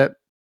of their set,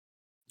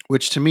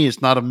 which to me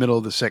is not a middle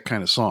of the set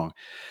kind of song.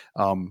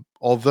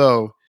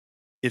 Although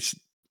it's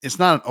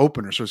not an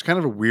opener. So it's kind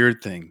of a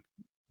weird thing.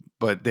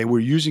 but they were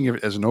using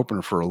it as an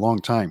opener for a long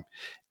time,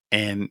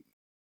 and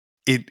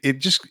it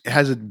just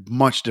has a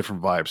much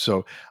different vibe.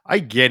 So I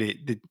get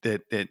it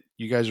that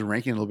you guys are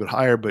ranking a little bit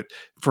higher, but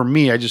for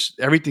me, I just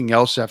everything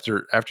else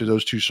after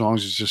those two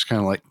songs is just kind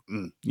of like,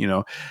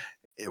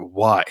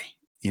 why?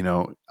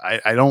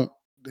 I don't.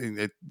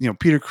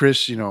 Peter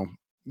Criss,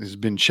 has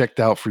been checked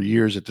out for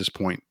years at this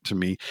point. To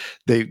me,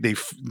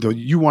 though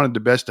you wanted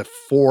the best of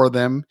four of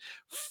them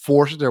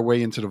forced their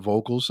way into the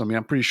vocals. I mean,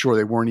 I'm pretty sure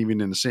they weren't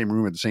even in the same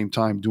room at the same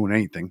time doing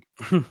anything.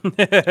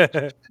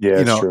 Yeah,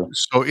 it's true.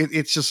 So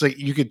it's just like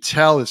you could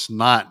tell it's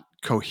not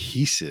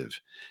cohesive,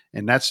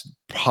 and that's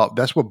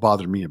what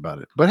bothered me about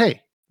it. But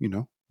hey,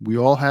 we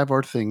all have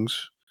our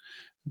things.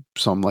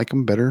 Some like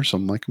them better,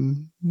 some like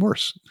them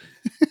worse.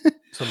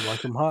 Some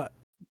like them hot.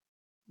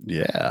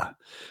 Yeah.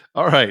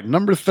 All right,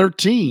 number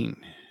 13.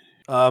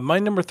 My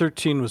number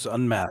 13 was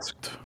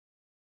Unmasked.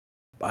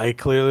 I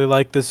clearly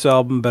like this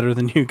album better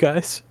than you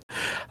guys.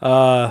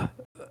 I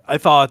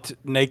thought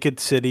Naked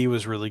City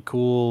was really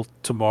cool.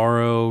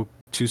 Tomorrow,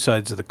 Two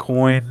Sides of the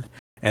Coin,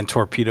 and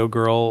Torpedo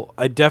Girl.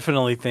 I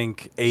definitely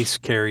think Ace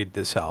carried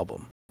this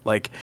album.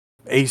 Like,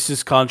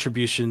 Ace's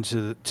contribution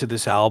to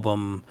this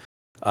album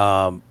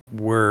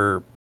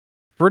were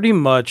pretty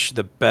much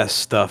the best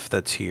stuff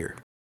that's here.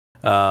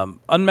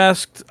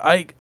 Unmasked,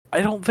 I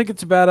don't think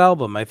it's a bad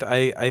album.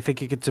 I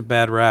think it gets a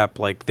bad rap.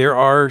 Like, there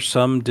are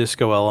some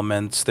disco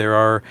elements, there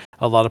are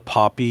a lot of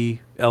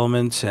poppy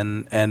elements,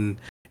 and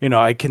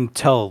I can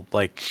tell,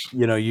 like,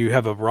 you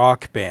have a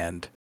rock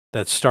band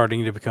that's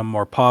starting to become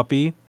more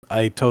poppy.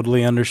 I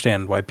totally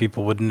understand why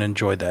people wouldn't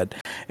enjoy that,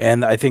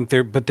 and I think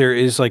there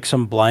is like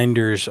some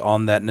blinders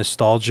on that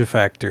nostalgia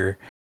factor,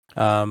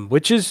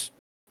 which is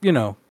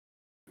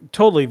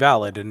totally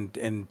valid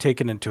and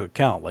taken into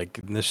account.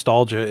 Like,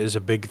 nostalgia is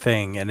a big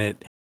thing, and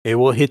it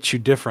will hit you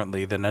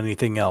differently than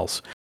anything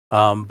else.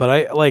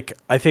 But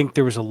I think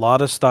there was a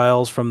lot of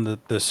styles from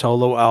the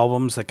solo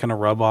albums that kind of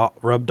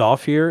rubbed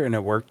off here, and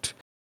it worked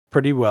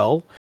pretty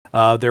well.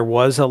 There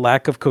was a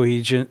lack of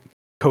cohesion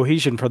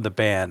from the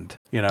band,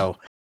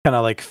 kind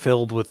of like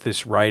filled with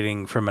this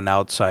writing from an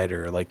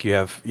outsider. Like, you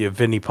have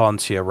Vinny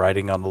Poncia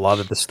writing on a lot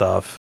of the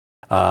stuff.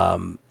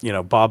 Bob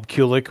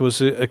Kulick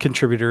was a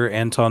contributor.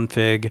 Anton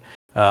Fig,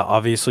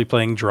 obviously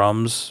playing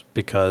drums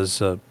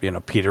because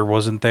Peter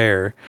wasn't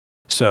there.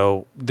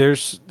 So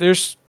there's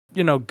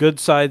good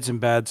sides and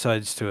bad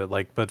sides to it.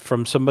 Like, but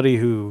from somebody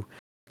who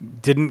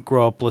didn't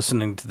grow up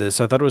listening to this,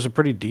 I thought it was a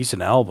pretty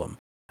decent album.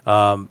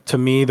 To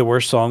me, the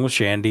worst song was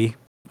Shandy.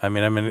 I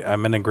mean,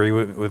 I'm in agree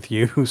with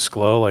you,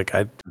 Sklo. Like,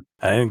 I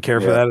didn't care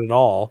for that at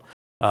all.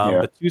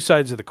 But Two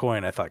Sides of the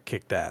Coin, I thought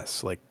kicked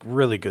ass. Like,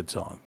 really good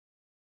song.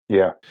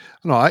 Yeah.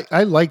 No,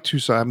 I like Two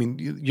Sides. I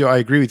mean, I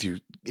agree with you.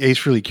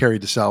 Ace really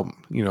carried this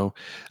album,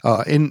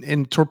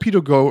 and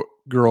Torpedo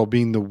Girl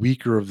being the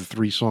weaker of the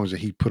three songs that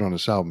he put on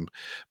this album.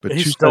 But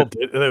It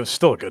was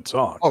still a good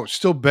song. Oh,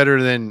 still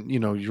better than,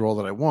 You're All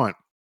That I Want.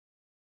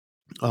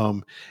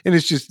 And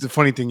it's just the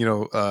funny thing,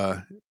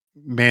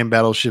 man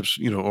battleships,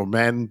 or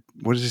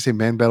what does he say?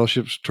 Man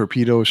battleships,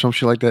 torpedo or some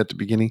shit like that at the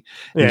beginning.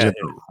 Yeah.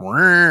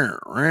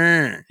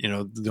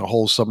 The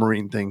whole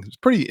submarine thing. It's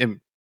pretty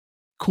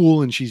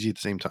cool and cheesy at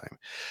the same time.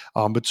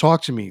 But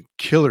Talk to Me,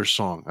 killer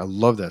song. I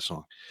love that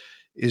song.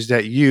 Is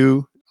That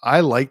You?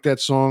 I like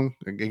that song.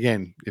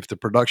 Again, if the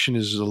production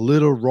is a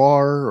little raw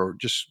or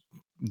just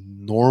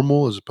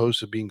normal as opposed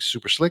to being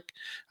super slick,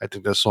 I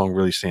think that song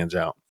really stands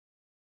out.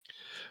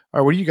 All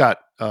right, what do you got,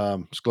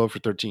 Sklo, for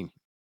 13?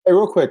 Hey,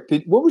 real quick,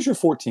 what was your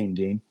 14,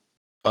 Dean?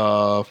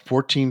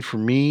 14 for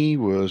me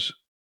was.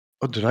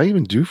 Oh, did I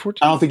even do 14?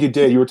 I don't think you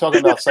did. You were talking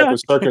about Psycho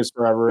Circus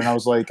forever, and I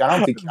was like,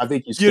 I think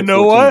you skipped You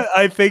know 14. what?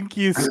 I think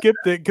you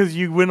skipped it because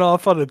you went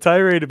off on a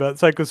tirade about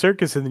Psycho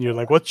Circus, and then you're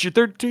like, "What's your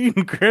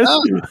 13, Chris?"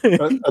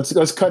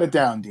 Let's cut it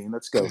down, Dean.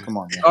 Let's go. Come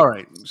on. Man. All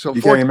right. So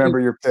you can't remember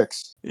your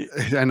picks.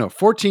 I know.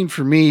 14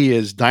 for me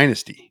is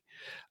Dynasty.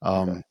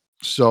 Okay.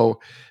 So,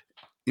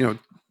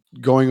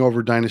 going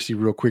over Dynasty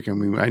real quick. I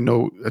mean,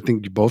 I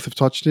think you both have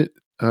touched it,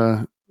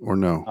 or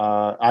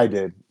no? I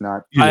did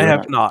not. I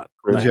have not.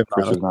 Chris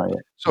has not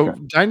yet. So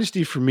Okay.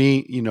 Dynasty for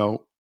me,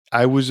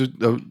 I was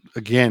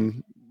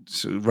again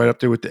right up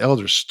there with the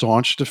elders,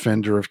 staunch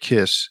defender of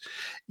Kiss.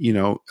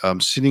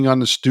 Sitting on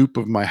the stoop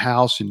of my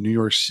house in New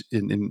York,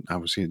 I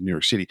was in New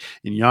York City,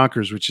 in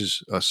Yonkers, which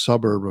is a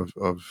suburb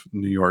of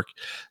New York,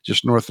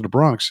 just north of the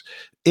Bronx.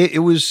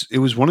 It was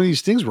one of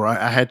these things where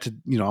I had to,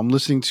 I'm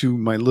listening to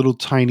my little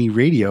tiny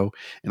radio,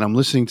 and I'm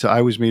listening to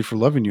 "I Was Made for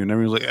Loving You," and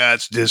everyone's like,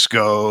 "It's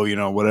disco,"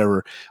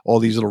 whatever. All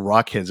these little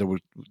rock heads that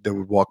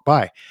would walk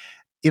by.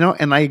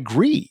 And I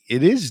agree,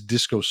 it is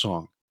disco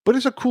song, but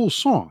it's a cool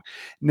song.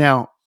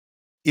 Now,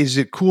 is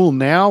it cool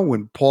now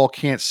when Paul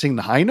can't sing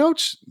the high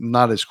notes?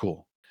 Not as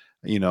cool.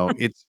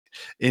 It's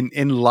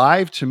in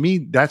live, to me,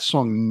 that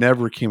song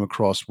never came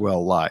across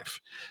well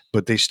live,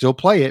 but they still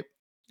play it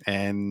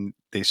and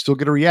they still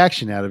get a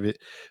reaction out of it.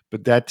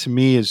 But that to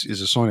me is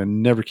a song that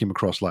never came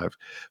across live.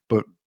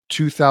 But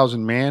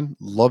 2000 Man,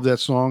 love that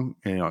song.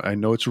 I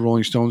know it's a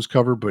Rolling Stones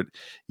cover, but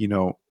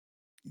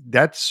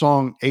that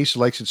song, Ace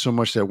likes it so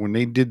much that when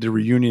they did the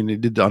reunion, they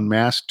did the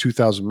Unmasked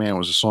 2000 Man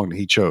was a song that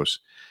he chose.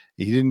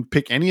 He didn't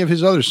pick any of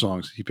his other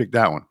songs. He picked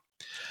that one.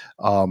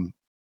 Um,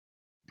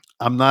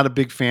 I'm not a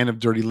big fan of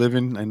Dirty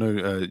Living. I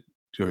know,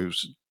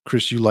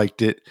 Chris, you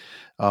liked it.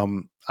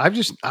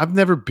 I've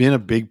never been a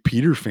big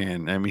Peter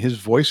fan. I mean, his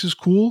voice is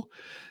cool,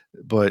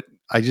 but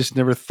I just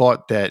never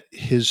thought that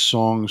his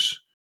songs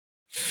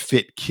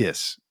fit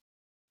Kiss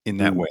in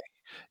that way.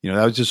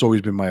 That was just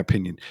always been my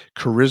opinion.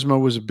 Charisma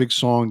was a big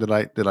song that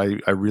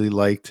I really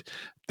liked.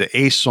 The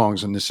Ace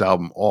songs on this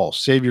album, all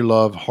Save Your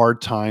Love,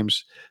 Hard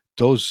Times,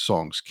 those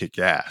songs kick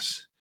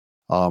ass.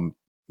 Um,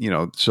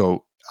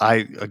 so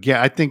I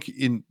think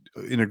in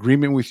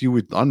agreement with you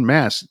with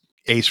Unmasked,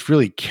 Ace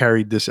Frehley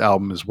carried this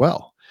album as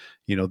well.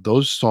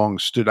 Those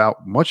songs stood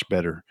out much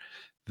better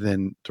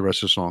than the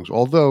rest of the songs.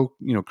 Although,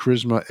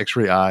 Charisma,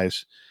 X-Ray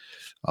Eyes,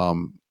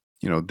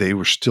 they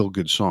were still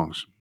good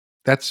songs.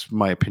 That's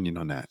my opinion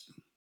on that.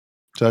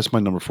 So that's my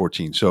number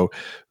 14. So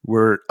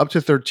we're up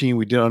to 13.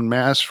 We did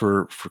Unmasked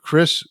for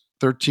Chris,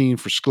 13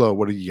 for Sklo.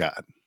 What do you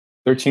got?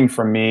 13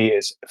 for me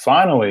is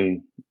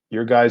finally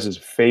your guys'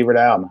 favorite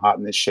album, Hot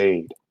in the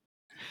Shade.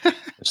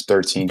 It's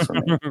 13 for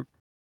me.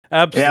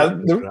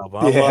 Absolutely.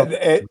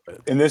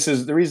 And this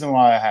is the reason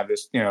why I have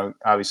this.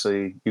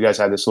 Obviously, you guys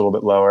had this a little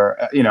bit lower.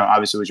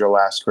 Obviously, it was your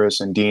last,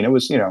 Chris and Dean. It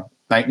was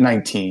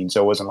 19,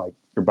 so it wasn't like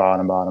your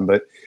bottom.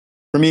 But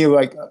for me,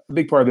 like a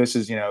big part of this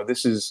is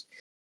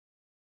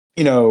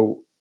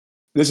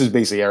this is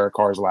basically Eric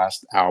Carr's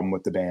last album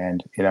with the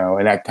band.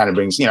 And that kind of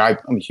brings I'm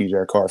a huge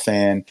Eric Carr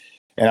fan,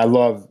 and I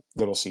love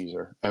Little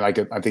Caesar. And I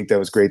think that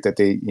was great that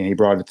they he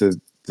brought it to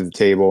the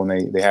table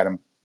and they had him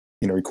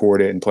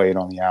record it and play it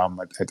on the album.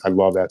 I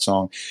love that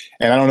song.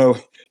 And I don't know,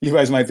 you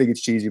guys might think it's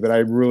cheesy, but I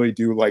really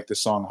do like the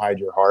song Hide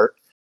Your Heart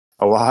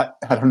a lot.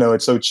 I don't know,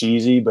 it's so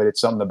cheesy, but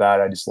it's something about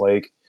it I just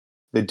like.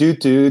 The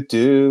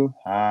do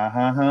ha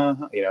ha ha.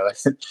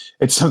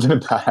 It's something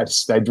about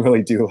it. I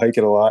really do like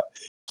it a lot.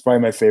 It's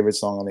probably my favorite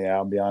song on the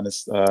album, to be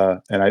honest.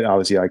 And I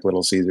obviously like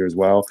Little Caesar as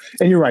well.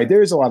 And you're right,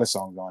 there's a lot of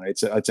songs on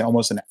it. It's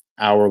almost an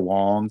hour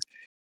long.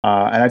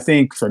 And I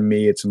think for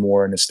me, it's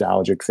more a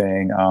nostalgic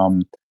thing.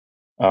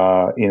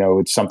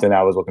 It's something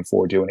I was looking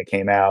forward to when it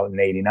came out in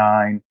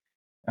 '89.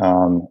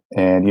 And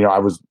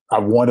I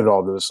wanted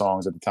all those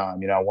songs at the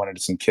time. I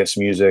wanted some Kiss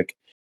music.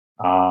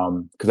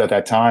 Because at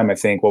that time, I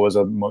think what was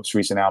the most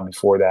recent album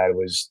before that? It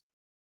was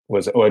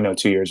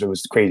 2 years. It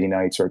was Crazy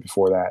Nights right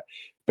before that.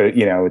 But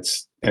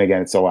it's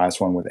the last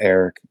one with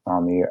Eric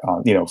on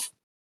the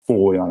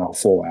fully on a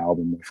full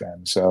album with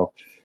them. So,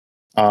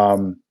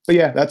 but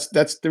yeah, that's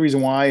the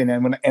reason why. And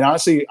then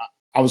honestly,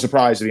 I was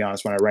surprised, to be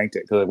honest, when I ranked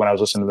it, because when I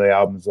was listening to the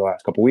albums the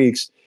last couple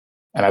weeks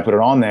and I put it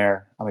on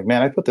there, I'm like,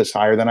 man, I put this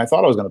higher than I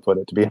thought I was going to put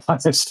it, to be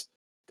honest,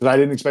 because I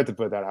didn't expect to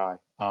put it that high.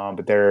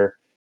 But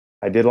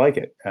I did like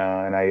it,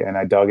 and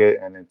I dug it,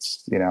 and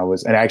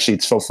and actually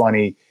it's so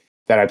funny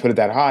that I put it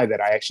that high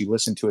that I actually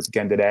listened to it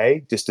again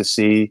today just to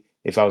see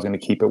if I was going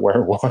to keep it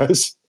where it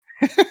was,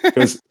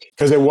 because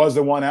it was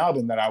the one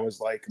album that I was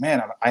like,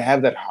 man, I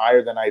have that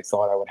higher than I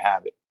thought I would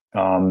have it.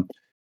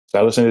 So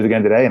I listened to it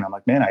again today, and I'm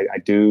like, man, I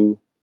do.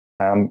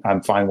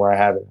 I'm fine where I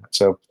have it.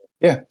 So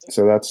yeah,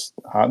 so that's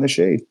Hot in the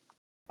Shade.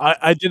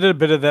 I did a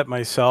bit of that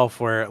myself,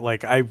 where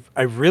like I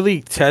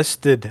really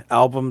tested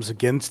albums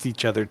against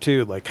each other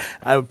too. Like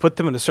I would put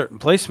them in a certain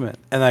placement,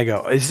 and I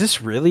go, "Is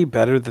this really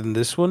better than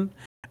this one?"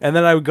 And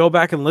then I would go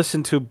back and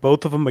listen to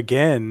both of them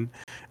again,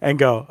 and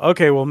go,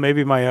 "Okay, well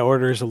maybe my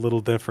order is a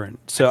little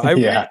different." So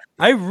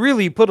I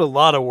really put a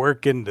lot of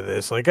work into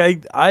this. Like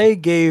I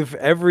gave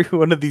every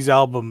one of these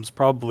albums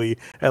probably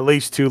at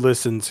least 2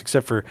 listens,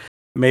 except for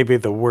maybe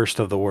the worst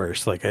of the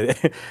worst. Like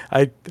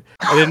I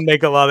didn't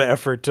make a lot of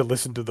effort to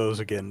listen to those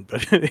again,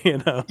 but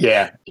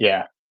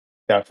Yeah,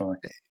 definitely.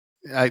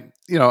 I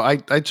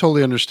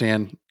totally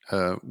understand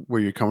where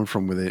you're coming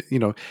from with it.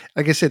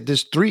 Like I said,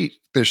 there's three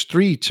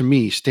to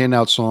me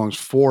standout songs,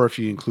 4 if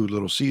you include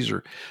Little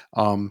Caesar.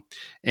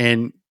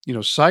 And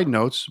side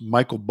notes,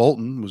 Michael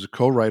Bolton was a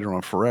co-writer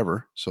on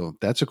Forever, so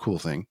that's a cool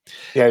thing.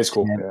 Yeah, it's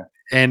cool. And, Yeah.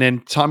 and then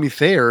Tommy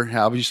Thayer,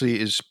 obviously,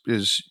 is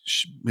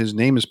his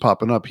name is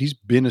popping up. He's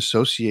been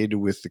associated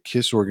with the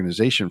Kiss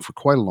organization for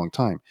quite a long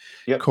time.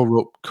 Yep.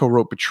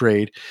 Co-wrote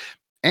Betrayed,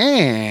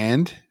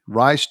 and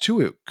Rise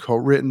to It,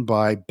 co-written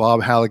by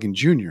Bob Halligan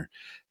Jr.,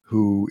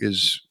 who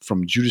is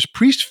from Judas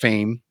Priest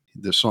fame,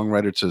 the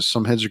songwriter to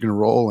Some Heads Are Gonna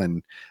Roll,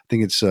 and I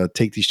think it's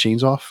Take These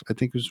Chains Off. I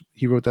think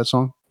he wrote that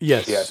song.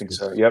 Yes. Yeah, I think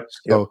so. Yep.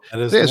 So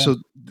so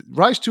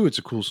Rise to It's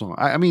a cool song.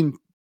 I mean,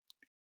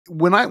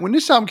 when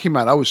this album came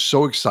out, I was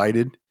so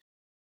excited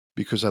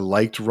because I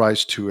liked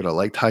Rise to It. I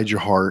liked Hide Your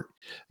Heart.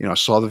 I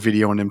saw the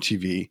video on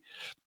MTV.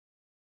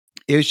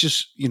 It was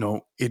just,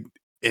 it,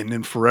 and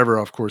then Forever,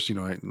 of course,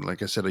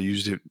 like I said, I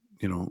used it,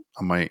 on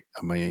my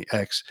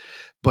ex,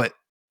 but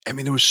I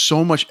mean, there was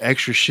so much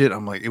extra shit.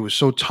 I'm like, it was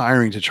so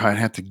tiring to try and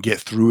have to get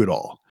through it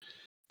all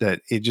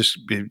that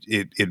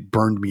it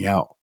burned me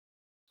out.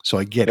 So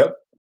I get it.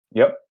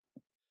 Yep.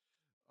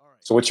 All right.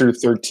 So what's your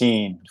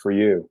 13 for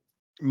you?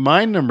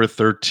 My number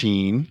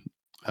 13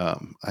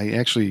 I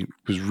actually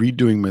was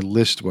redoing my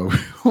list while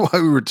while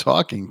we were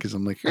talking because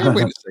I'm like, hey,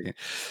 wait a second.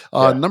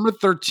 Yeah. Number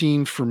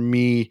 13 for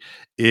me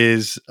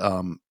is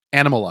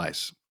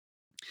Animalize.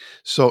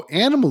 So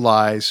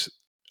Animalize,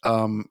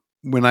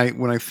 when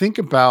I think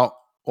about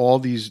all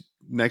these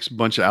next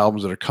bunch of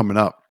albums that are coming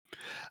up,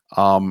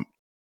 um,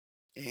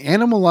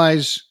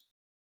 Animalize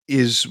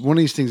is one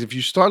of these things. If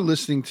you start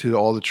listening to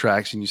all the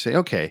tracks and you say,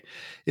 okay,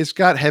 it's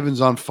got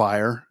Heaven's on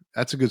Fire.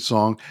 That's a good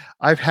song.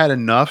 I've Had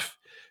Enough.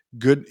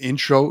 Good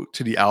intro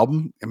to the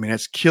album. I mean,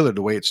 that's killer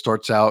the way it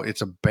starts out.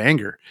 It's a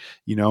banger,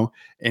 you know,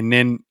 and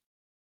then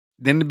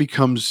it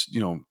becomes,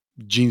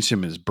 Gene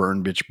Simmons,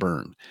 Burn Bitch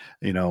Burn.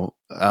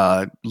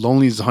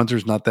 Lonely as the Hunter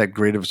is not that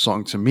great of a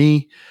song to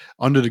me.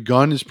 Under the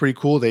Gun is pretty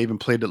cool. They even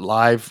played it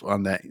live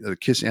on that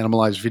Kiss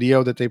Animalized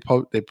video that they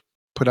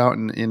put out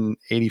in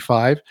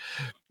 '85.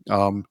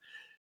 Um,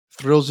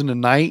 Thrills in the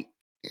Night.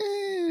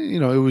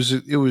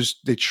 It was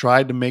they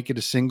tried to make it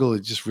a single.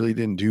 It just really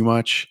didn't do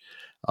much.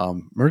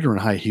 Murder in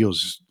High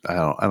Heels. I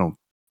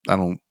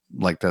don't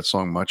like that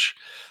song much.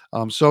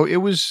 So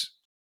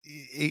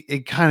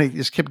it kind of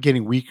just kept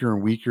getting weaker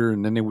and weaker,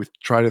 and then they would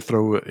try to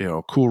throw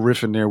a cool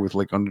riff in there with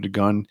like Under the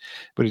Gun,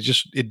 but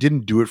it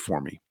didn't do it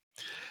for me.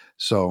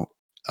 So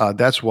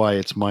that's why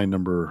it's my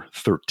number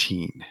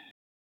 13.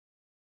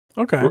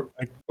 Okay.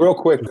 Real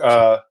quick,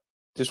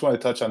 just want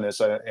to touch on this,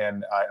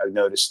 and I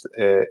noticed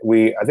I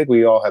think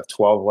we all have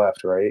 12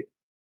 left, right?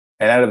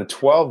 And out of the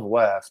 12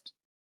 left,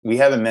 we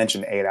haven't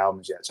mentioned 8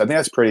 albums yet. So I think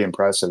that's pretty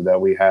impressive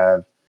that we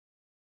have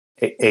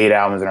 8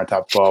 albums in our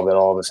top 12 that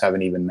all of us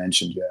haven't even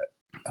mentioned yet.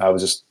 I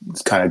was just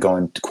kind of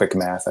going to quick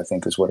math, I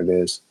think is what it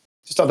is.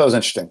 Just thought that was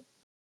interesting.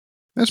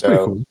 That's pretty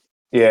cool.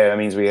 Yeah, that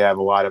means we have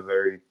a lot of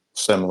very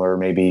similar,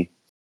 maybe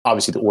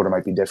obviously the order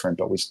might be different,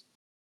 but we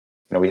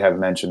haven't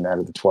mentioned out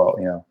of the 12,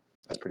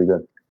 that's pretty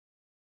good.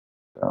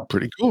 So,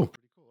 Pretty cool.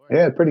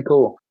 yeah, pretty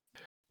cool.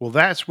 Well,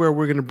 that's where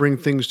we're going to bring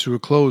things to a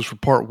close for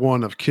part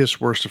 1 of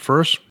Kiss Worst to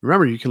First.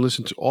 Remember, you can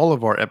listen to all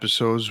of our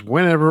episodes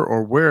whenever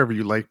or wherever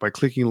you like by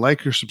clicking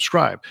like or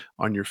subscribe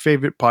on your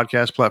favorite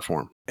podcast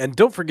platform. And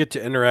don't forget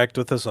to interact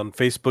with us on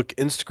Facebook,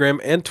 Instagram,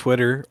 and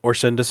Twitter, or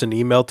send us an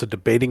email to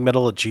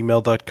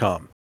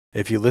debatingmetal@gmail.com.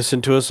 If you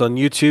listen to us on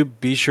YouTube,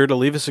 be sure to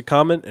leave us a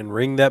comment and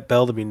ring that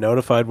bell to be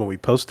notified when we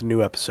post a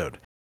new episode.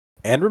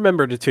 And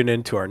remember to tune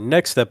in to our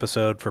next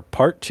episode for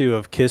part 2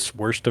 of Kiss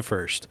Worst to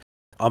First.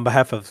 On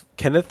behalf of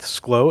Kenneth,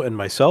 Sklo, and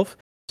myself,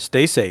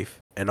 stay safe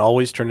and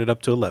always turn it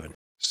up to 11.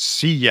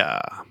 See ya.